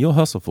 then you'll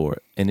hustle for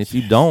it. And if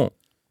you don't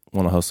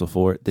want to hustle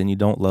for it, then you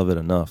don't love it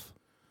enough.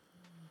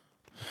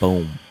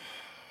 Boom.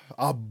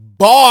 A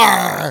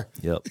bar.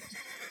 Yep.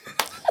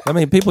 I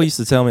mean, people used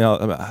to tell me.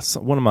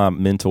 One of my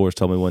mentors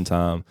told me one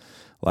time,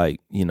 like,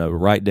 you know,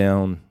 write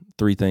down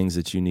 3 things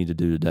that you need to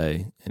do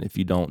today, and if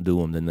you don't do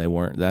them, then they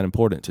weren't that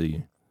important to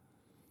you.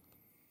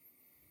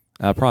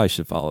 I probably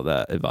should follow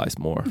that advice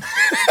more.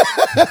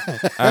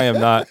 I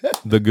am not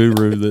the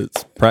guru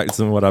that's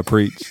practicing what I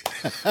preach,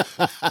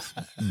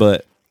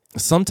 but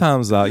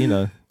sometimes I'll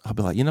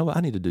be like, you know what, I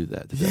need to do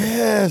that today.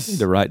 Yes. I need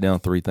to write down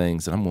 3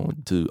 things, and I'm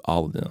going to do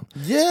all of them.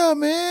 Yeah,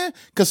 man.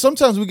 Because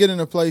sometimes we get in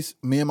a place,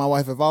 me and my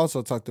wife have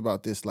also talked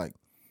about this, like,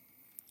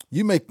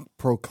 you may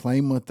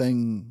proclaim a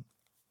thing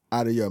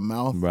out of your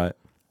mouth, Right.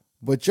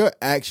 but your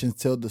actions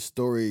tell the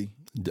story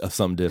Of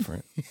something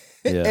different.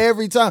 Yeah.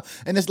 every time.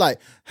 And it's like,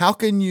 how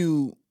can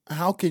you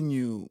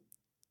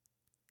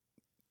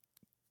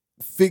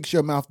fix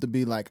your mouth to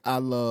be like, I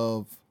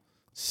love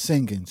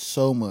singing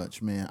so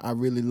much, man. I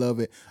really love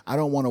it. I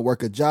don't want to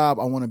work a job.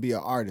 I want to be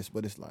an artist.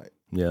 But it's like,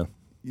 Yeah.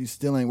 you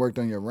still ain't worked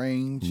on your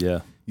range. Yeah.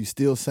 You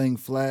still sing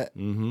flat.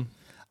 Mm-hmm.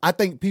 I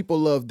think people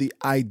love the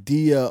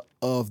idea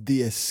of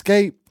the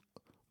escape,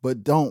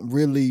 but don't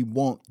really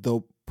want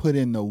the put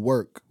in the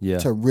work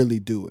to really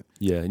do it.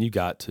 Yeah, and you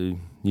got to.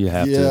 You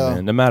have to,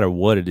 man. No matter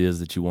what it is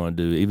that you want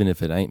to do, even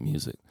if it ain't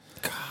music.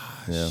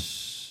 Gosh. Yeah.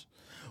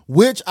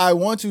 Which I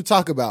want to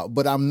talk about,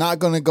 but I'm not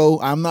going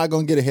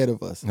to get ahead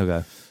of us.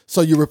 Okay. So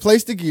you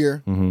replace the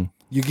gear. Mm-hmm.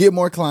 You get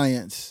more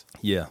clients.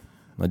 Yeah,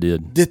 I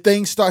did. Did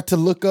things start to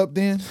look up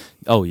then?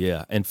 Oh,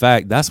 yeah. In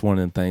fact, that's one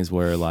of the things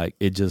where, like,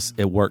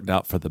 it worked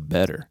out for the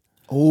better.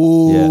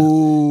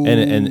 Oh. Yeah.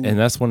 And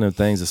that's one of the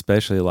things,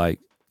 especially, like,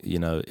 you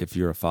know, if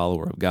you're a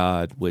follower of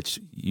God, which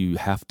you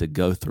have to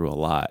go through a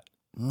lot.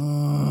 You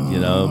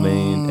know what I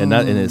mean? And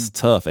it's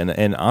tough.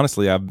 And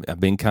honestly, I've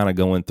been kind of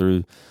going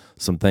through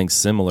some things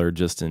similar,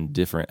 just in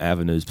different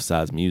avenues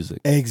besides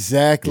music.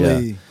 Exactly.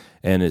 Yeah.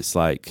 And it's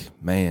like,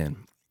 man,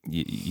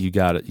 you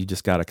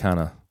just gotta kind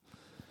of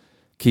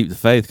keep the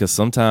faith, because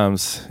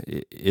sometimes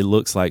it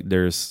looks like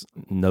there's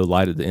no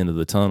light at the end of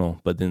the tunnel,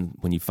 but then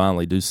when you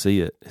finally do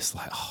see it, it's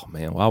like, oh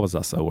man, why was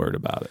I so worried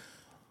about it?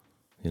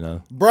 You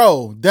know,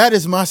 bro, that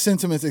is my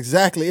sentiments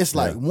exactly. It's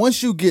like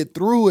once you get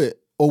through it,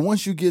 or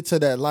once you get to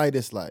that light,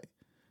 it's like,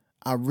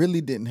 I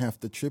really didn't have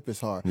to trip as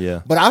hard.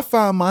 Yeah. But I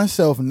find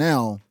myself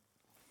now,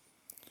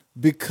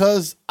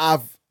 because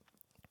I've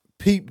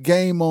peeped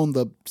game on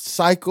the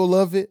cycle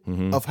of it,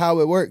 of how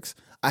it works,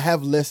 I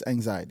have less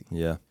anxiety.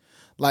 Yeah.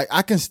 Like,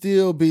 I can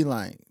still be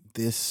like,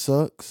 this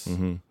sucks,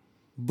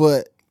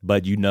 but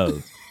you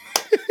know,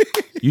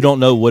 you don't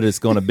know what it's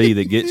going to be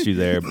that gets you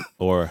there,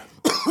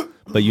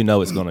 but you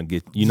know it's going to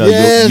get, you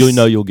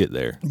know, you'll get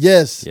there.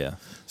 Yes. Yeah.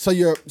 So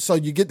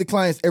you get the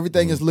clients,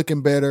 everything is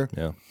looking better.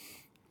 Yeah.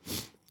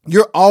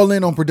 You're all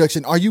in on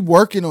production. Are you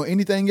working on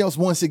anything else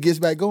once it gets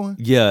back going?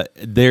 Yeah,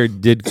 there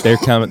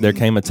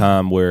came a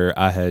time where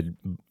I had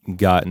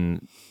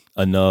gotten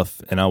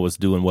enough, and I was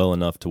doing well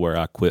enough to where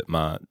I quit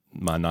my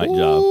night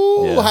job.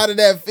 Yeah. How did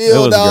that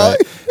feel, dog?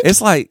 Great. It's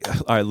like,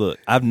 all right, look,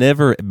 I've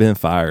never been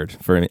fired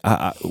for any.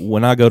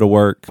 When I go to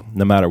work,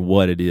 no matter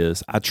what it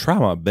is, I try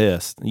my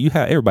best.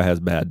 Everybody has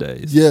bad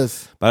days.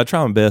 Yes, but I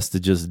try my best to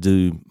just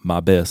do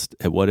my best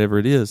at whatever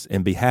it is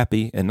and be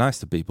happy and nice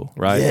to people,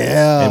 right?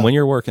 Yeah. And when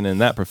you're working in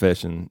that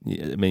profession,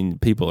 I mean,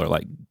 people are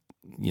like,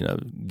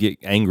 get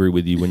angry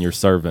with you when you're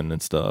serving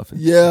and stuff.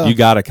 Yeah. You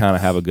got to kind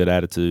of have a good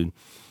attitude.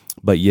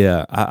 But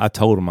yeah, I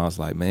told him, I was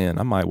like, man,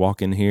 I might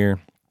walk in here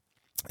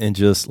and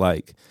just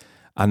like,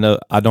 I know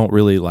I don't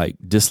really like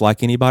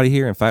dislike anybody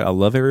here. In fact, I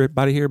love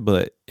everybody here.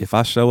 But if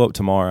I show up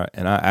tomorrow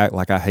and I act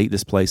like I hate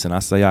this place and I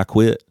say I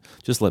quit,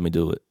 just let me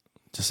do it.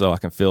 Just so I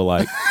can feel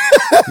like,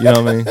 you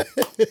know what I mean?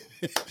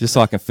 Just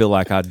so I can feel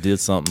like I did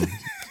something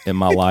in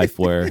my life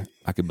where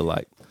I could be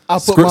like,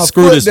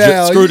 screw this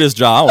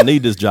job. I don't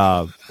need this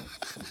job.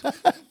 You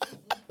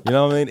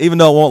know what I mean? Even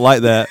though I won't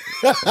like that.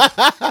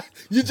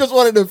 You just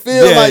wanted to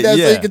feel like that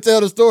so you could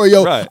tell the story.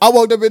 Yo, right. I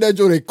walked up in that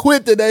joint and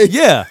quit today.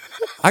 Yeah.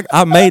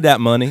 I made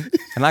that money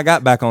and I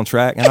got back on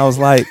track and I was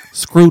like,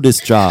 screw this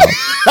job.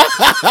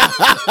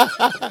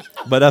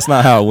 But that's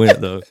not how it went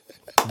though.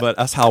 But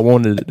that's how I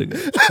wanted it to go.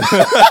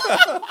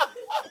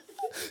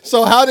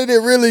 So how did it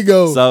really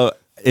go? So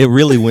it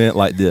really went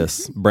like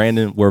this.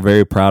 Brandon, we're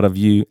very proud of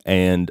you,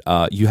 and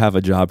you have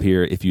a job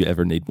here if you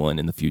ever need one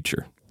in the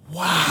future.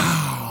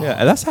 Wow. Yeah,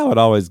 and that's how it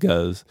always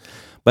goes.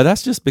 But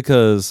that's just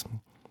because,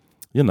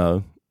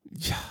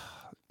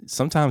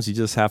 sometimes you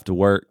just have to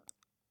work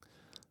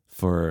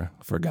for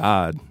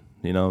God,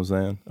 you know what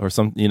I'm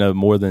saying? Or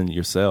more than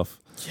yourself.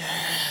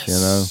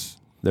 Yes.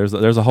 There's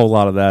a whole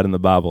lot of that in the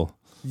Bible.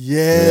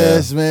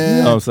 Yes, man.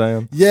 You know what I'm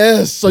saying?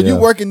 Yes. So you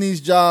work in these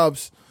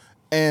jobs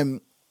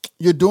and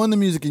you're doing the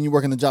music and you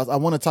work in the jobs. I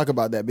want to talk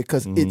about that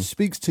because it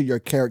speaks to your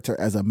character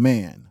as a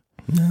man.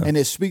 Yeah. And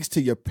it speaks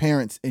to your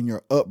parents and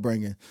your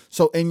upbringing.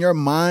 So in your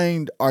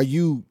mind, are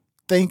you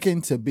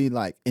thinking to be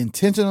like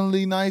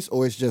intentionally nice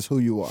or it's just who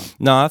you are?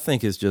 No, I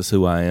think it's just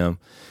who I am.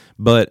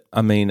 But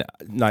I mean,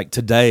 like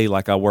today,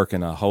 like I work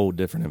in a whole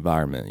different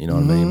environment. You know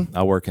what I mean?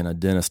 I work in a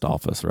dentist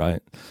office,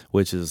 right?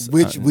 Which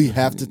we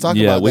have to talk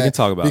about. Yeah, we can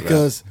talk about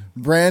because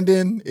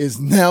Brandon is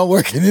now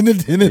working in the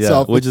dentist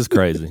office, which is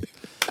crazy.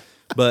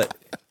 But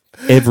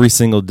every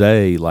single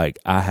day, like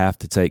I have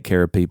to take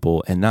care of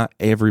people, and not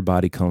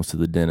everybody comes to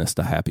the dentist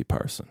a happy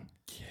person.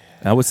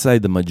 Yeah. I would say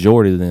the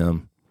majority of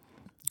them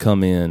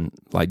come in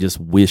like just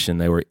wishing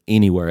they were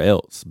anywhere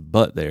else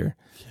but there.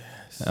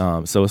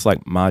 So it's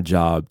like my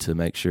job to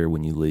make sure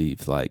when you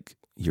leave, like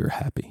you're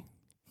happy.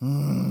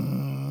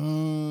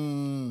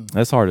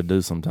 That's hard to do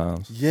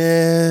sometimes.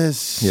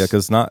 Yes. Yeah,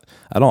 because I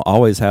don't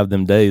always have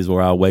them days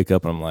where I wake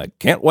up and I'm like,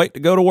 can't wait to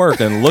go to work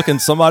and look in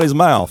somebody's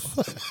mouth.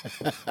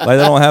 Like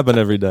that don't happen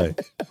every day.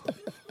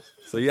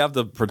 So you have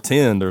to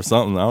pretend or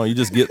something. You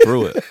just get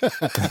through it.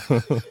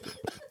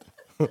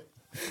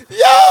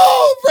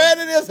 Yo,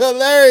 Brandon is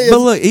hilarious. But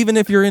look, even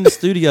if you're in the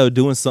studio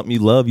doing something you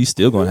love, you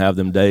still gonna have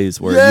them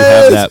days where you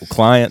have that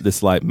client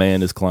that's like,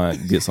 man, this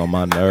client gets on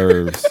my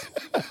nerves.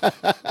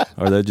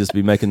 Or they'll just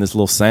be making this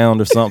little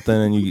sound or something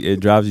and it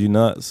drives you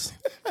nuts.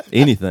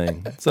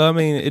 Anything. So I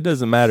mean, it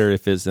doesn't matter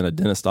if it's in a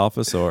dentist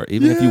office or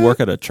even if you work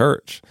at a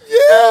church.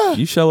 Yeah.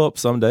 You show up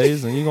some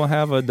days and you're gonna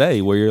have a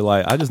day where you're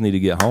like, I just need to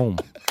get home.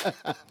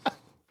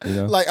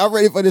 Like, I'm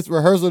ready for this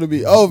rehearsal to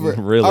be over.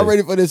 Really? I'm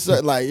ready for this.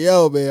 Like,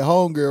 yo, man,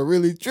 homegirl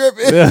really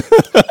tripping. Yeah.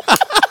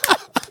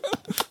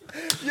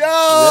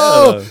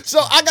 Yo. Yeah. So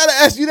I got to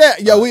ask you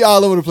that. Yo, we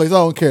all over the place. I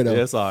don't care, though.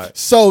 Yeah, it's all right.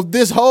 So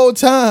this whole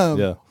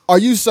time, are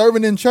you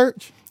serving in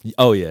church?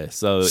 Oh, yeah.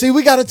 So see,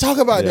 we got to talk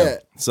about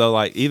that. So,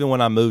 like, even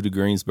when I moved to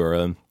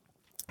Greensboro,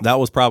 that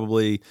was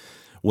probably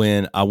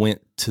when I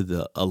went to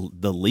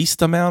the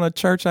least amount of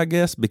church, I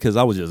guess, because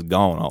I was just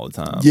gone all the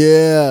time.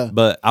 Yeah.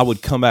 But I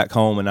would come back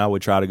home and I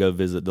would try to go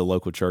visit the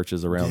local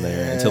churches around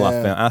there until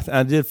I found.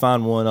 I did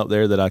find one up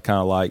there that I kind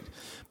of liked.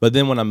 But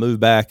then when I moved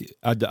back,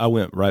 I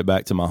went right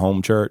back to my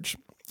home church.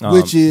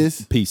 Which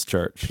is? Peace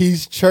Church.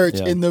 Peace Church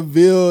in the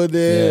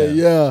building.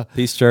 Yeah.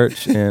 Peace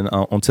Church and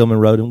on Tillman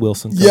Road in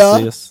Wilson.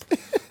 Come see us.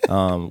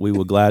 We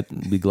would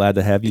be glad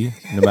to have you,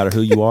 no matter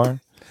who you are.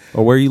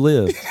 Or where you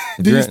live.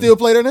 Do you still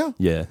play there now?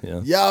 Yeah.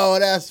 Yo,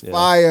 that's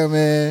fire,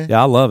 man.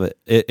 Yeah, I love it.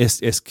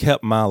 It's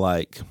kept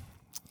my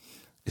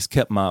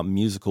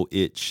musical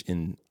itch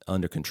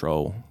under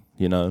control,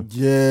 you know?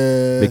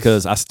 Yeah.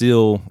 Because I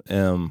still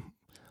am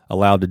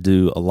allowed to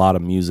do a lot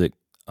of music,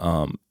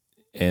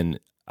 and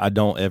I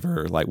don't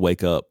ever like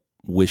wake up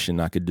wishing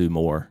I could do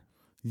more.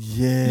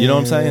 Yeah. You know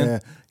what I'm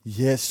saying?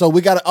 Yeah. So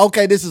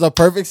this is a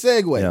perfect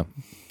segue. Yeah.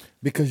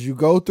 Because you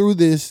go through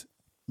this,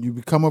 you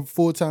become a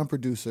full-time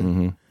producer.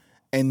 Mm-hmm.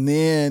 And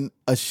then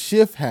a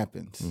shift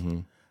happens. Mm-hmm.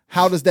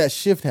 How does that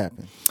shift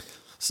happen?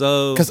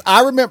 So, because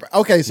I remember.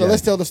 Okay, so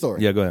let's tell the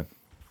story. Yeah, go ahead.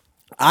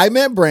 I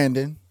met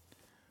Brandon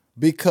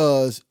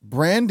because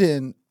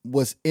Brandon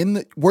was in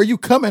the. Were you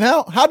coming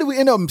out? How did we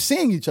end up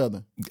seeing each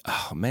other?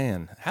 Oh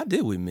man, how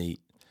did we meet?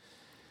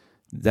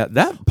 That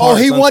part. Oh,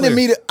 he wanted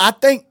me to. I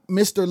think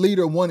Mr.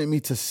 Leader wanted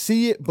me to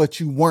see it, but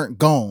you weren't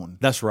gone.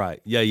 That's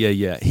right.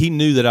 Yeah. He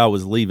knew that I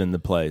was leaving the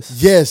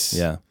place. Yes.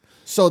 Yeah.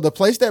 So the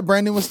place that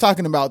Brandon was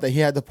talking about that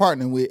he had to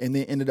partner with and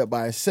then ended up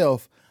by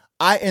himself,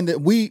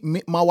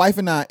 my wife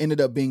and I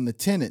ended up being the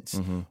tenants,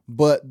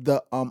 but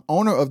the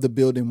owner of the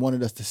building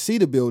wanted us to see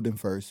the building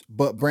first,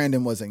 but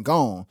Brandon wasn't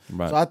gone.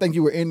 Right. So I think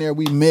you were in there.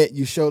 We met.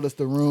 You showed us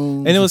the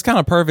room, And it was kind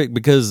of perfect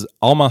because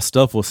all my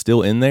stuff was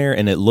still in there,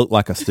 and it looked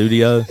like a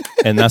studio.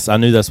 And I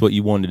knew that's what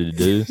you wanted to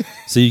do.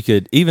 So you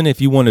could, even if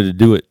you wanted to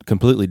do it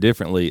completely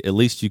differently, at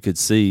least you could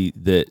see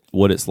that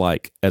what it's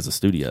like as a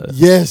studio.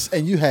 Yes,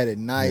 and you had it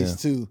nice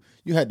too.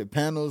 You had the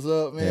panels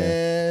up,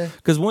 man.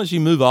 Because once you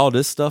move all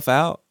this stuff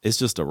out, it's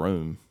just a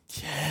room.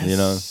 Yes. You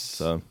know?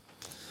 So,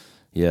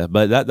 yeah.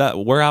 But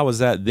that where I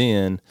was at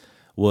then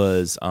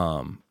was,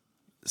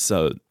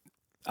 so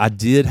I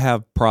did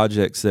have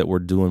projects that were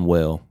doing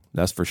well.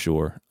 That's for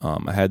sure.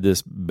 I had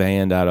this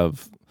band out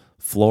of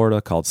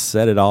Florida called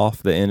Set It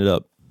Off that ended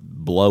up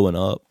blowing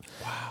up.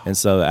 Wow. And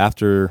so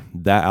after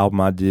that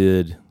album I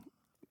did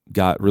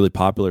got really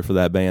popular for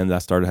that band, I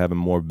started having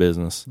more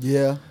business.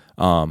 Yeah.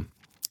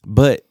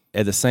 But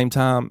at the same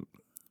time,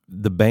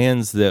 the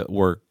bands that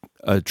were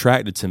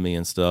attracted to me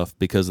and stuff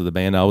because of the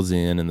band I was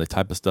in and the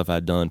type of stuff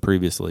I'd done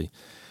previously,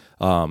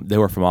 they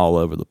were from all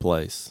over the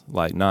place,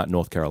 like not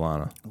North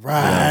Carolina.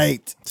 Right. You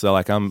know? So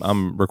like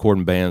I'm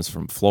recording bands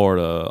from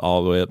Florida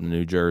all the way up to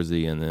New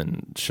Jersey and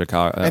then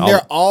Chicago. And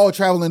they're all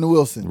traveling to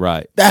Wilson.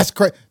 Right. That's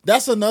crazy.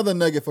 That's another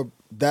nugget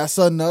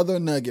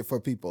for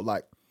people.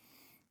 Like,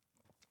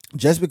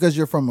 just because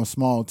you're from a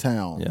small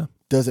town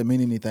doesn't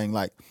mean anything.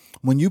 Like,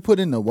 when you put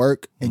in the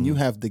work and you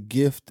have the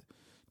gift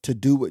to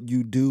do what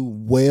you do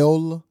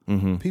well,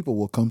 people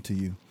will come to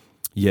you.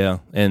 Yeah,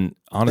 and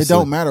honestly, it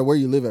don't matter where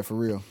you live at, for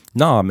real.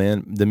 Nah,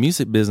 man, the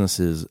music business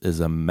is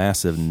a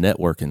massive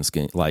networking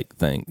scheme, like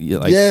thing.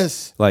 Like,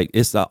 yes, like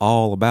it's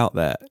all about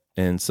that.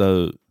 And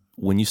so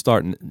when you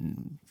start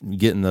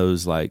getting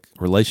those like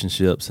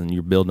relationships and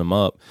you're building them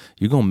up,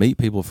 you're gonna meet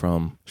people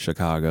from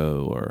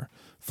Chicago or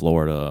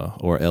Florida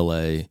or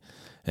LA,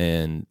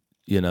 and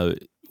you know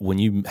when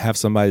you have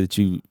somebody that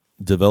you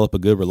develop a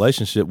good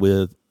relationship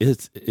with,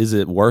 is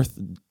it worth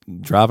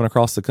driving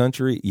across the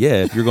country?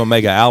 Yeah, if you're going to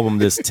make an album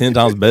that's 10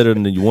 times better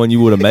than the one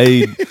you would have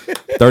made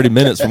 30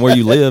 minutes from where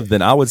you live,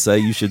 then I would say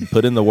you should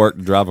put in the work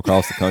to drive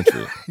across the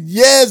country.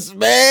 Yes,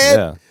 man.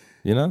 Yeah,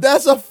 you know?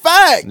 That's a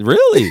fact.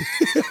 Really?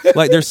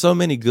 Like, there's so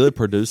many good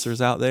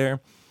producers out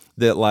there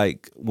that,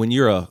 like, when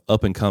you're a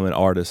up-and-coming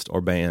artist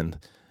or band,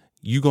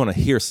 you're going to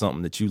hear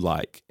something that you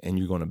like, and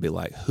you're going to be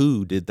like,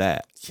 who did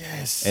that?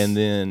 Yes. And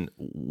then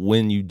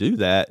when you do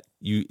that,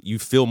 you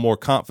feel more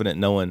confident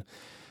knowing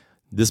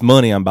this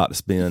money I'm about to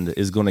spend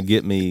is going to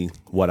get me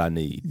what I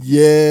need.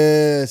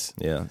 Yes.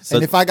 Yeah. So,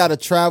 and if I got to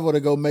travel to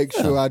go make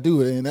sure I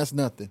do it, and that's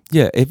nothing.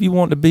 Yeah. If you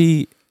want to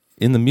be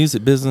in the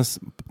music business,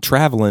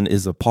 traveling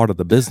is a part of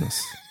the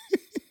business.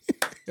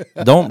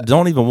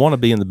 Don't even want to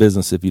be in the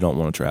business if you don't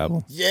want to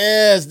travel.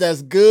 Yes,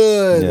 that's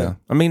good. Yeah.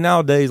 I mean,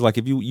 nowadays, like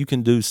if you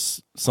can do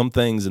some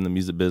things in the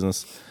music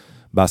business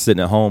by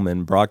sitting at home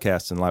and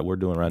broadcasting like we're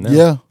doing right now.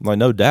 Yeah. Like,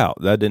 no doubt.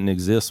 That didn't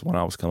exist when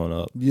I was coming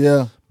up.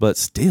 Yeah. But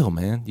still,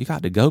 man, you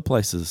got to go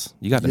places.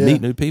 You got to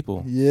meet new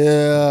people.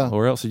 Yeah.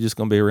 Or else you're just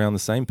going to be around the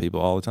same people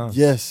all the time.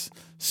 Yes.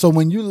 So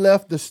when you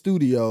left the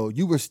studio,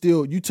 you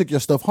took your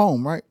stuff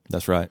home, right?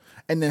 That's right.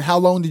 And then how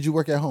long did you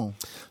work at home?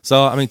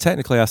 So, I mean,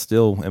 technically, I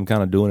still am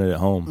kind of doing it at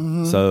home.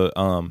 Mm-hmm.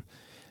 So,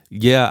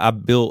 yeah, I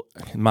built,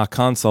 my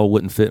console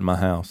wouldn't fit in my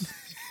house.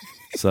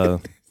 So,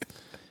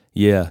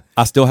 yeah,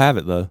 I still have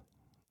it, though.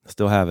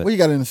 Still have it. Well, you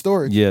got it in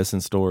storage? Yeah, it's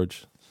in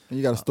storage. And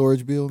you got a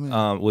storage bill,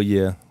 man? Well,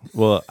 yeah.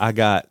 Well, I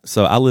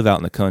live out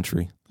in the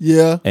country.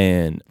 Yeah.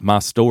 And my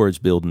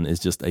storage building is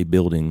just a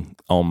building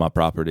on my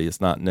property.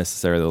 It's not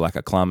necessarily like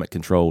a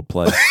climate-controlled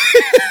place.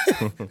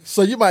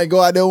 So you might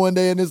go out there one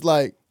day and it's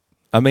like...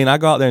 I mean, I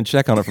go out there and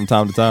check on it from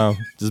time to time.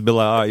 Just be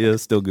like, all right, yeah,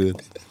 it's still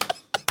good.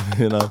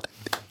 You know?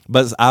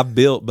 But all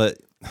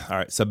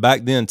right, so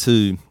back then,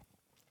 too,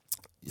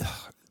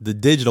 the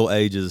digital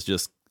age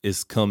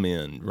is come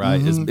in,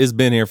 right? Mm-hmm. It's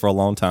been here for a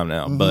long time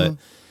now, but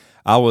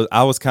I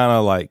was kind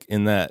of like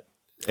in that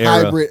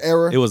era. Hybrid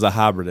era? It was a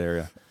hybrid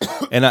era.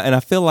 and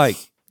I feel like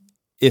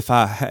if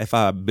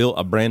I built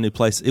a brand new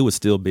place, it would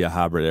still be a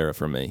hybrid era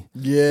for me.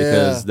 Yeah.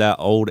 Because that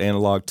old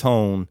analog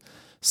tone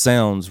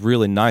sounds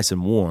really nice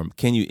and warm.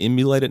 Can you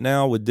emulate it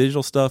now with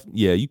digital stuff?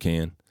 Yeah, you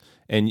can.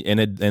 And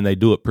they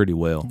do it pretty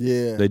well.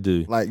 Yeah. They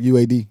do. Like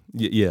UAD.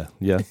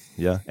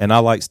 Yeah. And I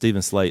like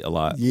Stephen Slate a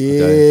lot.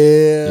 Yeah.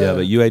 Okay? Yeah,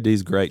 but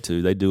UAD's great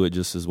too. They do it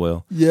just as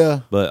well. Yeah.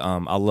 But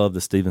I love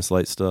the Stephen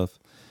Slate stuff.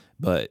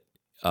 But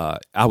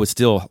I would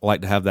still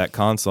like to have that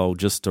console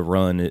just to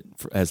run it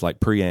as like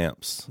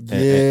preamps.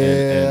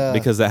 And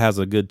because that has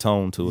a good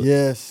tone to it.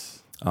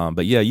 Yes.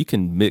 But yeah, you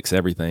can mix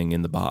everything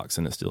in the box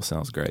and it still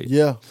sounds great.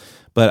 Yeah.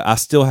 But I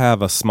still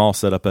have a small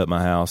setup at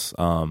my house.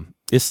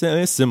 It's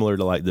similar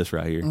to like this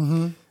right here.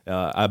 Mm-hmm.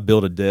 I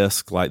built a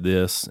desk like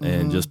this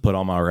and just put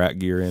all my rack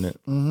gear in it.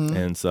 Mm-hmm.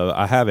 And so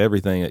I have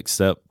everything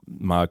except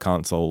my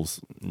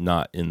consoles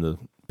not in the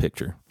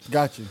picture.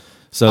 Got you.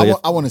 So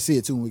I want to see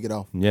it too when we get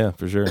off. Yeah,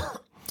 for sure.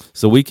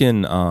 So we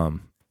can,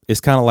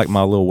 it's kind of like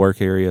my little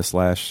work area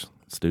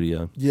 /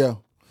 studio. Yeah.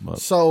 But,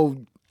 so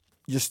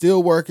you're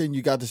still working.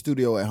 You got the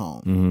studio at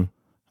home.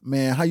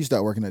 Man, how you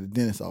start working at the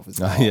dentist office?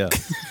 Yeah.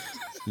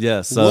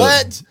 Yeah. So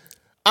What?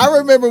 I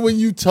remember when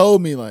you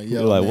told me, like,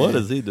 yo, you're like, man, what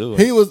is he doing?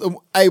 He was,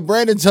 hey,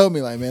 Brandon told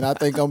me, like, man, I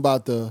think I'm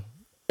about to,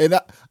 and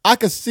I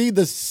could see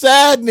the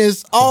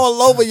sadness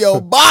all over your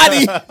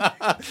body.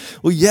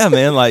 Well, yeah,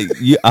 man. Like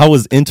I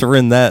was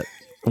entering that.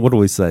 What do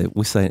we say?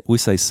 We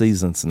say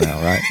seasons now,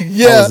 right?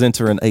 Yeah. I was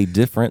entering a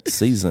different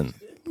season,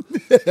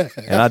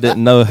 and I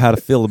didn't know how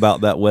to feel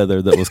about that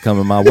weather that was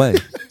coming my way.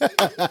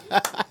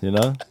 You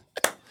know.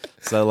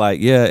 So, like,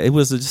 yeah, it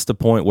was just a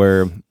point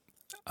where,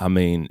 I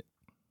mean,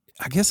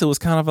 I guess it was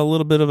kind of a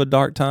little bit of a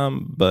dark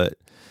time, but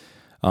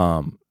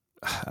I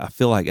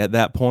feel like at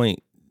that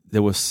point it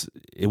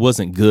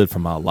wasn't good for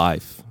my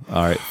life.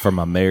 All right, for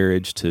my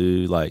marriage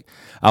too. Like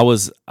I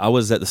was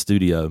at the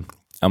studio.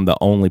 I'm the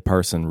only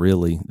person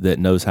really that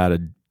knows how to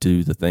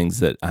do the things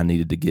that I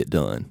needed to get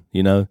done.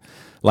 You know,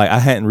 like I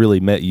hadn't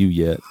really met you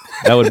yet.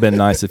 That would have been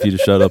nice if you'd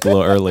have showed up a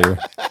little earlier.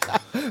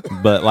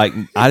 But like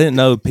I didn't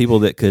know people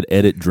that could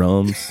edit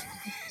drums.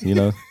 You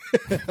know.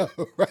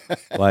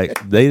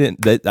 Like they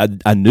didn't.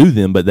 I knew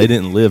them, but they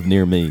didn't live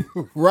near me.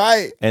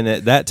 Right. And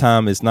at that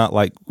time, it's not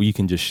like you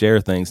can just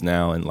share things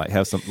now and like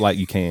have some like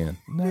you can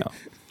now.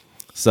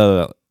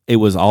 So it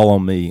was all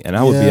on me, and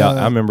I would be out.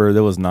 I remember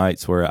there was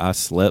nights where I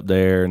slept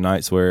there,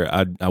 nights where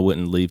I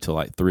wouldn't leave till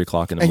like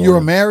 3:00 in the morning. And you were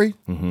married?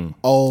 Mm-hmm.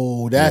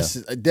 Oh, that's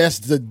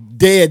the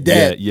dead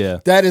dad. Yeah.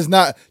 That is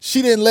not.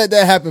 She didn't let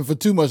that happen for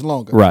too much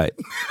longer. Right.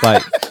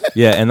 Like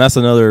yeah, and that's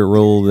another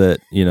rule that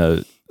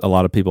a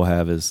lot of people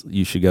have is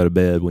you should go to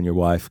bed when your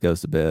wife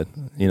goes to bed,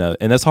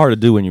 and that's hard to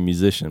do when you're a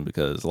musician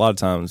because a lot of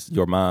times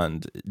your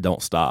mind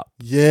don't stop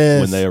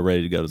when they are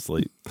ready to go to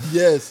sleep.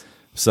 Yes.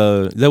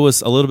 So there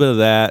was a little bit of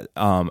that.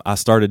 I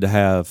started to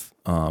have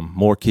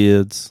more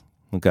kids,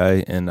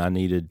 okay, and I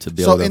needed to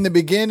be able to. So in the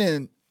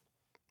beginning,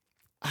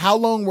 how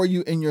long were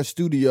you in your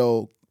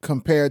studio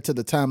compared to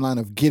the timeline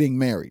of getting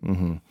married?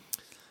 Mm-hmm.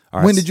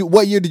 All right.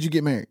 What year did you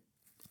get married?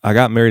 I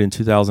got married in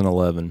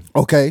 2011.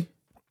 Okay.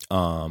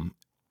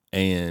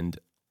 And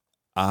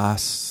my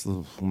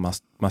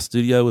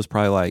studio was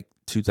probably like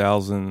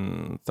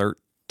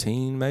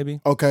 2013 maybe.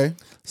 Okay.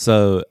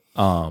 So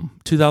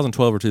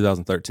 2012 or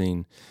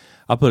 2013,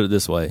 I'll put it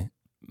this way.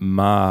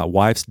 My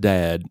wife's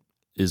dad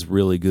is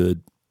really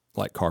good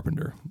like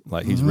carpenter.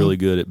 Like he's really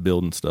good at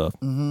building stuff.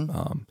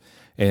 Mm-hmm.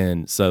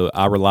 And so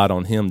I relied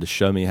on him to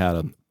show me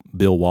how to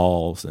build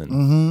walls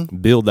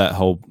and build that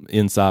whole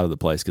inside of the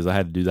place because I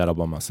had to do that all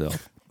by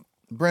myself.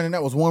 Brandon,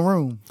 that was one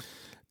room.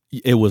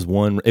 It was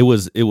one. It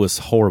was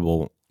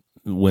horrible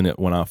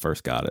when I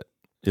first got it.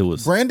 It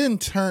was. Brandon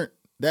turned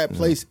that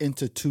place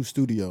into 2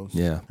 studios.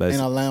 Yeah, basically.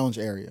 And a lounge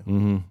area.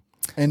 Mm-hmm.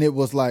 And it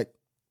was like.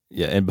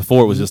 Yeah, and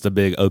before it was just a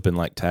big open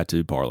like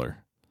tattoo parlor.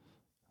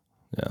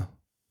 Yeah,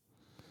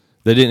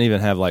 they didn't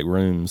even have like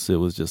rooms. It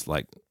was just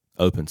like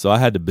open. So I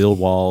had to build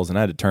walls and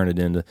I had to turn it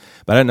into.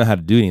 But I didn't know how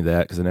to do any of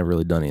that because I never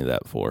really done any of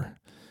that before.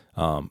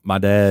 My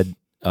dad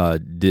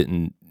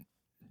didn't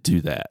do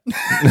that.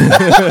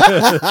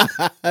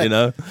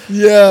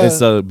 Yeah. And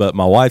so but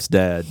my wife's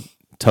dad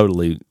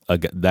totally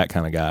that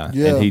kind of guy.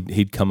 Yeah. And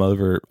he'd come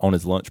over on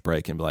his lunch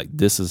break and be like,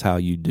 this is how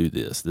you do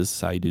this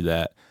is how you do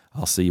that.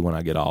 I'll see you when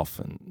I get off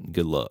and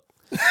good luck.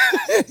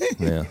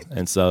 Yeah.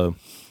 And so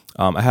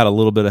I had a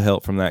little bit of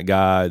help from that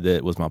guy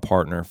that was my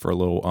partner for a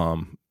little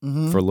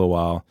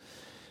while.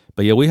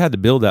 But yeah, we had to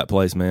build that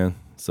place, man.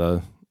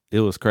 So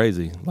it was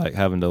crazy like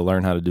having to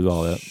learn how to do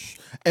all that.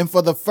 And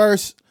for the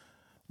first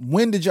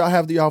when did y'all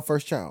have y'all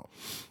first child?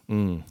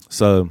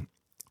 So,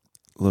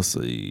 let's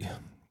see.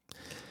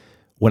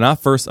 When I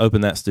first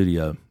opened that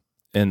studio,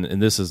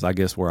 and this is, I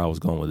guess, where I was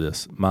going with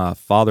this. My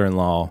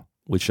father-in-law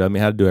would show me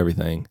how to do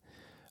everything.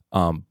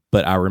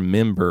 But I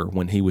remember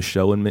when he was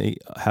showing me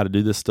how to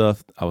do this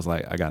stuff, I was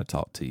like, I got to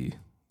talk to you.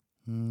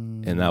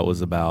 And that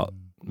was about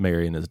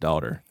marrying his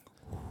daughter.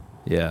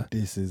 Yeah.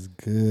 This is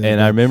good.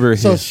 And I remember.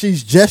 So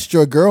she's just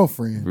your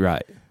girlfriend.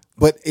 Right.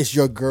 But it's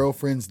your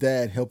girlfriend's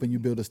dad helping you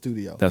build a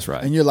studio. That's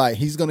right. And you're like,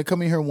 he's going to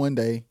come in here one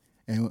day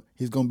and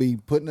he's going to be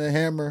putting a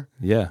hammer.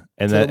 Yeah.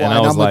 And I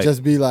was like,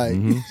 just be like,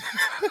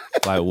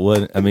 like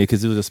what? I mean,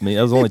 because it was just me.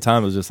 That was the only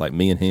time it was just like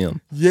me and him.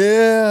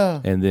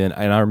 Yeah. And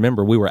I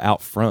remember we were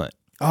out front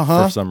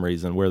for some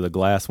reason where the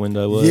glass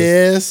window was.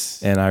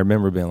 Yes. And I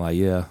remember being like,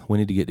 yeah, we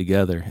need to get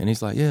together. And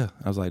he's like, yeah.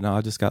 I was like, no, I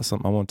just got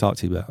something I want to talk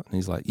to you about. And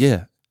he's like,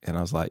 yeah. And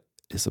I was like,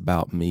 it's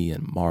about me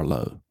and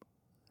Marlo.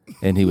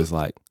 And he was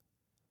like,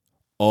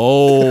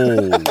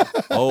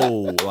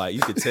 oh, like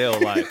you could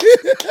tell, like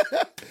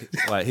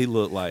he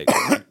looked like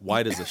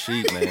white as a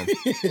sheet, man.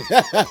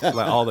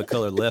 Like all the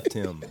color left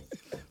him.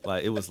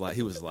 Like it was like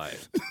he was like,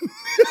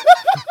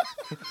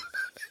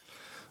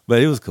 but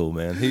it was cool,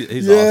 man.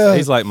 He's awesome.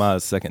 He's like my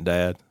second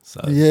dad.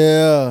 So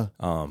yeah.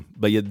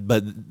 But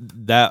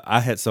that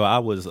I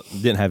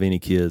didn't have any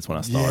kids when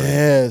I started.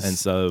 Yes. And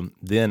so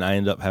then I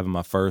ended up having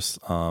my first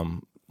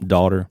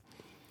daughter,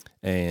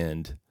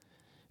 and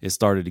it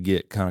started to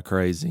get kind of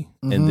crazy.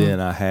 Mm-hmm. And then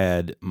I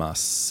had my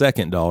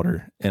second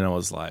daughter, and I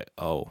was like,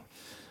 oh,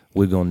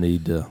 we're gonna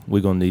need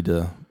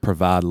to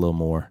provide a little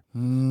more.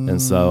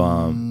 And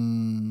so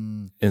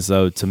And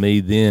so to me,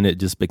 then it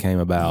just became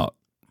about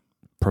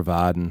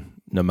providing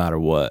no matter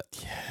what.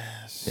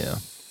 Yes. Yeah.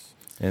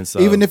 And so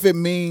even if it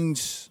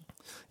means,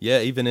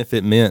 even if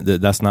it meant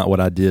that that's not what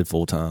I did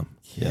full time.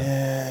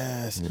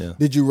 yes. Yeah.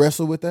 Did you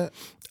wrestle with that?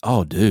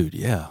 Oh, dude,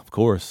 yeah, of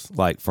course.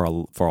 Like for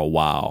a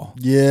while.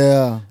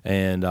 Yeah.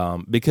 And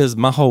because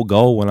my whole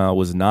goal when I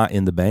was not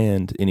in the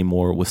band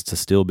anymore was to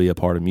still be a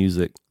part of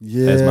music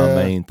as my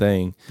main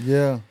thing.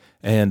 Yeah.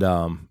 And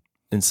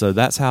so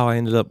that's how I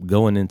ended up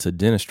going into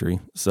dentistry.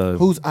 So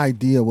whose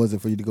idea was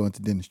it for you to go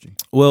into dentistry?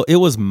 Well, it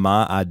was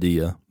my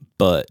idea,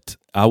 but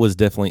I was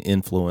definitely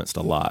influenced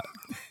a lot.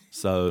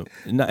 So,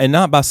 and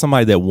not by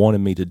somebody that wanted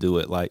me to do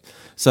it. Like,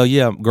 so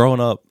yeah,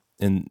 growing up,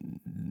 and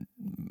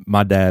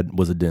my dad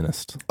was a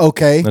dentist.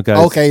 Okay.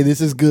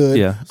 This is good.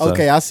 Yeah. So,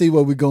 okay, I see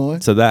where we're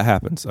going. So that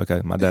happens.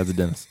 Okay, my dad's a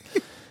dentist.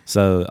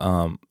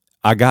 So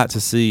I got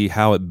to see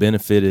how it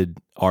benefited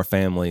our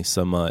family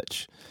so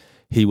much.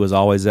 He was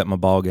always at my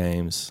ball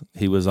games.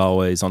 He was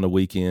always on the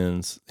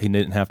weekends. He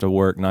didn't have to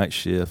work night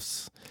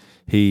shifts.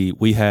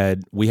 We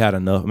had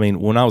enough. I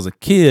mean, when I was a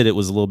kid, it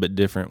was a little bit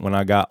different. When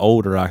I got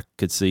older, I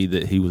could see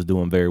that he was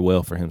doing very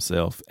well for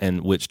himself,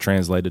 and which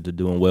translated to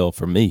doing well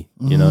for me,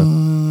 you know?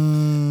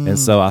 And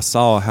so I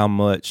saw how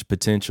much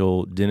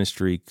potential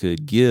dentistry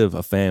could give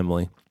a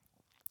family,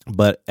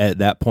 but at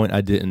that point, I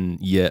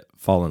didn't yet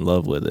fall in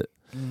love with it.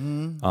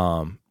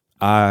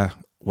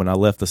 When I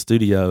left the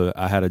studio,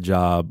 I had a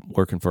job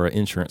working for an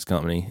insurance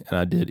company, and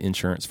I did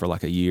insurance for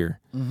like a year.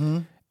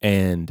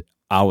 And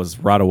I was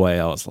right away,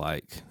 I was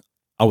like,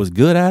 I was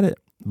good at it,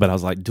 but I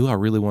was like, do I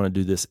really want to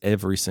do this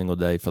every single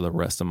day for the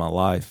rest of my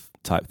life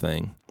type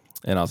thing?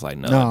 And I was like,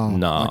 no,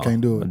 I can't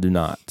do it. I do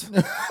not.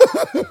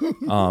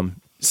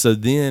 So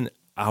then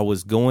I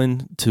was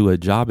going to a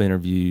job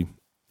interview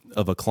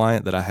of a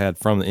client that I had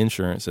from the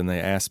insurance, and they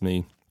asked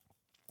me,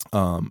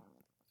 I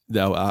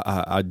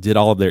did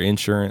all of their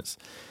insurance,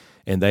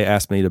 and they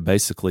asked me to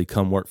basically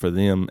come work for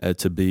them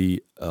to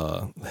be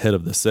head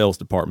of the sales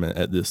department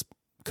at this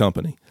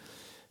company.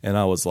 And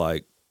I was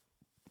like,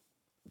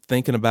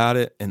 thinking about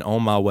it, and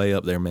on my way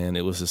up there, man,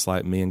 it was just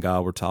like me and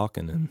God were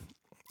talking.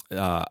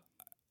 And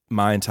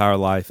my entire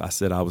life, I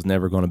said I was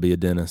never going to be a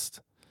dentist.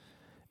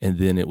 And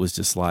then it was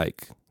just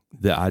like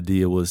the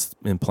idea was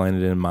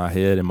implanted in my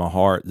head and my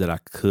heart that I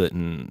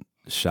couldn't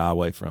shy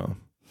away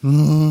from.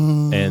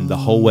 And the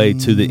whole way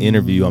to the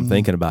interview, I'm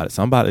thinking about it.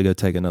 So I'm about to go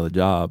take another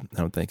job. And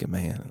I'm thinking,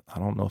 man, I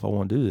don't know if I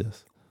want to do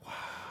this. Wow.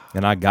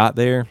 And I got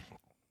there,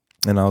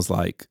 and I was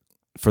like,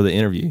 for the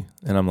interview,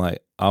 and I'm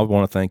like, I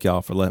want to thank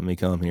y'all for letting me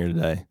come here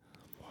today.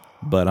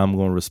 But I'm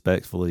going to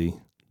respectfully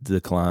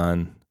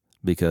decline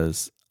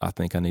because I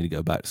think I need to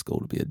go back to school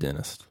to be a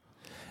dentist.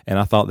 And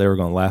I thought they were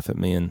going to laugh at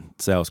me and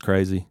say I was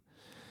crazy.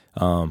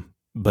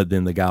 But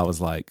then the guy was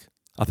like,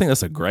 I think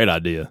that's a great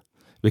idea,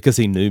 because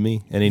he knew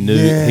me, and he knew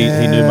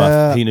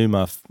he knew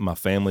my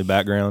family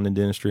background in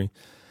dentistry.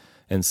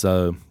 And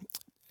so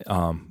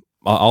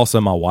also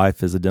my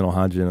wife is a dental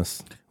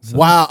hygienist. So,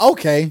 wow.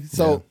 Okay.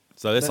 So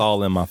it's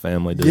all in my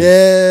family, dude.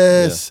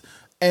 Yes.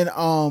 Yeah.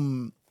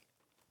 And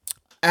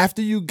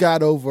after you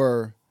got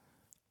over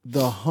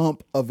the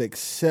hump of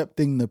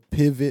accepting the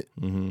pivot,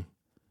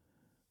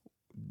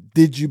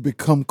 did you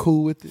become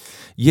cool with it?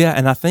 Yeah,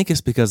 and I think it's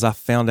because I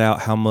found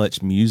out how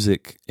much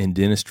music and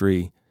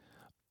dentistry,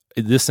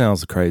 this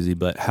sounds crazy,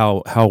 but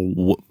how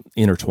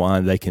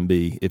intertwined they can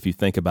be if you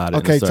think about it.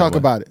 Okay, talk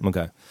about it.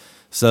 Okay.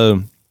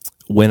 So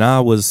when I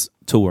was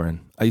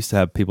touring, I used to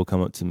have people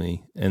come up to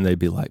me, and they'd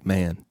be like,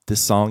 man,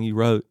 this song you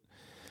wrote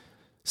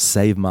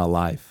saved my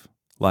life.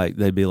 Like,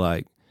 they'd be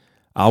like,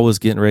 I was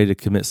getting ready to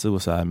commit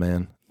suicide,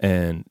 man,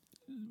 and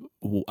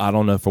I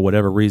don't know, for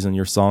whatever reason,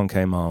 your song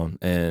came on,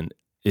 and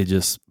it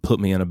just put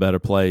me in a better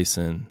place.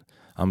 And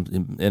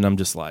I'm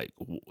just like,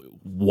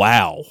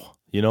 wow,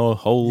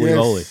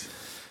 holy.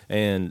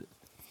 And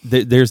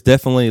there's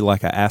definitely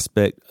like an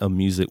aspect of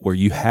music where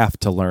you have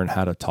to learn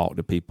how to talk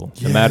to people,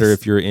 no matter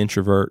if you're an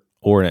introvert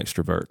or an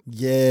extrovert.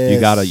 Yes.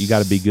 You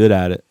gotta be good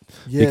at it,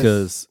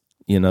 because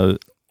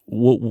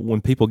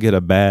when people get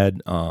a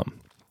bad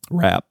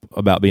rap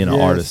about being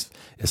an artist,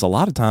 it's a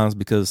lot of times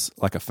because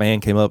like a fan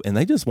came up and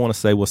they just want to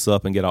say what's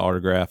up and get an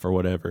autograph or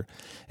whatever,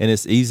 and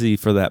it's easy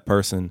for that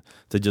person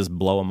to just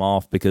blow them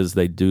off because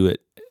they get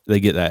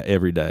that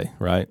every day,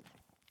 right?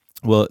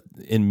 Well,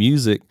 in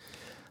music,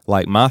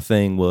 like, my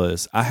thing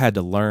was I had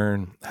to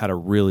learn how to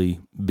really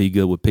be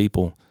good with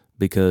people,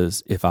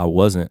 because if I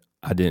wasn't,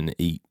 I didn't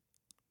eat,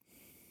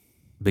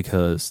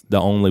 because the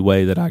only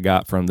way that I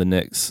got from the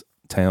next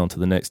town to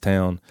the next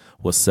town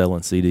was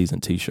selling CDs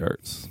and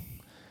T-shirts.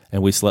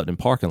 And we slept in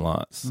parking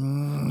lots. You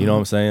know what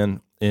I'm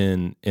saying?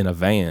 In a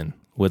van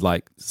with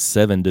like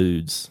 7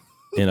 dudes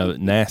in a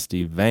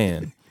nasty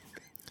van.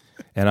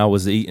 And I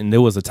was eating.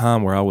 There was a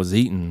time where I was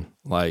eating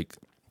like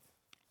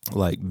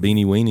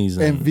beanie weenies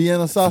and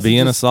Vienna sausages.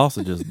 Vienna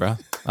sausages, bro.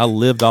 I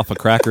lived off of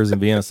crackers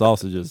and Vienna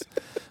sausages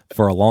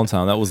for a long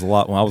time. That was a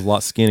lot when I was a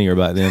lot skinnier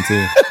back then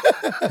too.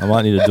 I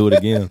might need to do it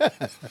again.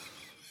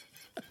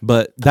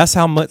 But that's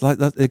how much, like,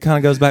 it kind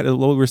of goes back to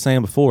what we were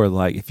saying before.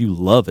 Like, if you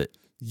love it,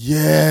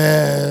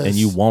 yes, and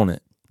you want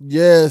it,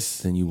 Yes.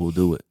 then you will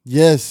do it.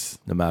 Yes.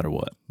 No matter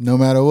what. No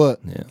matter what.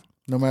 Yeah.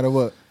 No matter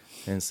what.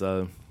 And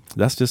so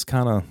that's just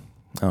kind of,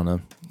 I don't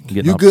know.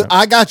 You good?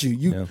 I got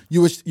you.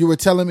 Yeah. You were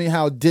telling me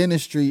how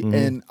dentistry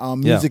and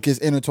music is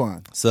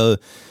intertwined. So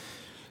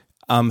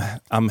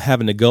I'm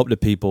having to go up to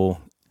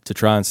people to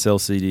try and sell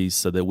CDs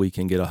so that we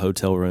can get a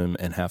hotel room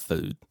and have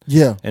food.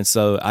 Yeah. And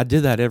so I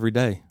did that every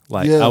day.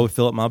 Like Yeah. I would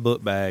fill up my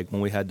book bag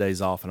when we had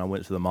days off, and I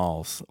went to the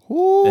malls.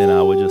 Ooh.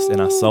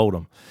 And I sold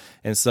them.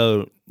 And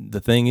so the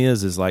thing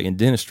is like in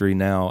dentistry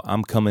now,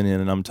 I'm coming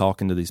in and I'm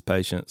talking to these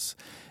patients,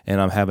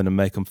 and I'm having to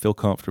make them feel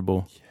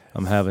comfortable. Yes.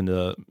 I'm having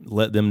to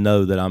let them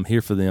know that I'm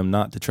here for them,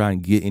 not to try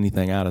and get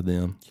anything out of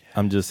them. Yes.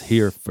 I'm just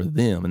here for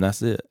them, and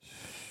that's it.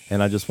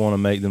 And I just want to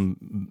make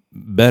them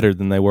better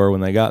than they were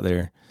when they got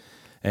there.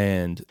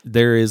 And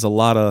there is a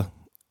lot of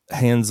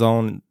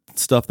hands-on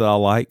stuff that I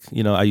like.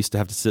 You know, I used to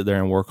have to sit there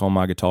and work on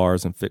my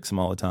guitars and fix them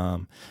all the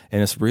time.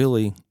 And it's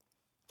really,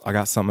 I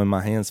got something in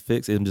my hands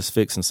fixed, I'm just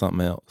fixing something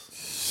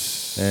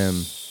else.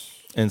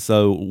 And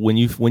so when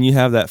you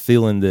have that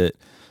feeling that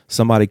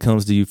somebody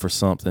comes to you for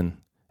something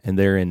and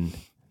they're in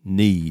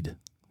need,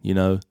 you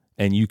know,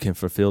 and you can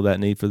fulfill that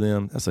need for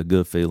them, that's a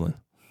good feeling,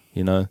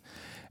 you know.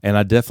 And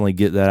I definitely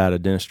get that out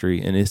of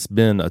dentistry. And it's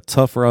been a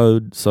tough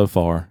road so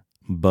far,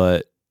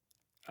 but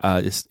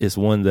it's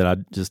one that I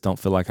just don't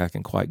feel like I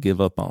can quite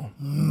give up on,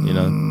 you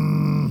know.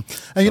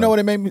 And you know what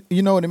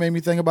it made me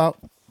think about?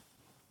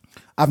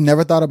 I've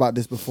never thought about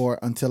this before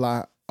until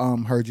I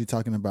heard you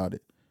talking about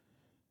it.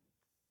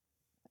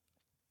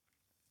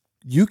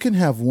 You can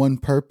have one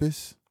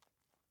purpose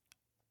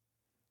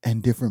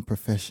and different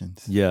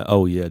professions. Yeah.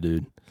 Oh yeah,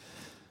 dude.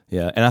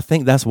 Yeah. And I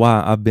think that's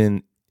why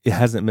it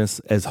hasn't been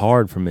as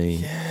hard for me.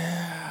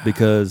 Yeah.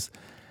 Because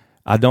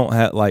I don't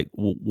have, like,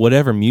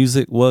 whatever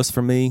music was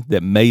for me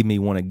that made me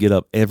want to get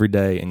up every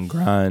day and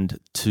grind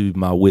to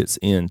my wits'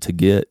 end to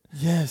get.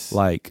 Yes.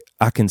 Like,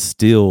 I can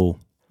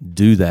still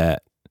do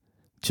that.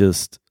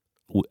 Just,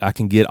 I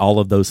can get all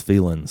of those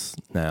feelings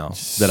now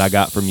that I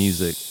got from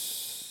music.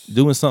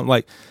 Doing something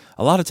like,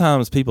 a lot of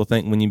times people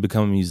think when you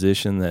become a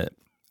musician that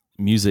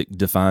music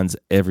defines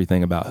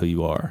everything about who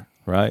you are,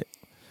 right?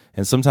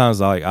 And sometimes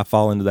I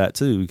fall into that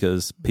too,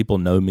 because people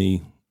know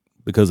me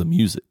because of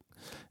music.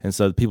 And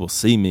so people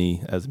see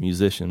me as a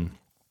musician,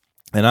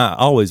 and I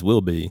always will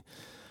be,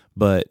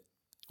 but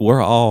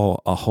we're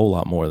all a whole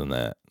lot more than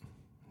that,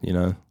 you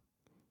know?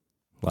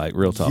 Like,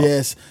 real talk.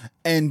 Yes.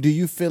 And do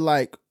you feel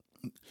like,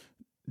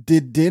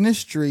 did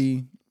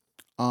dentistry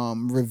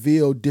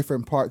reveal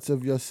different parts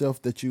of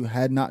yourself that you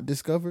had not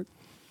discovered?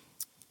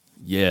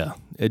 Yeah,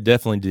 it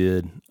definitely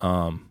did.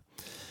 I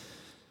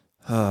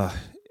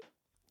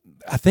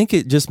think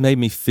it just made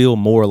me feel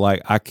more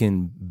like I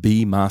can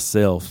be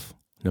myself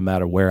no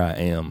matter where I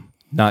am,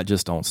 not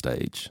just on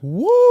stage.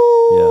 Woo!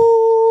 Yeah.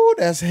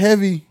 That's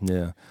heavy.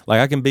 Yeah. Like,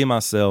 I can be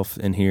myself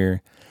in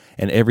here,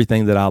 and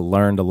everything that I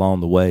learned along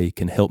the way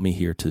can help me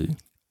here too.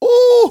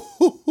 Ooh!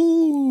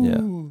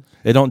 Yeah.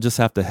 It don't just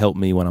have to help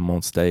me when I'm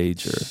on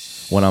stage or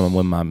when I'm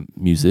with my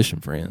musician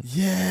friends.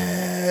 Yes.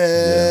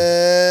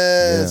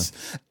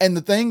 Yeah. And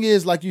the thing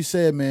is, like you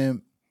said,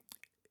 man,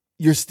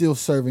 you're still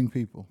serving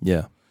people.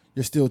 Yeah.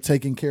 You're still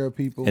taking care of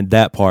people. And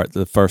that part,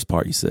 the first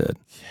part you said,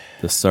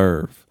 the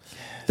serve,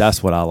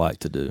 that's what I like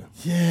to do.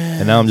 Yeah.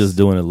 And now I'm just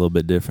doing it a little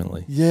bit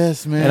differently.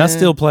 Yes, man. And I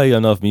still play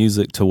enough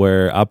music to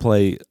where I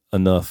play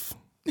enough.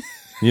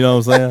 You know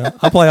what I'm saying?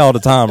 I play all the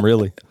time,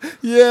 really.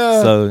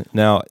 Yeah. So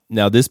now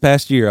this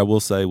past year, I will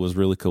say, was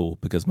really cool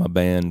because my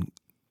band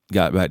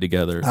got back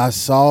together. I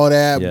saw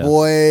that,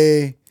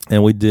 boy.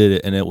 And we did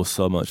it, and it was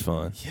so much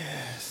fun.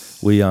 Yes.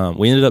 We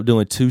ended up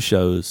doing 2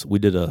 shows. We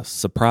did a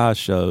surprise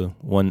show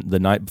the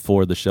night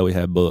before the show we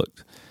had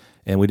booked,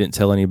 and we didn't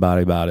tell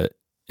anybody about it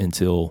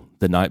until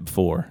the night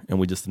before, and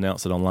we just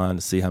announced it online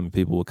to see how many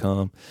people would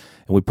come.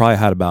 And we probably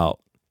had about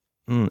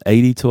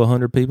 80 to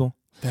 100 people.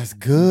 That's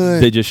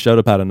good. They just showed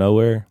up out of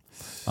nowhere.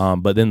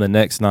 But then the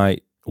next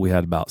night, we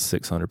had about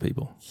 600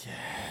 people.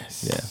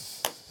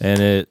 Yes. Yeah.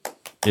 And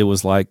it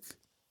was like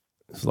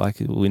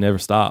we never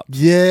stopped.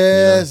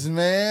 Yes,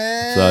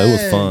 man. So it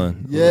was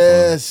fun.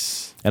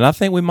 Yes. And I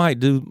think we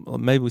might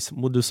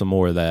we'll do some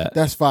more of that.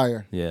 That's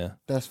fire. Yeah.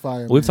 That's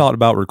fire. We've talked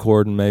about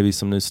recording maybe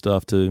some new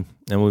stuff too,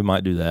 and we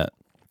might do that.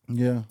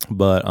 Yeah.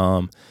 But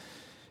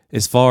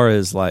as far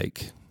as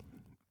like,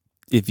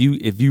 if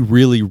you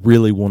really,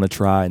 really want to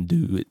try and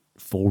do it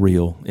for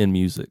real in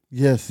music,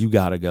 yes, you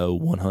got to go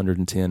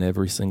 110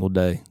 every single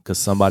day because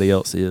somebody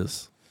else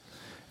is.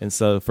 And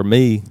so for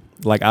me,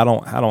 like, I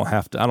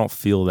don't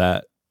feel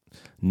that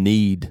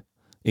need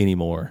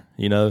anymore.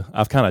 You know,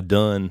 I've kind of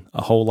done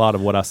a whole lot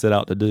of what I set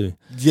out to do.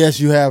 Yes,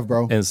 you have,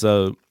 bro. And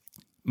so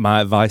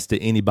my advice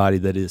to anybody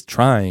that is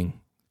trying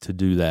to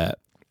do that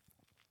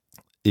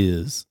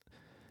is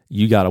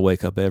you got to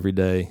wake up every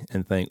day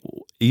and think,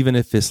 even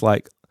if it's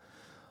like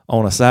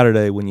on a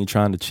Saturday when you're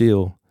trying to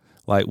chill,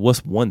 like,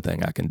 what's one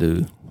thing I can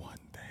do? One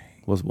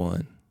thing. What's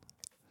one?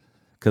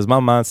 Because my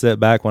mindset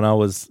back when I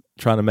was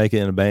trying to make it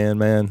in a band,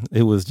 man,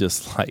 it was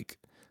just like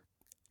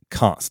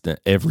constant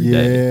every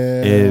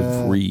day,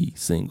 every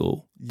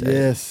single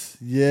day.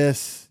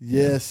 Yes.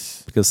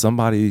 Because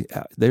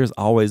there's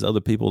always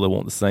other people that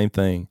want the same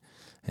thing,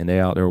 and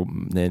they out there,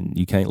 and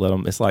you can't let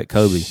them. It's like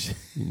Kobe,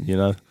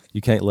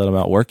 you can't let them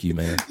outwork you,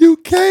 man. You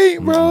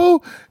can't,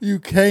 bro. You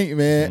can't,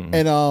 man.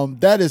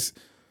 And that is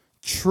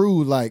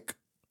true. Like,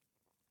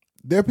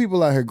 there are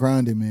people out here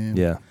grinding, man.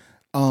 Yeah.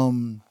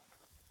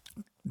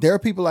 There are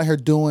people out here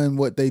doing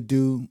what they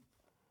do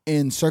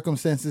in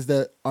circumstances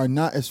that are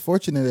not as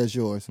fortunate as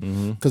yours.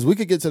 Because we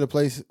could get to the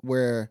place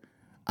where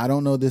I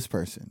don't know this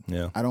person.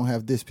 Yeah. I don't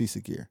have this piece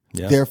of gear.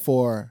 Yeah.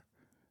 Therefore,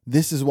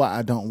 this is why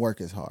I don't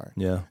work as hard.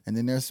 Yeah. And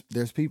then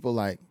there's people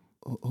like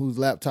whose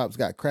laptops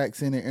got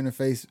cracks in their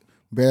interface,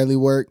 barely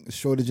work,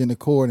 shortage in the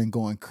cord, and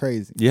going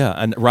crazy. Yeah,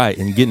 and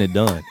getting it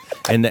done.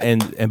 and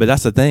but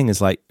that's the thing,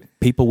 is like,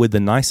 people with the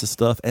nicest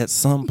stuff, at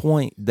some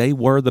point they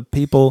were the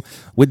people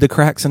with the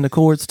cracks in the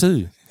cords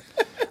too.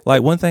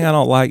 Like, one thing I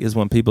don't like is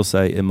when people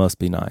say it must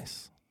be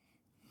nice.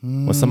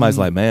 When somebody's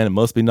like, man, it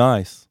must be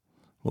nice.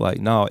 Like,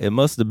 no, it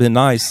must have been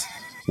nice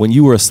when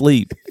you were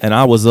asleep and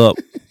I was up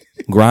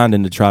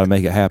grinding to try to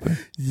make it happen.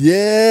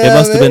 Yeah, it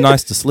must have been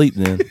nice to sleep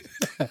then.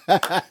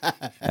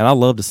 And I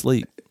love to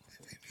sleep.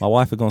 My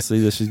wife is gonna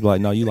see this. She's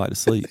like, "No, you like to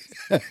sleep."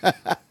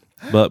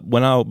 But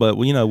when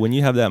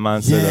you have that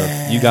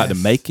mindset of you got to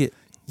make it,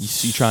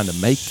 you trying to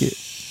make it,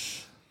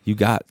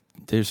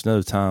 there's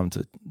no time to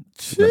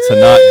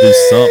not do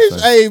something.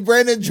 Hey,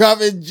 Brandon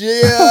dropping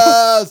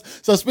gems.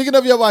 So speaking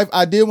of your wife,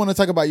 I did want to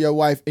talk about your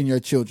wife and your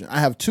children.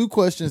 I have two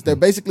questions. They're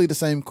basically the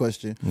same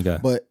question,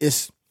 but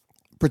it's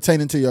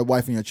pertaining to your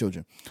wife and your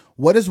children.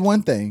 What is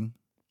one thing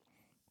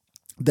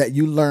that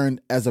you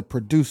learned as a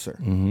producer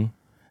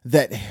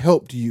that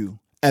helped you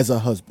as a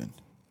husband?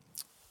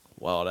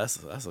 Wow, that's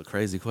a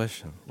crazy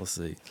question. Let's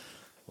see.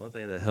 One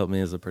thing that helped me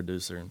as a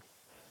producer,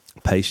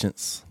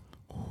 patience.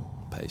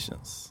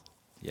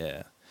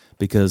 Yeah.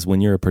 Because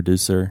when you're a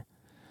producer,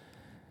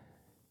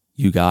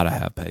 you gotta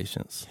have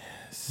patience.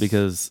 Yes.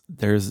 Because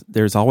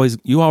there's always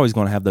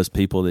going to have those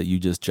people that you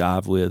just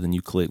jive with and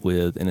you click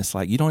with, and it's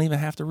like you don't even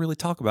have to really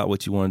talk about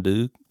what you want to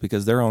do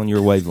because they're on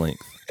your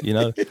wavelength. You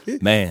know,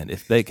 man,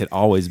 if they could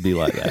always be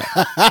like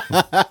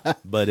that,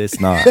 but it's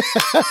not.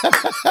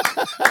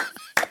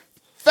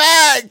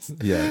 Facts.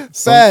 Yeah,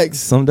 facts.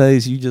 Some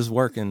days you just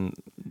working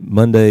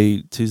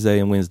Monday, Tuesday,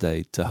 and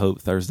Wednesday to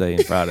hope Thursday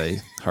and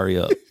Friday hurry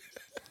up.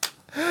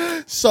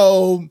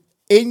 So,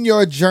 in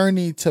your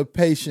journey to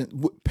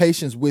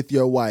patience with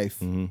your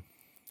wife,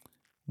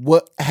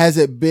 what has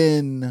it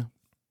been?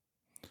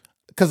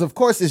 Because of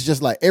course it's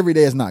just like every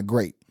day is not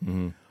great,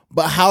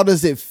 but how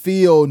does it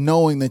feel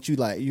knowing that you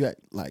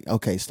like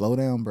okay, slow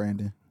down,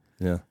 Brandon.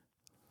 Yeah,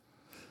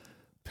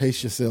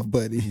 pace yourself,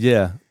 buddy.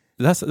 Yeah,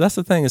 that's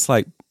the thing. It's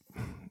like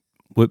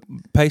with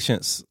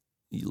patience.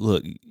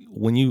 Look,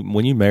 when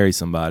you marry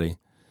somebody,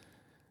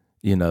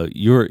 you know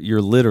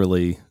you're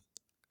literally.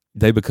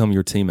 They become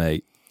your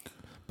teammate,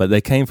 but they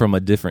came from a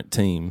different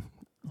team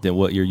than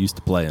what you're used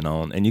to playing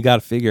on. And you got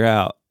to figure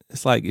out,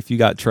 it's like if you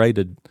got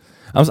traded,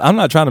 I'm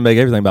not trying to make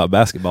everything about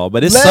basketball,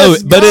 but it's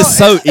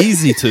so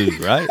easy to,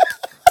 right?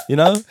 You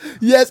know?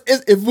 Yes.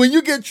 If when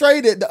you get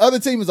traded, the other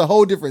team is a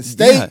whole different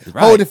state,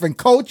 whole different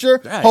culture,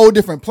 whole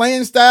different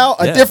playing style,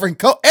 a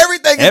different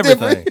everything is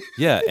different.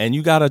 Yeah. And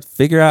you got to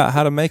figure out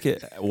how to make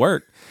it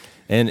work.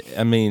 And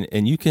I mean,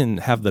 and you can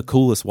have the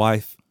coolest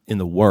wife in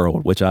the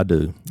world, which I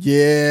do.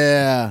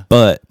 Yeah.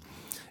 But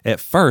at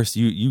first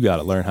you got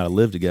to learn how to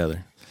live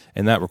together,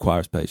 and that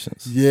requires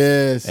patience.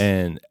 Yes.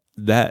 And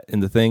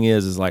the thing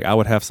is like I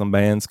would have some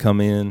bands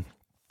come in,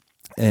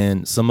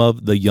 and some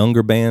of the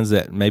younger bands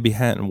that maybe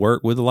hadn't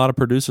worked with a lot of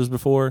producers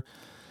before,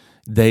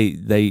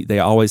 they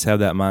always have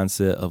that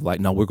mindset of like,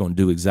 no, we're going to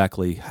do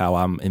exactly how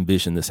I'm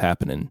envisioning this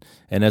happening.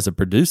 And as a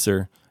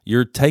producer,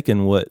 you're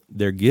taking what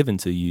they're giving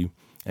to you,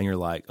 and you're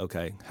like,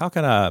 okay, how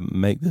can I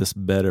make this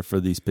better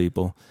for these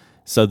people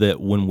so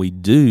that when we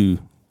do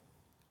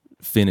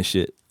finish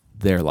it,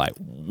 they're like,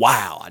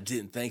 wow, I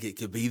didn't think it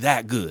could be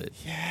that good.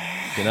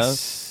 Yes. You know?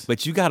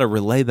 But you got to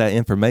relay that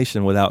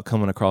information without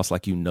coming across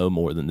like you know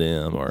more than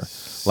them or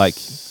like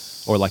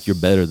you're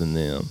better than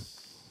them.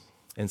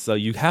 And so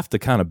you have to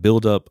kind of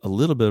build up a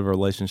little bit of a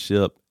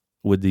relationship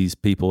with these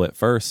people at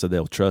first so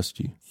they'll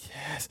trust you.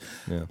 Yes.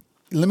 Yeah.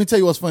 Let me tell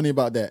you what's funny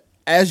about that.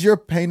 As you're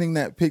painting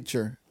that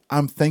picture,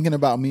 I'm thinking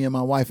about me and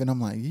my wife, and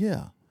I'm like,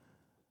 yeah,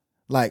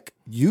 like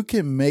you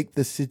can make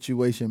the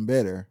situation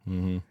better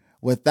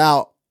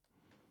without,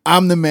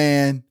 I'm the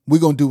man,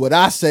 we're going to do what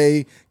I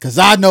say because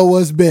I know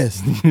what's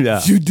best. Yeah.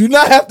 You do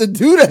not have to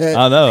do that.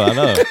 I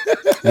know.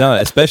 No,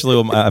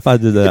 especially if I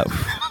did that,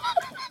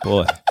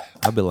 boy,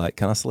 I'd be like,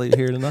 can I sleep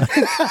here tonight?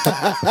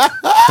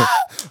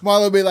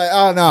 Marla would be like,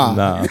 oh, no.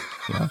 Nah.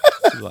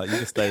 She's like, you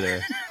can stay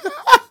there.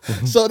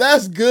 So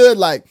that's good.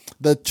 Like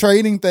the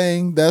trading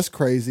thing, that's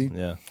crazy.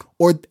 Yeah.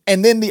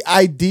 And then the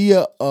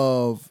idea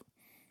of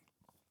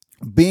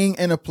being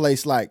in a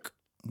place like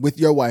with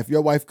your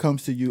wife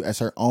comes to you as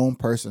her own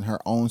person, her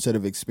own set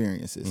of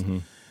experiences.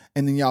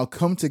 and then y'all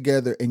come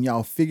together and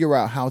y'all figure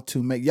out how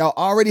to make, y'all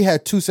already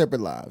had 2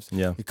 separate lives.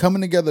 Yeah. You're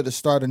coming together to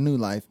start a new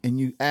life, and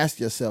you ask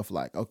yourself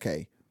like,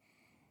 okay,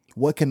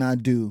 what can I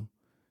do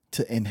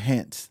to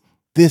enhance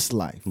this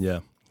life? Yeah.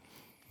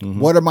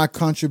 What are my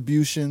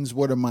contributions?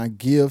 What are my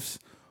gifts?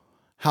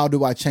 How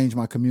do I change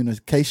my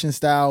communication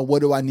style? What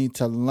do I need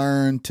to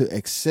learn to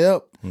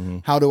accept?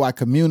 How do I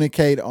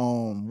communicate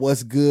on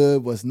what's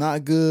good, what's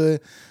not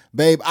good?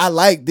 Babe, I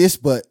like this,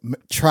 but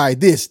try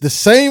this. The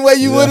same way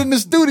you would in the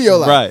studio.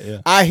 Like, Right,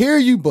 yeah. I hear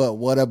you, but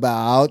what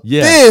about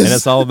this? And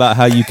it's all about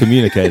how you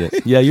communicate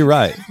it. Yeah, you're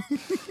right.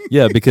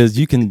 Yeah, because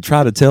you can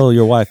try to tell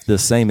your wife the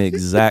same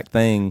exact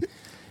thing,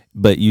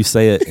 but you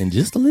say it in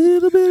just a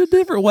little bit of a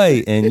different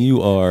way, and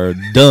you are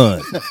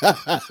done.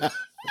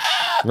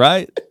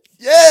 Right?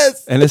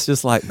 Yes. And it's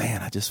just like,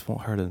 man, I just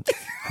want her to,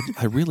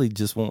 I really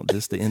just want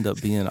this to end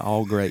up being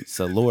all great.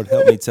 So, Lord,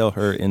 help me tell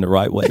her in the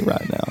right way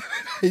right now.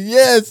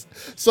 Yes.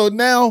 So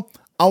now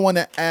I want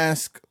to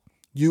ask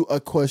you a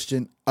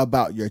question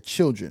about your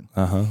children.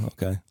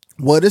 Okay.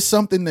 What is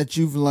something that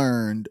you've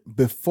learned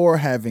before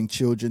having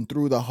children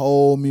through the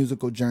whole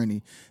musical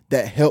journey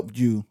that helped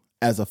you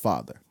as a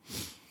father?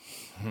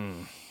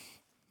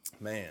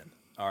 Man.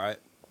 All right.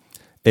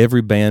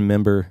 Every band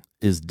member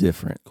is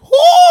different.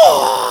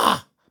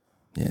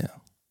 Yeah.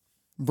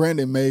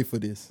 Brandon made for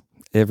this.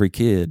 Every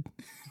kid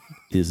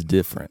is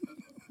different.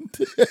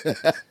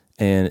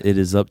 And it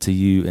is up to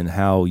you and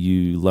how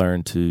you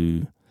learn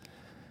to,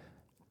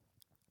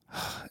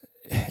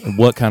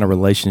 what kind of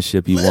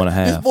relationship you want to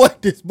have.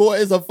 This boy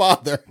is a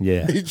father.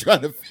 Yeah. He's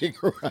trying to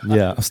figure out.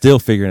 Yeah, I'm still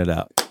figuring it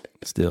out.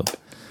 Still.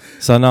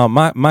 So no,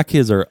 my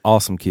kids are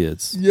awesome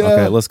kids. Yeah.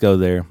 Okay, let's go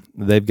there.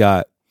 They've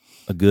got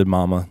a good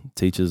mama,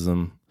 teaches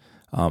them.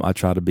 I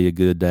try to be a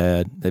good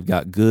dad. They've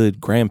got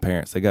good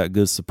grandparents. They got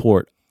good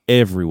support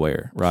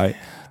everywhere, right?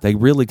 They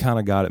really kind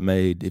of got it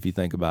made if you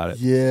think about it.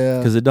 Yeah.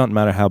 Because it doesn't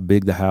matter how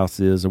big the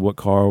house is or what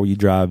car you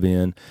drive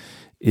in.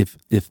 If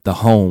the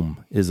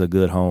home is a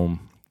good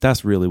home,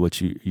 that's really what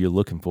you're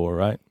looking for,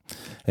 right?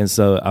 And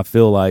so I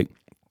feel like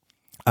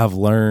I've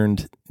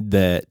learned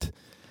that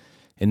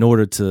in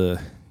order to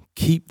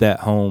keep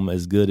that home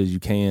as good as you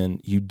can,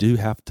 you do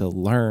have to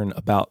learn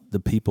about the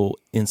people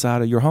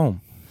inside of your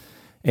home.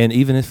 And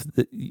even if,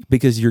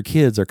 because your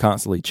kids are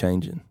constantly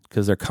changing,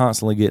 because they're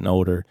constantly getting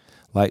older,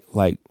 like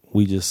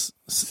we just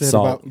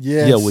saw,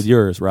 with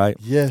yours, right?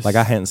 Yes. Like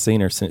I hadn't seen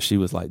her since she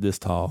was like this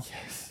tall.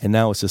 Yes. And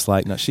now it's just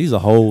like, no, she's a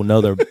whole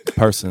nother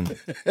person,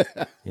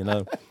 you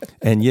know?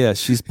 And yeah,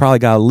 she's probably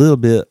got a little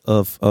bit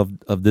of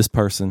this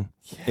person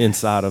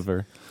inside of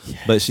her,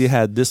 but she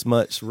had this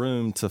much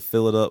room to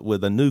fill it up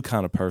with a new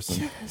kind of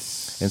person.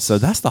 Yes. And so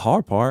that's the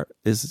hard part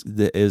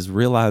is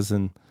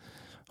realizing,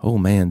 oh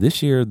man,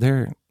 this year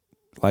they're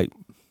like,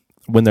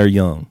 when they're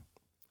young,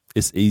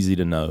 it's easy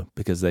to know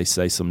because they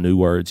say some new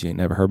words you ain't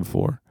never heard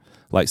before,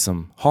 like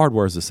some hard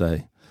words to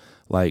say.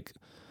 Like,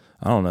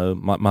 I don't know,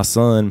 my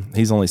son,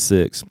 he's only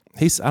 6.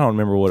 I don't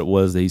remember what it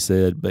was that he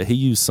said, but he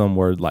used some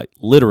word like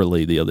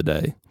literally the other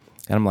day.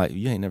 And I'm like,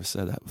 you ain't never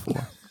said that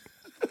before.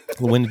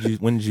 Well, when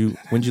did you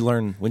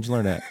learn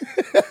that?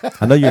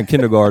 I know you're in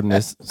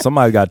kindergarten.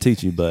 Somebody got to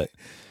teach you, but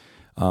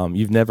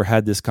you've never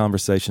had this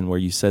conversation where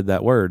you said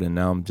that word, and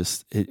now I'm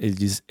just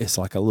it's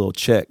like a little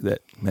check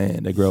that,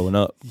 man, they're growing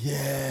up.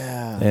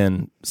 Yeah.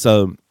 And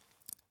so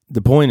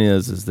the point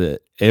is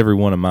that every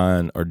one of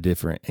mine are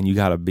different, and you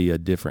got to be a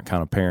different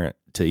kind of parent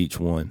to each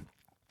one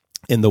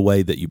in the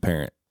way that you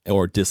parent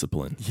or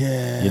discipline.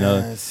 Yes. You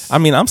know, I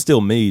mean, I'm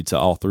still me to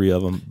all 3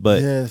 of them,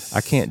 but yes.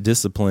 I can't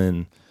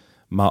discipline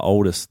my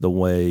oldest the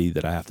way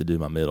that I have to do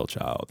my middle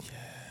child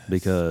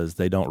because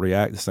they don't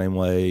react the same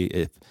way.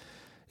 It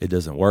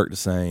doesn't work the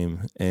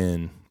same.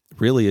 And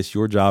really it's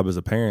your job as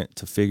a parent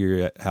to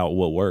figure out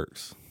what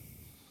works.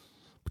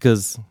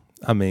 Because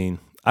I mean,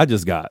 I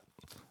just got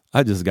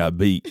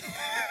beat,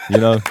 you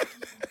know,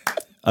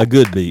 a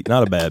good beat,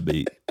 not a bad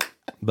beat,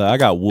 but I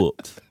got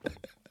whooped.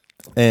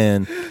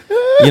 And,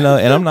 you know,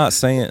 and I'm not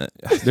saying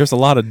there's a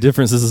lot of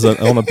differences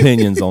on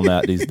opinions on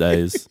that these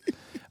days.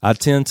 I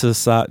tend to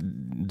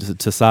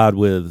side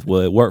with,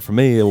 well, it worked for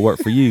me, it'll work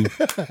for you.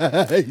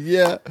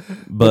 Yeah.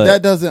 But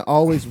that doesn't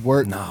always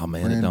work. No,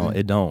 man,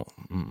 it don't.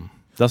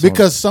 That's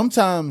because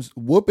sometimes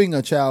whooping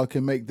a child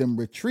can make them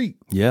retreat.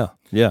 Yeah,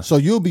 yeah. So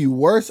you'll be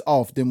worse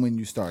off than when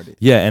you started.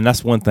 Yeah, and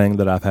that's one thing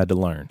that I've had to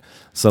learn.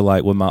 So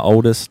like with my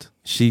oldest,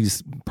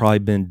 she's probably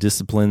been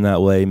disciplined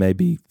that way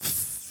maybe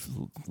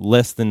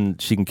less than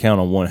she can count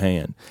on one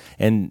hand.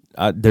 And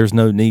there's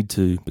no need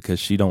to, because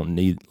she don't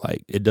need,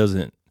 like, it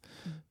doesn't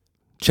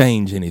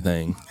change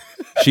anything.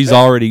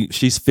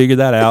 She's figured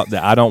that out,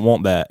 that I don't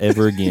want that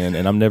ever again,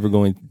 and I'm never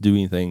going to do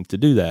anything to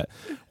do that.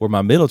 Where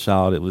my middle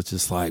child, it was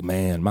just like,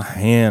 man, my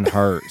hand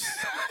hurts.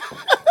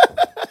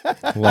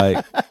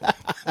 Like,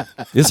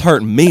 it's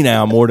hurting me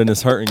now more than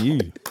it's hurting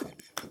you.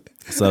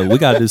 So we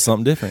got to do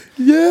something different.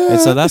 Yeah.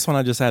 And so that's when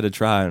I just had to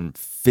try and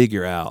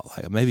figure out,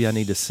 like, maybe I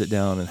need to sit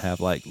down and have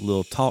like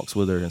little talks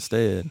with her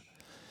instead.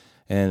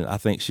 And I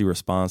think she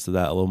responds to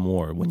that a little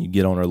more when you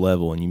get on her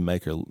level and you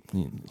make her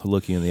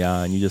look you in the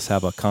eye and you just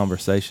have a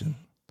conversation.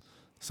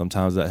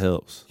 Sometimes that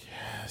helps.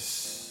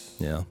 Yes.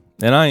 Yeah.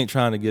 And I ain't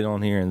trying to get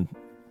on here and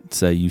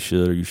say you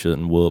should or you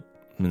shouldn't whoop.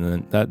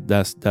 And then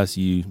that's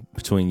you,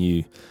 between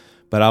you.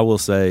 But I will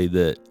say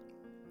that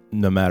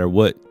no matter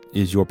what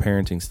is your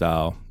parenting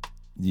style,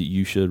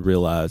 you should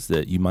realize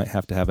that you might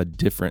have to have a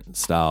different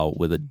style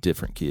with a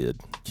different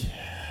kid.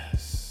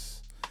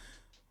 Yes.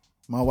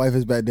 My wife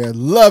is back there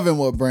loving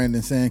what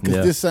Brandon's saying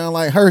because this sounds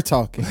like her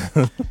talking.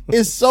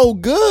 It's so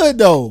good,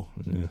 though.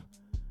 Yeah.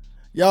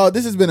 Y'all,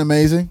 this has been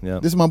amazing.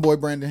 Yep. This is my boy,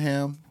 Brandon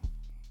Ham.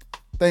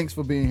 Thanks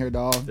for being here,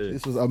 dog. Dude.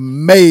 This was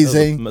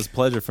amazing. It was a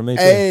pleasure for me,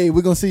 too. Hey,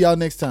 we're going to see y'all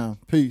next time.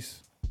 Peace.